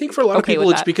 Well, and I think for a lot of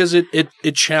people, it's because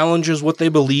it challenges what they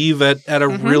believe at a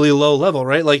really low level,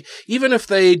 right? Like, even if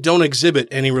they don't exhibit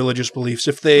any religious beliefs,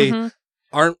 if they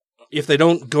if they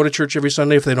don't go to church every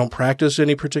Sunday, if they don't practice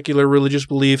any particular religious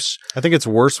beliefs. I think it's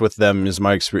worse with them in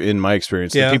my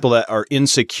experience. Yeah. The people that are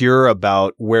insecure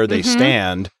about where they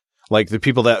stand, like the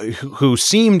people that who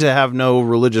seem to have no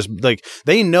religious, like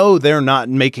they know they're not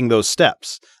making those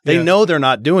steps. They know they're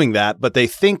not doing that, but they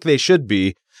think they should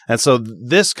be. And so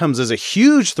this comes as a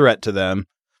huge threat to them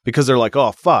because they're like,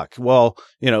 oh, fuck. Well,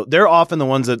 they're often the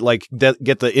ones that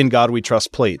get the In God We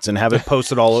Trust plates and have it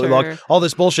posted all over, all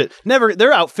this bullshit.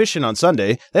 They're out fishing on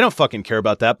Sunday. They don't fucking care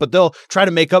about that, but they'll try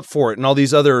to make up for it in all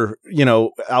these other,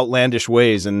 outlandish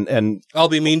ways. And I'll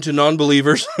be mean to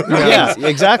non-believers. Yeah,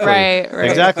 exactly. Right.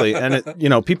 Exactly. And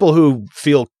people who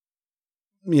feel,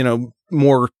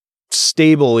 more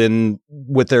stable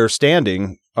with their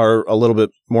standing are a little bit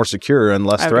more secure and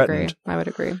less threatened. I would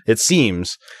agree. It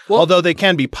seems. Although they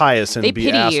can be pious and they be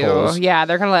pity assholes. you. Yeah,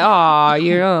 they're kind of like, oh,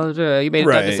 you made a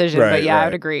bad decision. But yeah, I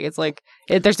would agree. It's like,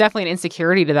 there's definitely an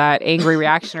insecurity to that angry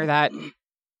reaction or that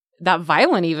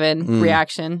violent even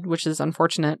reaction, which is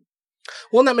unfortunate.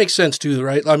 Well, and that makes sense too,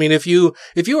 right? I mean, if you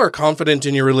are confident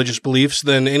in your religious beliefs,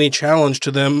 then any challenge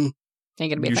to them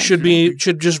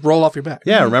should just roll off your back.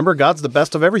 Yeah, remember, God's the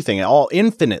best of everything, all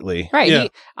infinitely. Right. Yeah.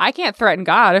 I can't threaten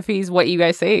God if he's what you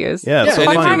guys say he is. Yeah, so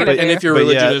and if your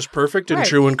religion is perfect and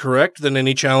true and correct, then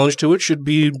any challenge to it should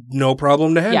be no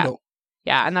problem to handle.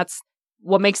 Yeah, and that's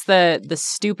what makes the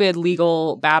stupid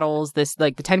legal battles, this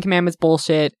like the Ten Commandments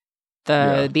bullshit,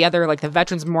 the other like the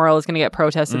Veterans Memorial is going to get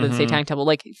protested at the Satanic Temple.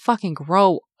 Like, fucking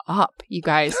grow up, you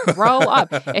guys. Grow up.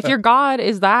 If your God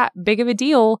is that big of a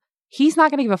deal, he's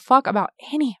not going to give a fuck about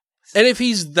any. And if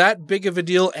he's that big of a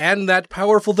deal and that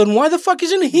powerful, then why the fuck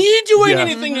isn't he doing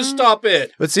anything to stop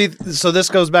it? But see, so this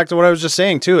goes back to what I was just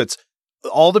saying, too. It's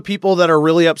all the people that are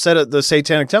really upset at the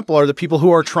Satanic Temple are the people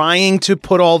who are trying to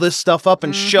put all this stuff up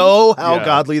and show how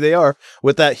godly they are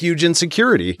with that huge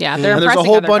insecurity. Yeah, they're and there's a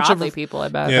whole bunch of people, I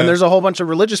bet. And there's a whole bunch of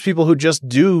religious people who just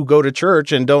do go to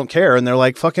church and don't care. And they're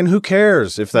like, fucking who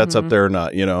cares if that's up there or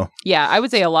not, Yeah, I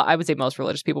would say most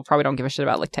religious people probably don't give a shit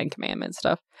about like Ten Commandments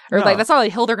stuff. Or like, that's not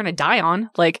like hill they're going to die on.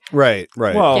 Like, right.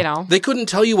 Well, they couldn't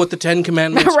tell you what the Ten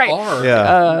Commandments are.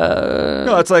 Yeah.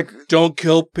 No, it's like, don't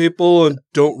kill people and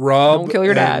don't rob. Don't kill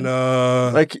your dad.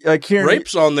 Like here,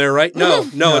 rape's on there, right? No,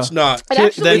 it's not. It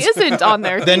actually isn't on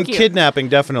there. Then kidnapping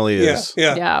definitely is.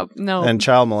 Yeah, no. And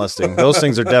child molesting. Those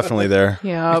things are definitely there.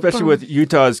 Yeah. Especially with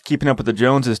Utah's keeping up with the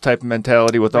Joneses type of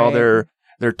mentality with all their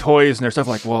toys and their stuff.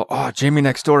 Like, well, Jamie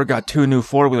next door got 2 new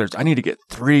 4-wheelers. I need to get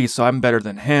 3, so I'm better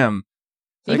than him.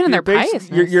 Even in their piousness.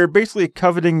 You're basically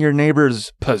coveting your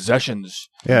neighbor's possessions.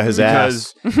 Yeah, his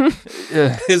ass.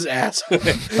 His ass.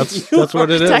 That's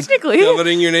what it is. Technically.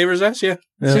 Coveting your neighbor's ass, It's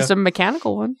just a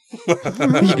mechanical one.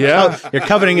 Yeah. You're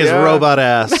coveting his robot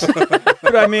ass.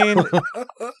 But I mean,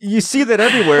 you see that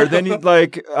everywhere. Then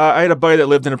I had a buddy that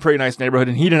lived in a pretty nice neighborhood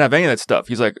and he didn't have any of that stuff.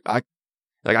 He's like,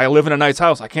 Like, I live in a nice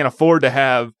house. I can't afford to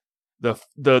have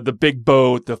the big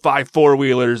boat, the 5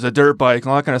 4-wheelers, the dirt bike,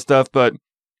 and all that kind of stuff. But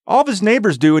all of his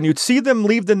neighbors do, and you'd see them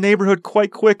leave the neighborhood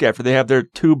quite quick after they have their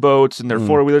 2 boats and their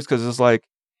 4-wheelers, because it's like,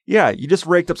 yeah, you just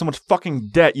raked up so much fucking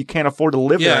debt you can't afford to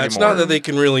live there anymore. Yeah, it's not that they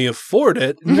can really afford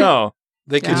it. No.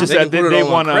 They can just that they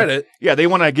want to. Yeah, they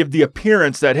want to give the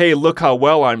appearance that, hey, look how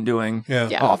well I'm doing.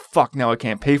 Yeah. Oh fuck, now I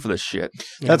can't pay for this shit.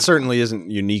 That certainly isn't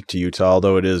unique to Utah,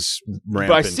 although it is rampant.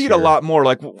 But I see it a lot more.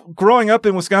 Like growing up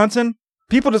in Wisconsin,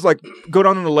 people just like go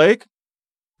down to the lake.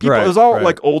 People, it was all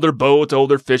like older boats,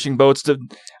 older fishing boats.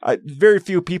 Very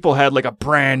few people had like a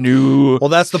brand new. Well,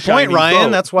 that's the point, Ryan.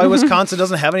 Boat. That's why Wisconsin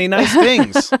doesn't have any nice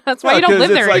things. That's why you don't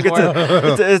live there anymore.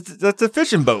 It's a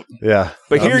fishing boat. Yeah,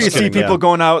 but here you see people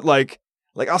going out like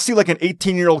I'll see like an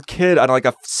 18-year-old kid on like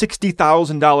a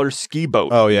 $60,000 ski boat.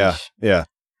 Oh yeah, yeah.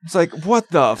 It's like, what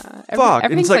the fuck?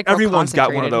 And it's like everyone's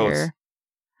got one of those. Here.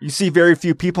 You see very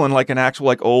few people in like an actual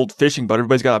like old fishing boat.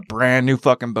 Everybody's got a brand new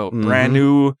fucking boat, brand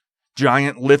new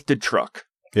giant lifted truck.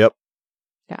 Yep.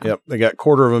 Yeah. Yep. They got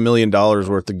 $250,000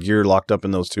 worth of gear locked up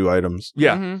in those 2 items.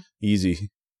 Yeah. Easy.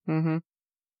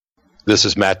 This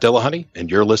is Matt Dillahunty, and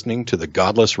you're listening to The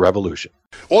Godless Revolution.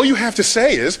 All you have to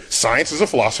say is, science is a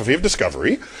philosophy of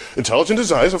discovery, intelligent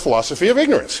design is a philosophy of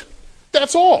ignorance.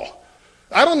 That's all.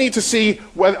 I don't need to see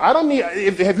whether,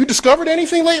 have you discovered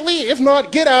anything lately? If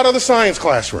not, get out of the science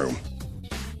classroom.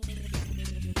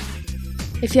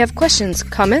 If you have questions,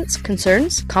 comments,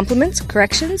 concerns, compliments,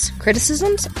 corrections,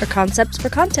 criticisms, or concepts for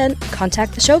content,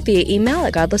 contact the show via email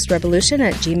at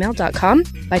godlessrevolution@gmail.com,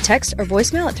 by text or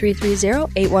voicemail at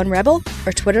 330-81-REBEL,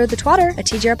 or Twitter the twatter at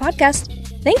TGR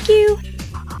Podcast. Thank you!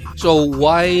 So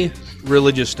why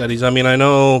religious studies? I mean, I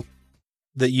know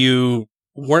that you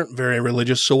weren't very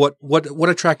religious, so what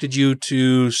attracted you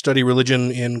to study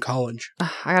religion in college?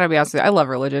 I gotta be honest with you, I love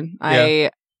religion. Yeah.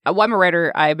 I'm a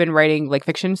writer. I've been writing like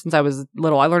fiction since I was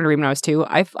little. I learned to read when I was 2.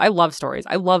 I love stories.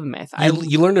 I love myth.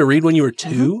 You learned to read when you were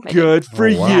 2? Good for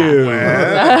you.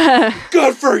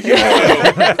 Good for you.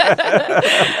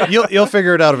 You'll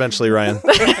figure it out eventually, Ryan.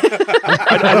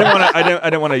 I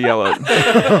didn't want to yell it.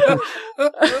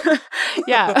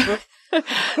 Yeah.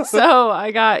 So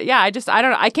I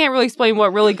can't really explain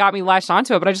what really got me latched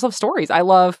onto it, but I just love stories. I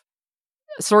love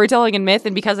storytelling and myth,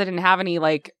 and because I didn't have any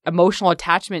like emotional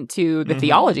attachment to the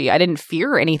theology, I didn't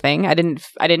fear anything. I didn't.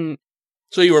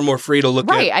 So you were more free to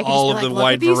look at all of the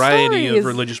wide variety of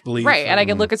religious beliefs, right? And I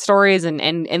could look at stories and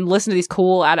listen to these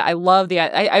cool. I love the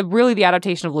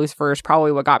adaptation of Lucifer is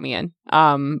probably what got me in.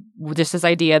 Just this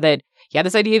idea that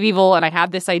this idea of evil, and I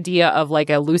had this idea of like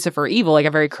a Lucifer evil, like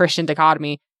a very Christian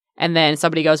dichotomy, and then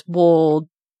somebody goes, well,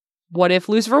 what if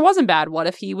Lucifer wasn't bad? What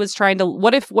if he was trying to,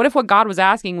 what if what God was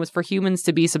asking was for humans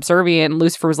to be subservient? And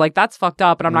Lucifer was like, that's fucked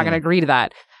up, and I'm not going to agree to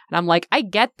that. And I'm like, I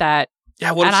get that.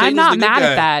 Yeah, what if and Satan's I'm not the good mad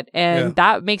guy? at that. And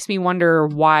that makes me wonder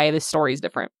why this story is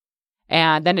different.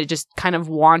 And then it just kind of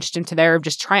launched into there of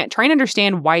just trying to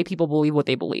understand why people believe what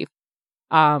they believe.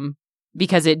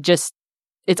 Because it's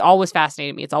always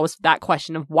fascinated me. It's always that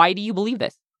question of, why do you believe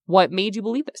this? What made you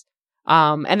believe this?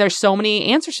 And there's so many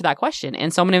answers to that question,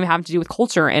 and so many of them have to do with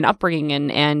culture and upbringing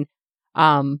and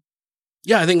I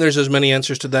think there's as many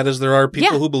answers to that as there are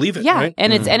people who believe it. Right?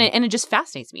 And it just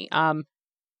fascinates me.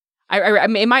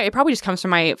 It probably just comes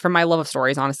from my love of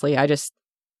stories. Honestly, I just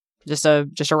a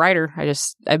writer.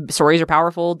 Stories are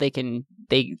powerful.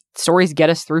 Stories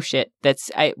get us through shit.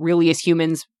 Really, as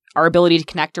humans, our ability to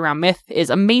connect around myth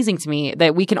is amazing to me.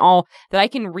 That I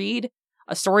can read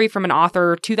a story from an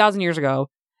author 2,000 years ago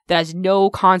that has no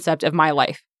concept of my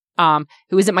life,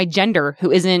 who isn't my gender,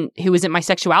 who isn't my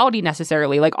sexuality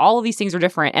necessarily. Like, all of these things are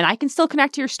different, and I can still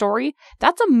connect to your story.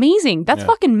 That's amazing. That's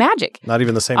fucking magic. Not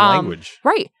even the same language.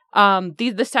 Right.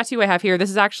 This tattoo I have here, this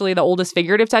is actually the oldest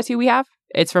figurative tattoo we have.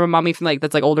 It's from a mummy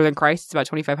that's like older than Christ. It's about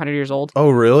 2,500 years old. Oh,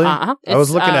 really? Uh-huh. I was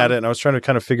looking at it and I was trying to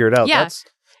kind of figure it out. Yeah.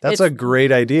 That's a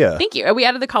great idea. Thank you. We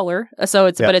added the color, so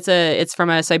it's from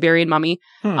a Siberian mummy.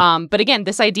 But again,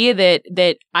 this idea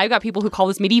that I've got people who call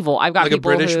this medieval. I've got like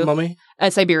people a British mummy, a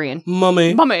Siberian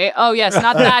mummy. Oh yes,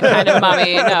 not that kind of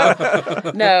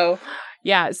mummy. No.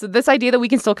 Yeah. So this idea that we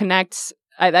can still connect.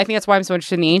 I think that's why I'm so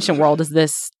interested in the ancient world. Is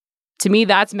this, to me,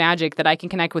 that's magic, that I can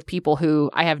connect with people who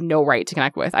I have no right to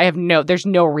connect with. There's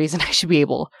no reason I should be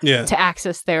able to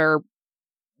access their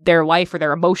life or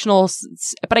their emotional,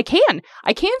 but I can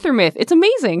through myth. It's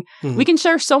amazing. We can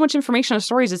share so much information on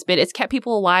stories. It's kept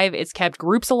people alive. It's kept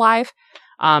groups alive.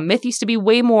 Myth used to be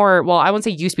way more, well, I wouldn't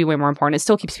say used to be way more important. It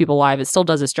still keeps people alive. It still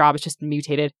does its job. It's just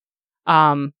mutated.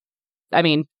 I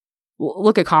mean,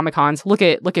 look at Comic Cons, look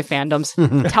at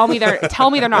fandoms. tell me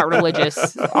they're not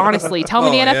religious. Honestly, tell me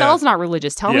the NFL's not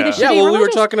religious. Tell me this shit. Yeah, well, religious.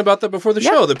 we were talking about that before the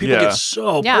show. That people get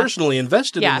so personally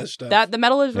invested in this stuff. That the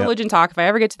metal is religion talk. If I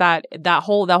ever get to that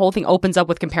whole thing opens up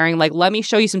with comparing. Like, let me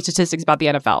show you some statistics about the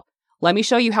NFL. Let me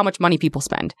show you how much money people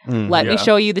spend. Let me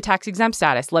show you the tax exempt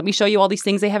status. Let me show you all these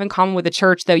things they have in common with the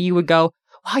church that you would go,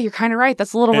 wow, you're kind of right.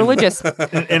 That's a little religious.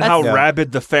 and how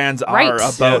rabid the fans are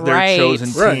about their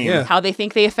chosen team. How they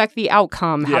think they affect the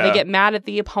outcome. How they get mad at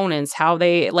the opponents. How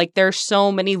they, like, there's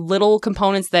so many little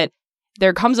components that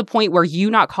there comes a point where you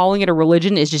not calling it a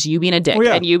religion is just you being a dick.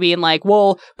 And you being like,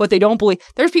 well, but they don't believe.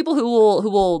 There's people who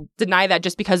will deny that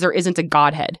just because there isn't a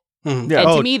Godhead. Mm-hmm.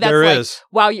 And to me, that's there like, is.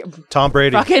 wow, Tom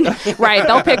Brady. Fucking, right,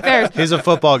 they'll pick theirs. He's a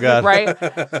football god. Right.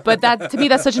 But that, to me,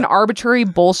 that's such an arbitrary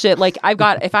bullshit. Like,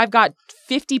 if I've got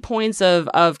 50 points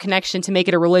of connection to make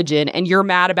it a religion and you're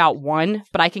mad about one,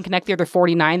 but I can connect the other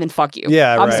 49, then fuck you.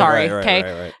 Yeah, I'm sorry, okay?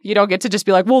 Right. You don't get to just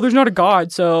be like, well, there's not a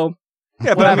God, so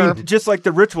yeah, but I mean, just like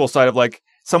the ritual side of like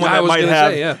someone that might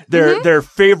have their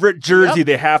favorite jersey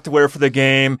they have to wear for the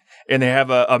game, and they have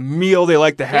a meal they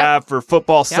like to have for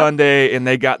football Sunday, and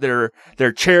they got their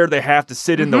chair they have to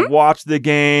sit in to watch the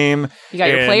game. You got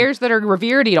your players that are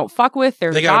revered you don't fuck with.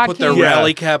 They got to put their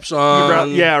rally caps on.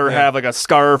 Or have like a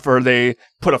scarf, or they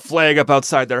put a flag up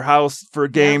outside their house for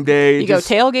game day. You go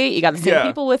tailgate, you got the same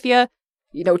people with you.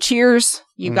 You know, cheers.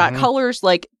 You've got colors.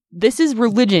 Like, this is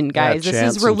religion, guys. This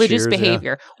is religious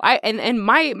behavior. And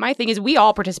my thing is, we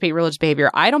all participate in religious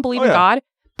behavior. I don't believe in God,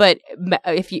 but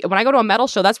when I go to a metal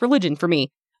show, that's religion for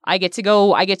me. I get to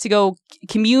go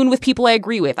commune with people I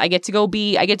agree with. I get to go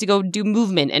do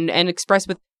movement and express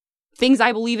with things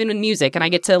I believe in music, and I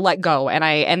get to let go.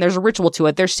 And there's a ritual to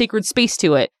it. There's sacred space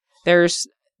to it. There's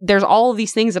all of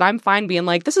these things that I'm fine being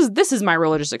like, this is my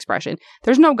religious expression.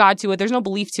 There's no God to it. There's no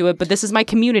belief to it, but this is my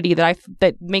community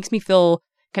that makes me feel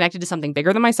connected to something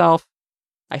bigger than myself.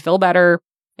 I feel better.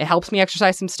 It helps me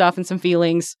exercise some stuff and some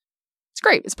feelings. It's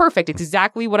great. It's perfect. It's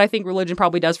exactly what I think religion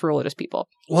probably does for religious people.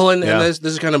 Well, and this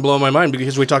is kind of blowing my mind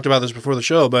because we talked about this before the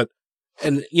show, but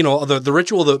you know, the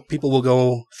ritual that people will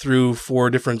go through for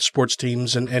different sports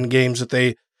teams and games that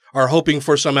they are hoping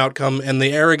for some outcome, and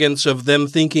the arrogance of them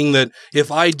thinking that if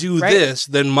I do this,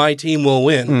 then my team will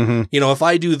win. Mm-hmm. You know, if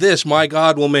I do this, my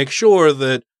God will make sure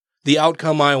that the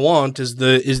outcome I want is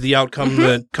the outcome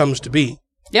that comes to be.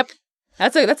 Yep.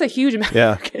 That's a huge amount of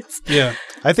arrogance. Yeah.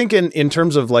 I think in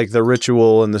terms of like the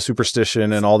ritual and the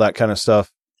superstition and all that kind of stuff,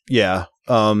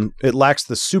 it lacks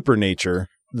the super nature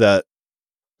that,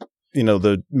 you know,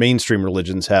 the mainstream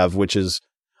religions have, which is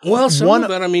some of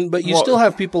that, I mean, but you still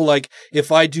have people like,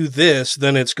 if I do this,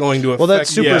 then it's going to affect. Well,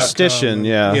 that's superstition,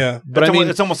 But I mean,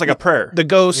 it's almost like a prayer. The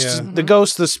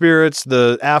ghosts, the spirits,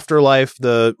 the afterlife,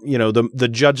 the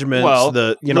judgments,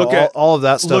 all of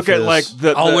that stuff. Look at like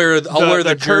I'll wear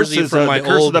the jersey from my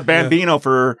curse of the Bambino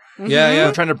for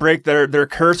trying to break their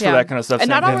curse for that kind of stuff. And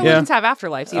not all religions have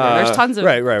afterlives either. There's tons of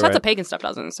tons of pagan stuff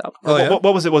doesn't. So what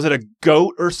was it? Was it a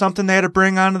goat or something they had to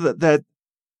bring on that?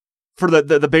 For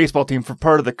the baseball team, for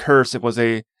part of the curse, it was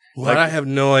I have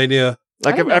no idea.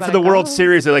 Like after the World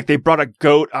Series, they brought a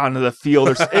goat onto the field.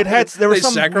 There was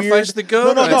some sacrificed the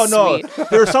goat. No.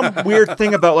 There was some weird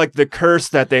thing about like the curse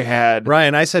that they had.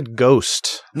 Ryan, I said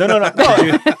ghost. No.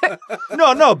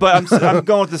 But I'm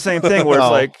going with the same thing where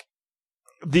it's like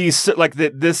these like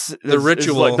the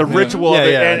ritual, like the ritual of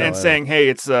it, and saying, hey,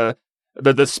 it's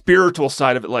the spiritual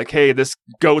side of it, like, hey, this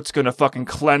goat's gonna fucking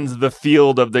cleanse the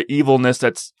field of the evilness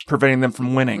that's preventing them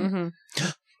from winning.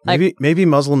 Mm-hmm. Maybe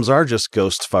Muslims are just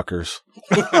ghost fuckers.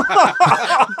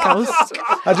 Ghost?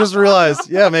 I just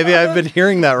realized, maybe I've been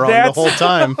hearing that wrong the whole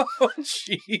time. Oh,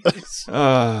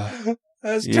 jeez.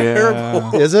 That's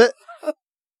terrible. Is it?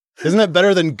 Isn't that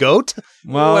better than goat?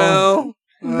 Well,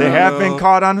 they have been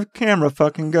caught on camera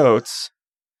fucking goats.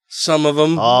 Some of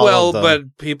them.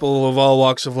 But people of all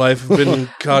walks of life have been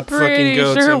caught fucking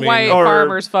goats. Sure, white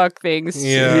farmers fuck things.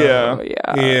 Yeah.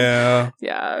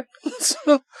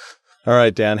 All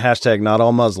right, Dan. # not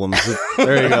all Muslims.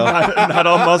 There you go. not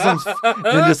all Muslims.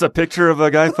 And just a picture of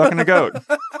a guy fucking a goat.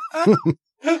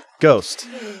 Ghost.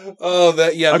 Oh,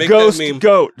 that a make ghost that meme.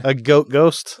 Goat. A goat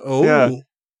ghost. Oh, yeah.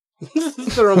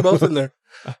 Throw them both in there.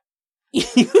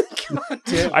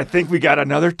 I think we got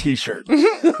another T-shirt.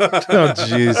 Oh,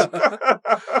 jeez.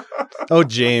 Oh,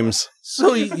 James.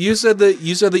 So you said that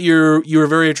you were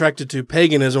very attracted to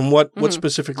paganism. What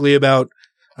specifically about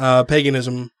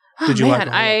paganism did you like?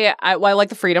 I like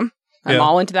the freedom. I'm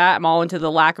all into that. I'm all into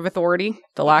the lack of authority,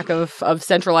 the lack of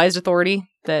centralized authority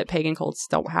that pagan cults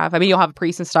don't have. I mean, you'll have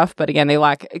priests and stuff, but again, they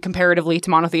lack comparatively to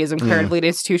monotheism, comparatively to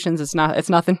institutions. It's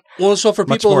nothing. Well, so for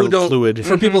people who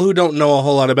don't know a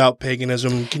whole lot about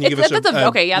paganism, can you give us that's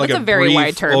a very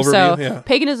wide term. Overview? So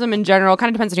paganism in general kind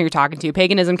of depends on who you're talking to.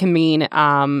 Paganism can mean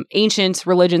ancient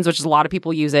religions, which is a lot of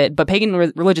people use it, but pagan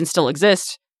religions still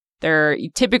exist. They're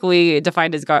typically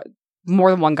defined as more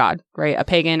than one god, right? A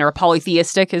pagan or a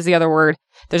polytheistic is the other word.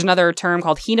 There's another term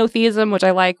called henotheism, which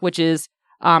I like, which is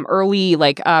early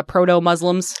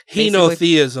proto-Muslims.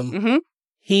 Henotheism. Mm-hmm.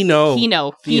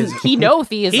 Henotheism.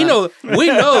 Henotheism. We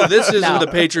know this isn't the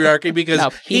patriarchy because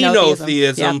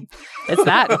henotheism. Yeah. It's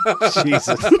that.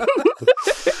 Jesus.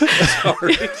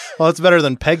 Sorry. Well, it's better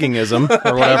than peggingism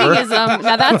or whatever. Peggingism.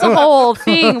 Now that's a whole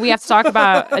thing. We have to talk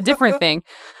about a different thing.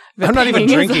 I'm not even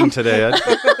drinking today.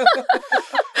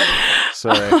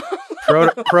 Sorry.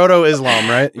 Proto-Islam,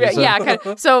 right? Yeah. Kind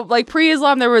of. So, like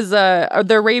pre-Islam, there was the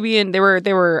Arabian. They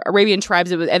were Arabian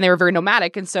tribes, and they were very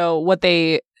nomadic. And so, what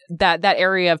that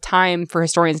area of time for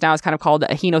historians now is kind of called a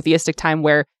henotheistic time,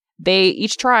 where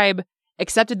each tribe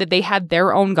accepted that they had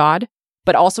their own god,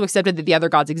 but also accepted that the other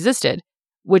gods existed,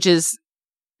 which is.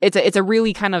 It's a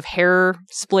really kind of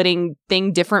hair-splitting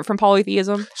thing, different from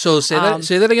polytheism. So say that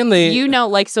again.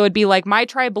 So it'd be like, my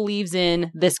tribe believes in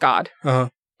this god,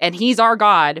 and he's our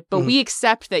god, but we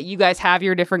accept that you guys have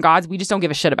your different gods. We just don't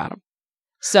give a shit about him.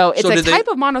 So it's a type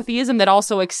of monotheism that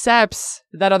also accepts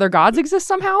that other gods exist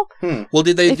somehow. Well,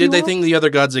 did they think the other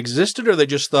gods existed, or they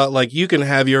just thought like you can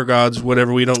have your gods,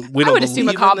 whatever we don't. I would assume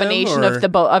a combination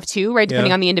of two, right,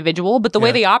 depending on the individual. But the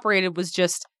way they operated was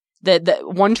just. The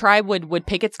one tribe would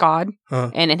pick its god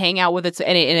and hang out with its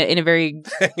in a very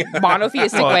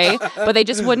monotheistic way, but they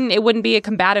just it wouldn't be a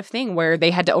combative thing where they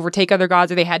had to overtake other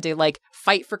gods or they had to like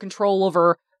fight for control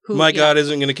over who. My god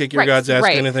isn't going to kick your god's ass,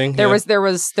 kind of thing. There was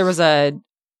a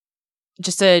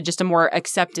more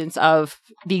acceptance of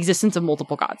the existence of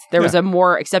multiple gods. There was a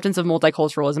more acceptance of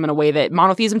multiculturalism in a way that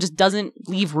monotheism just doesn't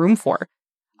leave room for.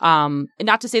 And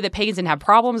not to say that pagans didn't have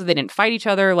problems, they didn't fight each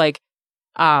other,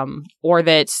 or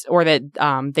that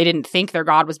they didn't think their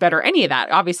god was better. Any of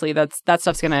that, obviously, that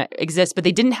stuff's gonna exist, but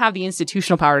they didn't have the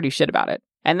institutional power to do shit about it,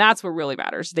 and that's what really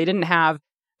matters. They didn't have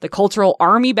the cultural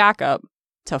army backup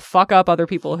to fuck up other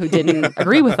people who didn't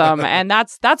agree with them, and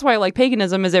that's why I like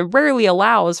paganism, is it rarely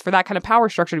allows for that kind of power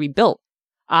structure to be built.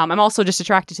 I'm also just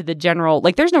attracted to the general,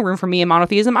 like, there's no room for me in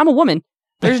monotheism. I'm a woman.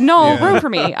 There's no room for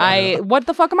me. What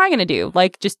the fuck am I going to do?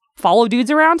 Like, just follow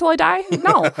dudes around till I die?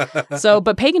 No. So,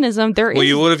 but paganism, there is... Well,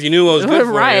 you would if you knew what was good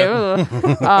for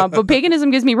you. But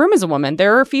paganism gives me room as a woman.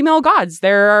 There are female gods.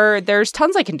 There's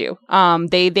tons I can do.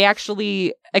 They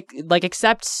actually,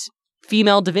 accept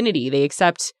female divinity. They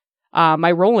accept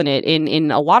my role in it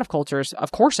in a lot of cultures.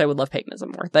 Of course, I would love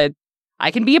paganism more. That I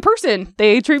can be a person.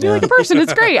 They treat me like a person.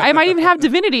 It's great. I might even have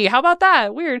divinity. How about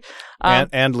that? Weird.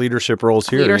 And leadership roles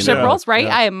here. Leadership roles, right?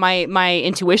 Yeah. My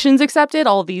intuition's accepted.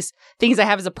 All of these things I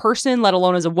have as a person, let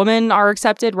alone as a woman, are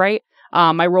accepted, right?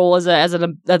 My role as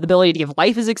the ability to give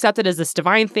life is accepted as this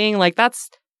divine thing. Like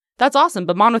that's awesome.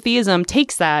 But monotheism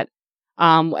takes that,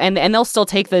 and they'll still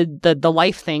take the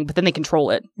life thing, but then they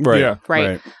control it. Right. Yeah.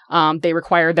 Right. They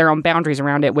require their own boundaries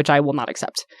around it, which I will not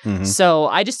accept. Mm-hmm. So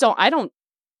I don't.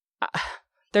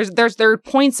 There are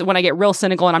points when I get real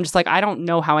cynical and I'm just like, I don't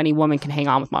know how any woman can hang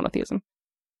on with monotheism.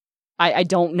 I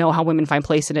don't know how women find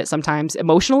place in it sometimes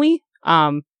emotionally.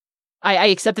 I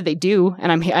accept that they do,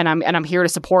 and I'm here to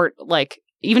support, like,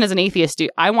 even as an atheist, dude,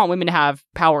 I want women to have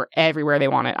power everywhere they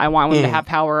want it. I want women to have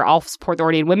power. I'll support the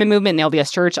Ordained Women movement and the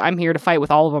LDS Church. I'm here to fight with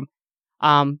all of them.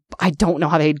 I don't know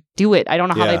how they do it. I don't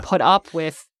know how they put up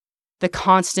with the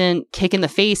constant kick in the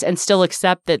face and still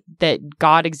accept that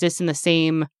God exists in the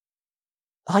same.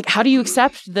 Like, how do you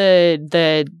accept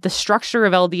the structure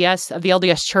of the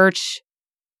LDS Church,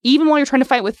 even while you're trying to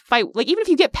fight? Like, even if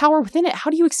you get power within it,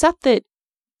 how do you accept that?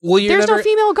 Well, there's no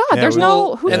female god. There's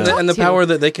no who and the power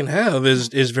that they can have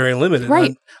is very limited.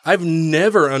 Right. I've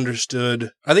never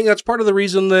understood. I think that's part of the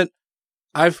reason that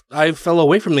I fell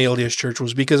away from the LDS Church,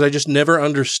 was because I just never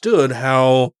understood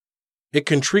how it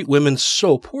can treat women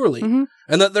so poorly,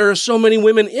 and that there are so many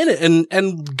women in it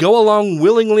and go along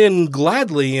willingly and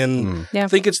gladly and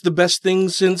think it's the best thing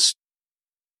since,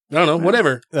 I don't know,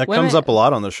 whatever. That comes up a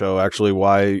lot on the show, actually.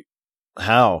 Why,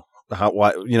 and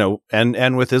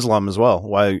with Islam as well.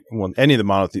 Why, any of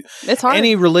the it's hard.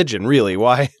 Any religion, really.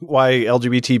 Why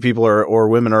LGBT people or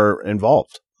women are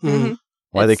involved. Mm-hmm.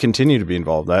 Why they continue to be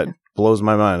involved. That blows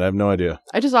my mind. I have no idea.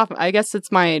 I guess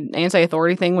it's my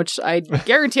anti-authority thing, which I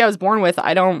guarantee I was born with.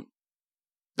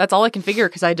 That's all I can figure,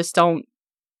 because I just don't.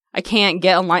 I can't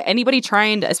get online. Anybody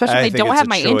trying to, especially if they don't have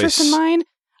my interest in mind.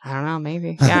 I don't know,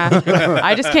 maybe. Yeah.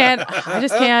 I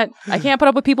can't put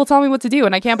up with people telling me what to do.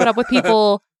 And I can't put up with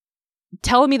people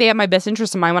telling me they have my best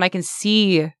interest in mind when I can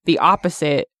see the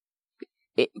opposite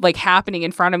happening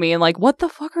in front of me and like, what the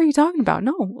fuck are you talking about?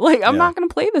 No, like, I'm not going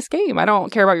to play this game. I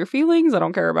don't care about your feelings. I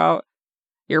don't care about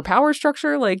your power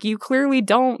structure. Like, you clearly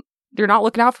you're not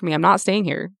looking out for me. I'm not staying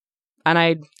here. And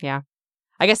I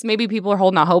guess maybe people are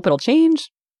holding out hope it'll change.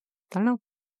 I don't know.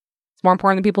 It's more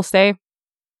important that people stay.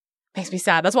 Makes me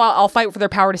sad. That's why I'll fight for their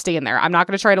power to stay in there. I'm not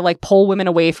going to try to like pull women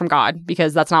away from God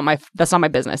because that's not my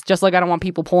business. Just like I don't want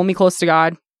people pulling me close to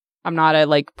God. I'm not a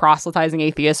like proselytizing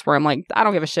atheist where I'm like, I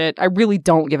don't give a shit. I really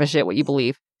don't give a shit what you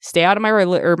believe. Stay out of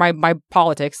my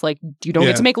politics. Like, you don't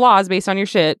get to make laws based on your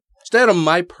shit. Stay out of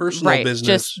my personal business.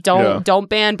 Just don't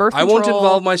ban birth control. I won't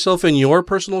involve myself in your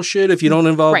personal shit if you don't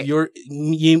involve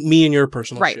me in your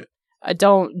personal shit.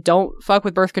 Don't fuck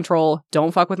with birth control.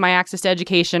 Don't fuck with my access to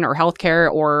education or healthcare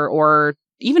or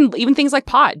even things like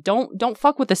pot. Don't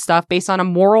fuck with this stuff based on a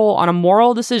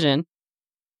moral decision.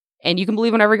 And you can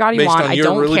believe whatever God you want. I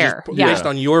don't care. Based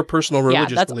on your personal religious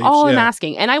beliefs. That's all I'm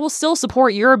asking. And I will still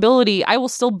support your ability. I will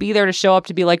still be there to show up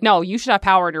to be like, no, you should have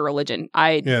power in your religion.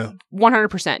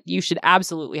 100%. You should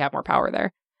absolutely have more power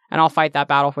there. And I'll fight that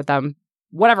battle with them.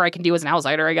 Whatever I can do as an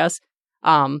outsider, I guess.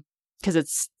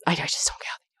 Because I just don't get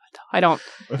it. I don't.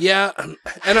 Yeah.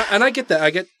 And I get that.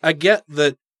 I get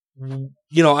that,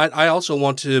 I also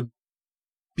want to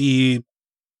be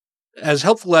as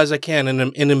helpful as I can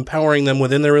in empowering them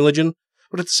within their religion.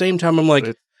 But at the same time, I'm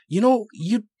like,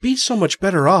 you'd be so much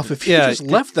better off if you just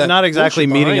left that. Not exactly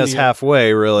meeting us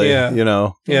halfway, really. Yeah.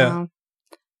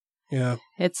 Yeah.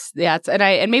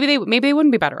 And maybe they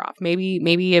wouldn't be better off.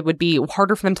 Maybe it would be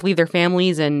harder for them to leave their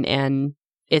families and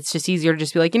it's just easier to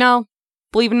just be like,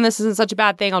 believing in this isn't such a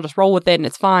bad thing. I'll just roll with it and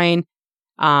it's fine.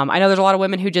 I know there's a lot of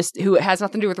women who has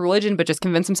nothing to do with religion, but just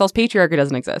convince themselves patriarchy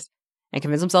doesn't exist. And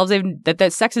convince themselves that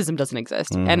sexism doesn't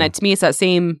exist. Mm-hmm. And to me, it's that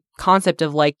same concept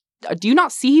of like, do you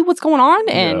not see what's going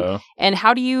on? And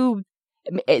how do you...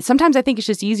 Sometimes I think it's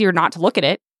just easier not to look at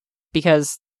it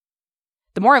because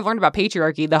the more I've learned about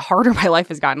patriarchy, the harder my life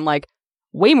has gotten, like,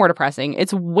 way more depressing.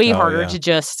 It's way harder to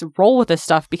just roll with this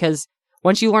stuff because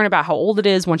once you learn about how old it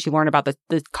is, once you learn about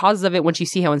the causes of it, once you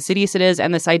see how insidious it is,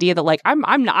 and this idea that, like, I'm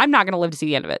not going to live to see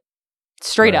the end of it.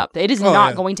 Straight up. It is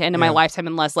not going to end in my lifetime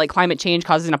unless like climate change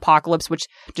causes an apocalypse, which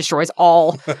destroys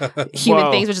all human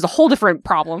things, which is a whole different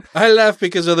problem. I laugh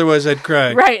because otherwise I'd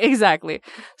cry. Right, exactly.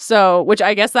 So, which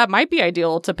I guess that might be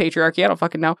ideal to patriarchy. I don't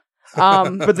fucking know.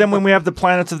 But then when we have the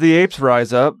planets of the apes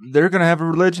rise up, they're going to have a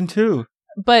religion too.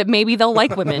 But maybe they'll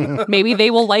like women. Maybe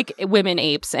they will like women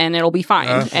apes, and it'll be fine.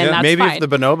 And that's maybe fine. if the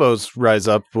bonobos rise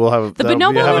up, we'll have the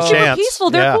bonobos are super peaceful.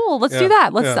 They're cool. Let's do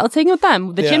that. Let's hang with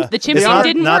them. The chimps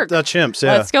didn't work. Not the chimps.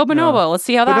 Yeah. Let's go bonobo. No. Let's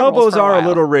see how that bonobos rolls for are a a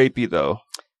little rapey, though.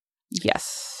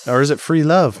 Yes. Or is it free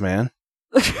love, man?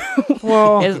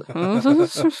 Well,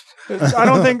 I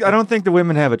don't think the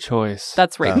women have a choice.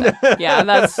 That's rape. Yeah,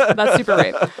 that's super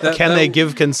rape. Can they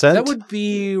give consent? That would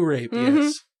be rape. Mm-hmm.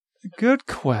 Yes. Good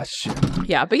question.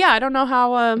 Yeah, but I don't know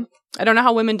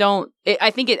how women don't. I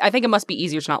think it must be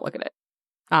easier to not look at it.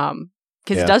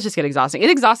 Because it does just get exhausting.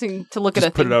 It's exhausting to look at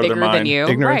a thing bigger than you.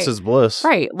 Ignorance is bliss.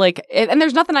 Right. Like, and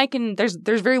there's nothing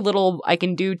there's very little I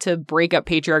can do to break up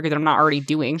patriarchy that I'm not already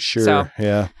doing. Sure. So,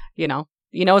 yeah.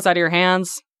 It's out of your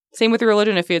hands. Same with your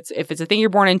religion. If it's a thing you're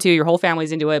born into, your whole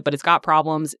family's into it, but it's got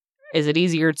problems. Is it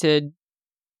easier to?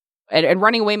 And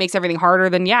running away makes everything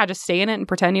harder. Then just stay in it and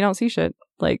pretend you don't see shit.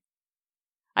 Like,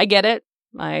 I get it.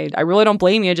 I really don't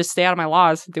blame you. Just stay out of my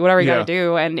laws. Do whatever you got to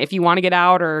do. And if you want to get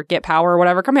out or get power or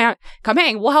whatever, come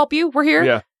hang. We'll help you. We're here.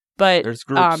 Yeah. But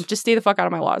just stay the fuck out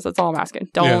of my laws. That's all I'm asking.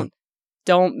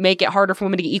 Don't make it harder for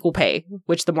women to get equal pay,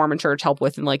 which the Mormon Church helped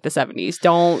with in like the 70s.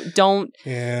 Don't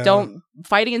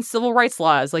fight against civil rights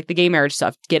laws like the gay marriage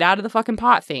stuff. Get out of the fucking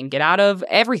pot thing. Get out of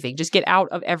everything. Just get out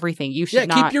of everything. You should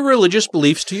not keep your religious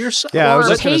beliefs to yourself. Yeah,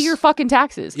 or pay your fucking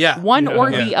taxes. Yeah. One or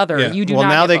the other. Yeah. You do well, not.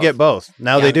 Now get they both. get both.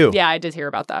 Now they do. Yeah, I did hear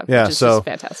about that. Yeah, which is so just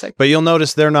fantastic. But you'll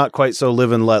notice they're not quite so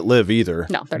live and let live either.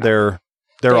 No, they're not.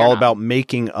 They're all about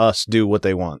making us do what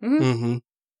they want. Mm-hmm. Mm-hmm.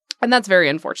 And that's very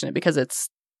unfortunate because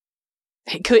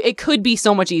it could be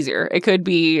so much easier. It could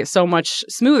be so much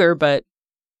smoother, but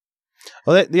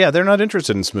they're not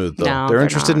interested in smooth though. No, they're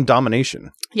interested in domination.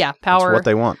 Yeah, power. That's what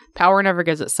they want. Power never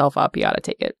gives itself up. You got to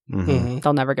take it. Mm-hmm.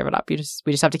 They'll never give it up. We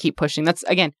just have to keep pushing. That's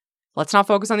again. Let's not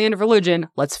focus on the end of religion.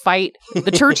 Let's fight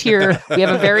the church here. We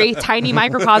have a very tiny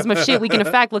microcosm of shit we can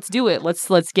affect. Let's do it.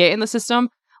 Let's get in the system.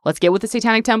 Let's get with the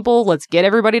Satanic Temple. Let's get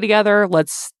everybody together.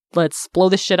 Let's let's blow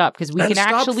this shit up because we And can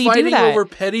stop actually fighting do that over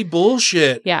petty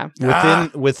bullshit. Yeah.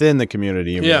 Within the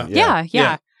community. you mean.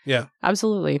 Yeah.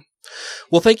 Absolutely.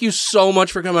 Well, thank you so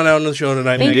much for coming out on the show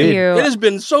tonight. Thank Megan. you. It has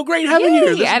been so great having you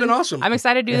here. This has And been awesome. I'm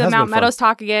excited to do It the has Mount been fun. Meadows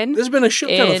talk again. This has been a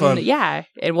shit ton of fun. Yeah,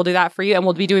 and we'll do that for you. And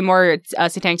we'll be doing more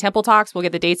Satanic Temple talks. We'll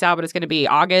get the dates out, but it's going to be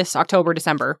August, October,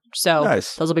 December. So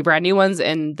Nice. those will be brand new ones.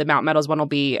 And the Mount Meadows one will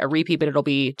be a repeat, but it'll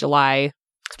be July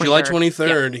 23rd. July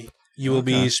 23rd. You will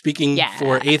be speaking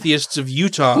for Atheists of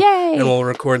Utah. Yay! And we'll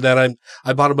record that.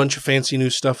 I bought a bunch of fancy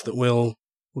new stuff that we'll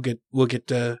get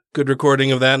good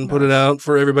recording of that and put it out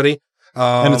for everybody.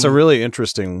 And it's a really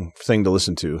interesting thing to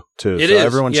listen to too. It so is,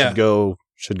 everyone yeah.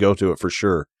 should go to it for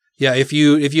sure. Yeah, if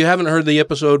you haven't heard the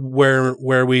episode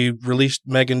where we released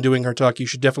Megan doing her talk, you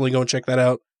should definitely go and check that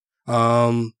out.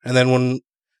 And then when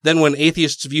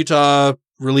Atheists of Utah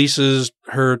releases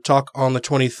her talk on the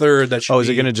 23rd, that should is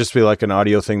it going to just be like an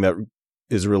audio thing that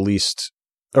is released,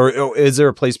 or is there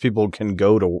a place people can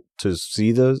go to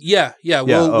see those? Yeah.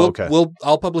 Okay.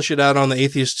 I'll publish it out on the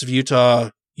Atheists of Utah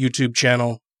YouTube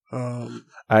channel.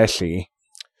 I see.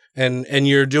 And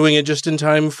you're doing it just in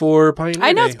time for Pioneer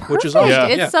I know, Day, it's which is perfect.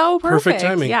 awesome. It's so perfect.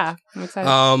 timing. Yeah, I'm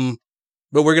excited.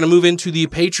 But we're going to move into the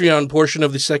Patreon portion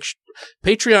of the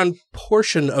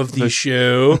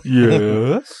show.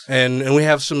 Yes. And we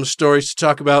have some stories to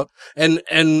talk about. And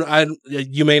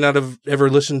you may not have ever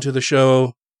listened to the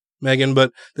show, Megan,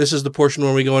 but this is the portion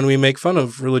where we go and we make fun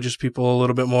of religious people a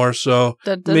little bit more. So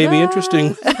may be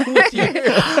interesting.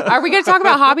 Are we going to talk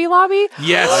about Hobby Lobby?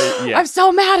 Yes. I'm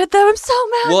so mad at them. I'm so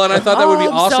mad. Well, and I thought that would be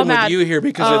I'm so awesome with mad. you here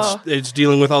because it's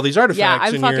dealing with all these artifacts. Yeah,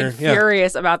 I'm and fucking you're-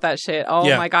 furious about that shit. Oh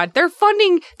Yeah. my god, they're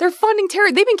funding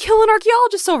terror. They've been killing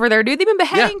archaeologists over there, dude. They've been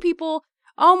beheading people.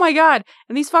 Oh my god,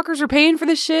 and these fuckers are paying for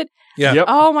this shit. Yeah. Yep.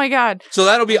 Oh my god. So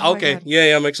that'll be okay.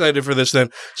 Yeah, I'm excited for this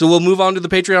then. So we'll move on to the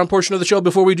Patreon portion of the show.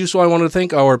 Before we do so, I want to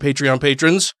thank our Patreon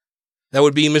patrons. That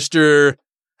would be Mr.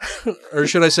 or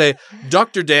should I say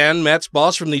Dr. Dan, Matt's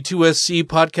boss from the 2SC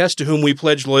podcast, to whom we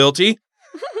pledge loyalty.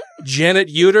 Janet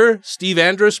Uter, Steve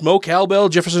Andrus, Mo Cowbell,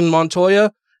 Jefferson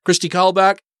Montoya, Christy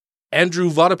Kalbach, Andrew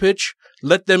Vodopich,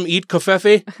 Let Them Eat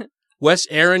Kofefe, Wes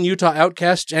Aaron, Utah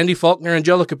Outcasts, Andy Faulkner,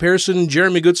 Angelica Pearson,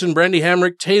 Jeremy Goodson, Brandy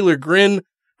Hamrick, Taylor Grin,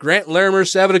 Grant Larimer,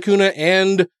 Savadakuna,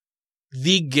 and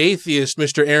the Gaytheist,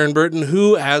 Mr. Aaron Burton,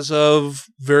 who, as of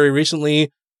very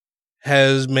recently,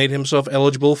 has made himself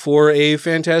eligible for a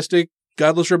fantastic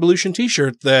Godless Revolution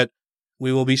t-shirt that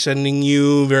we will be sending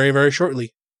you very, very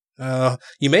shortly.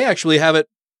 You may actually have it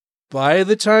by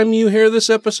the time you hear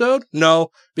this episode. No,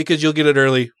 because you'll get it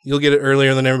early. You'll get it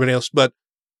earlier than everybody else, but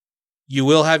you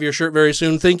will have your shirt very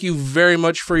soon. Thank you very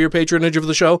much for your patronage of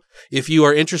the show. If you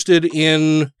are interested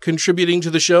in contributing to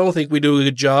the show, think we do a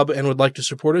good job and would like to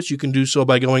support us, you can do so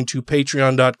by going to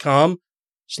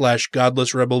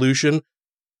patreon.com/godlessrevolution.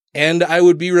 And I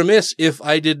would be remiss if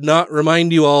I did not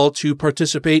remind you all to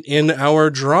participate in our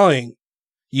drawing.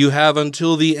 You have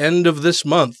until the end of this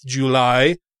month,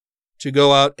 July, to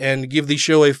go out and give the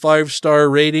show a 5-star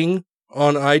rating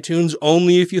on iTunes,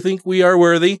 only if you think we are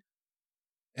worthy.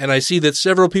 And I see that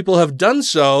several people have done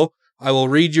so. I will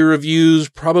read your reviews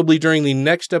probably during the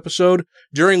next episode,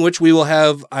 during which we will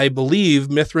have, I believe,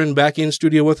 Mithrin back in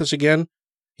studio with us again.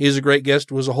 He is a great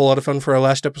guest. It was a whole lot of fun for our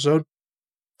last episode.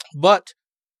 But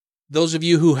those of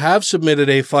you who have submitted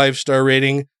a 5-star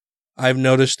rating, I've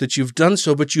noticed that you've done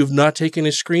so, but you've not taken a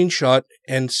screenshot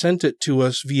and sent it to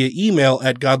us via email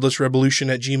at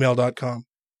godlessrevolution@gmail.com.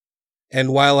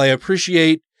 And while I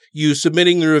appreciate you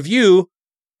submitting the review,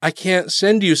 I can't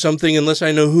send you something unless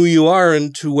I know who you are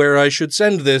and to where I should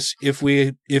send this if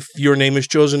your name is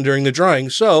chosen during the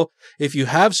drawing. So, if you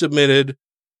have submitted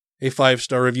a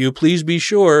 5-star review, please be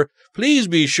sure,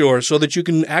 so that you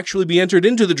can actually be entered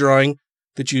into the drawing,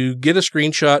 that you get a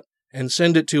screenshot and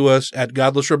send it to us at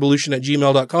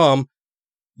godlessrevolution@gmail.com.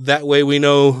 That way we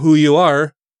know who you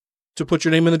are to put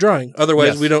your name in the drawing.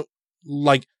 Otherwise, we don't,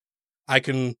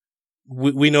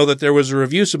 we know that there was a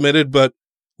review submitted, but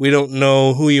we don't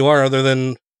know who you are other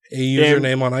than a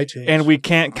username on iTunes. And we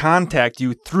can't contact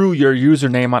you through your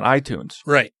username on iTunes.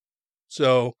 Right.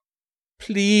 So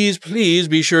please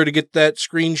be sure to get that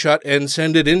screenshot and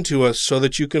send it in to us so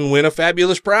that you can win a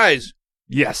fabulous prize.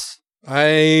 Yes.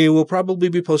 I will probably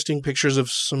be posting pictures of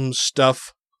some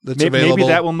stuff that's available. Maybe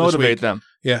that will motivate them.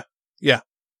 Yeah.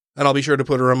 And I'll be sure to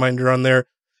put a reminder on there.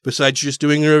 Besides just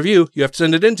doing the review, you have to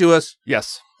send it in to us.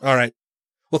 Yes. All right.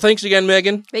 Well, thanks again,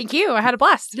 Megan. Thank you. I had a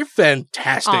blast. You're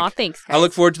fantastic. Aw, thanks, guys. I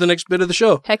look forward to the next bit of the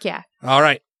show. Heck yeah. All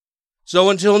right. So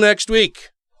until next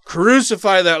week,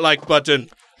 crucify that like button.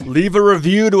 Leave a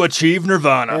review to achieve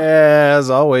nirvana. As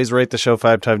always, rate the show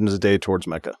 5 times a day towards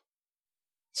Mecca.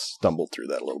 Stumbled through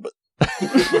that a little bit.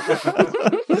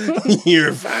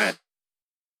 You're fine.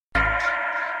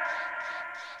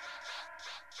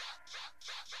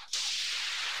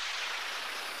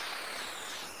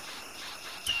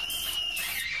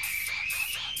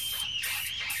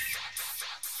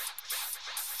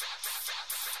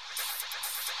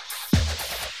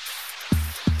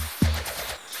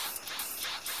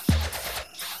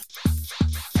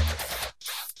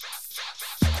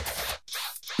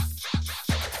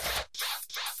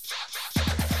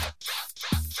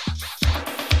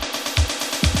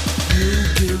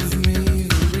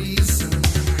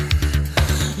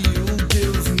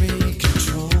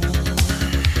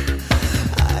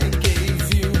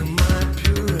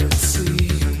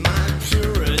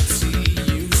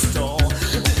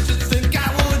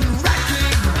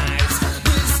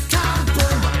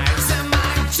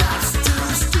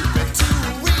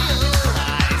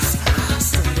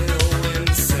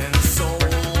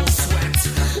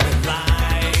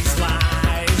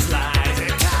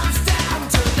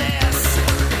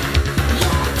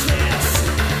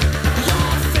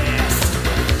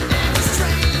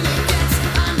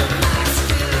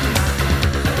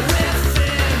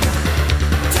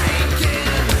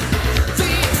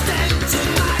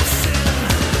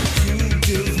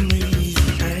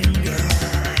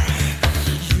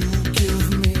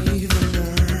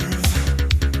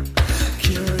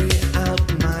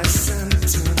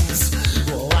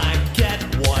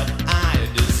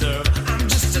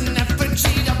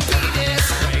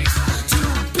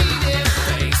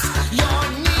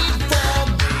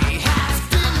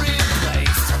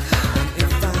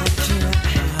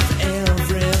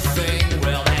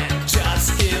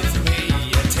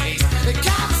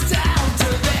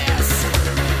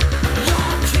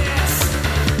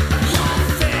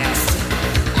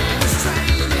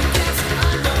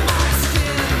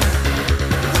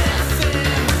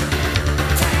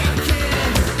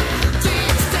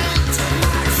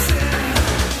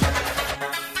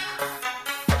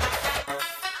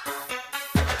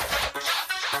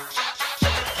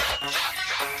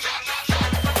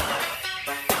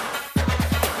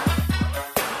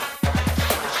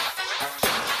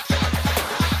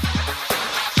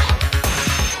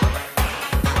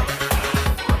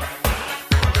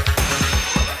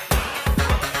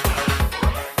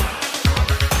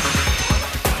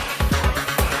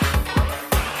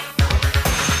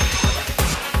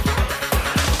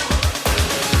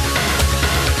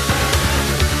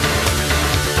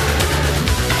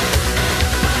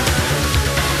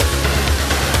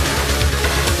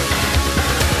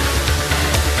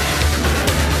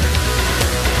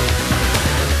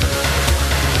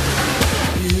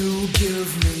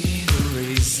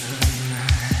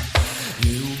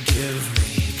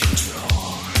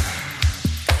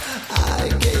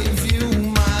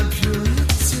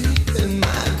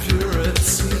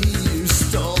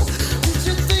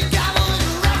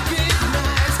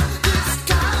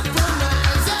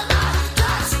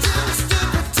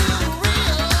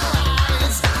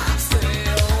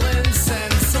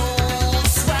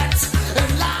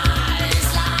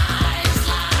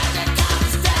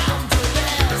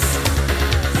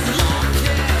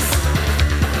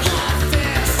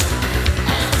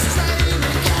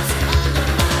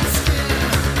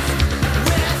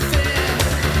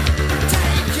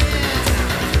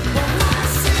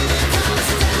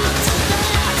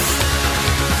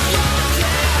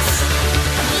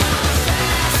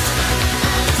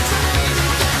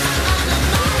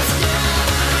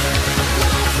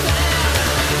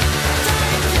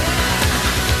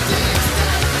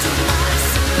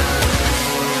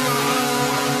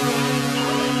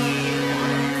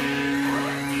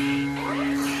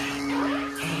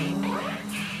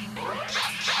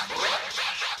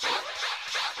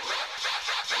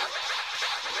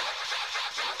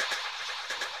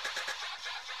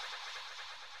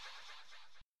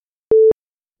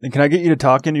 And can I get you to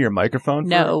talk into your microphone?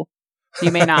 No,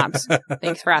 you may not.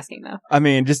 Thanks for asking, though. I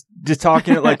mean, just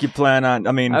talking it like you plan on.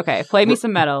 I mean, okay, play me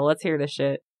some metal. Let's hear this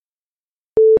shit.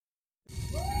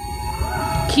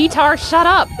 Keytar, shut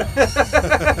up.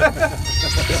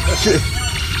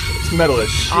 It's metal as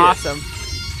shit. Awesome.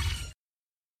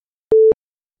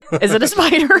 Is it a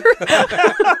spider?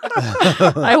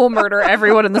 I will murder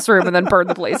everyone in this room and then burn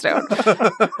the place down.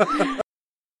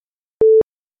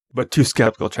 But two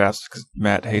skeptical chaps because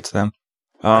Matt hates them.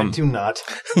 I do not.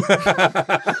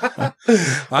 I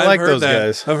like those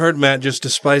guys. I've heard Matt just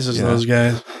despises those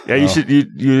guys. Yeah, you should.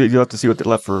 You'll have to see what they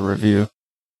left for a review.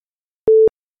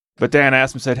 But Dan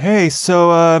asked him, said, "Hey,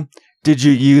 so did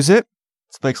you use it?"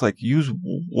 Spike's like, "Use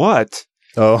what?"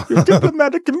 Oh. Your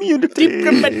diplomatic community.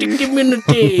 Diplomatic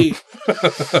community.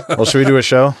 Well, should we do a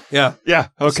show? Yeah. Yeah.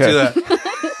 Okay. Let's do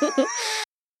that.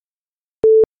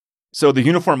 So the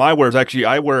uniform I wear is actually,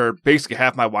 I wear basically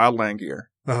half my Wildland gear.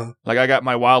 Uh-huh. Like I got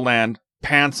my Wildland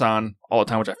pants on all the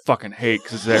time, which I fucking hate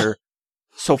because they're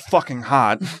so fucking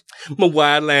hot. My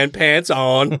Wildland pants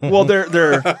on. Well, they're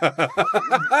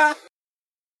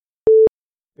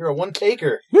You're a one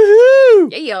taker. Woohoo!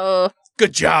 Yeah.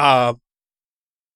 Good job.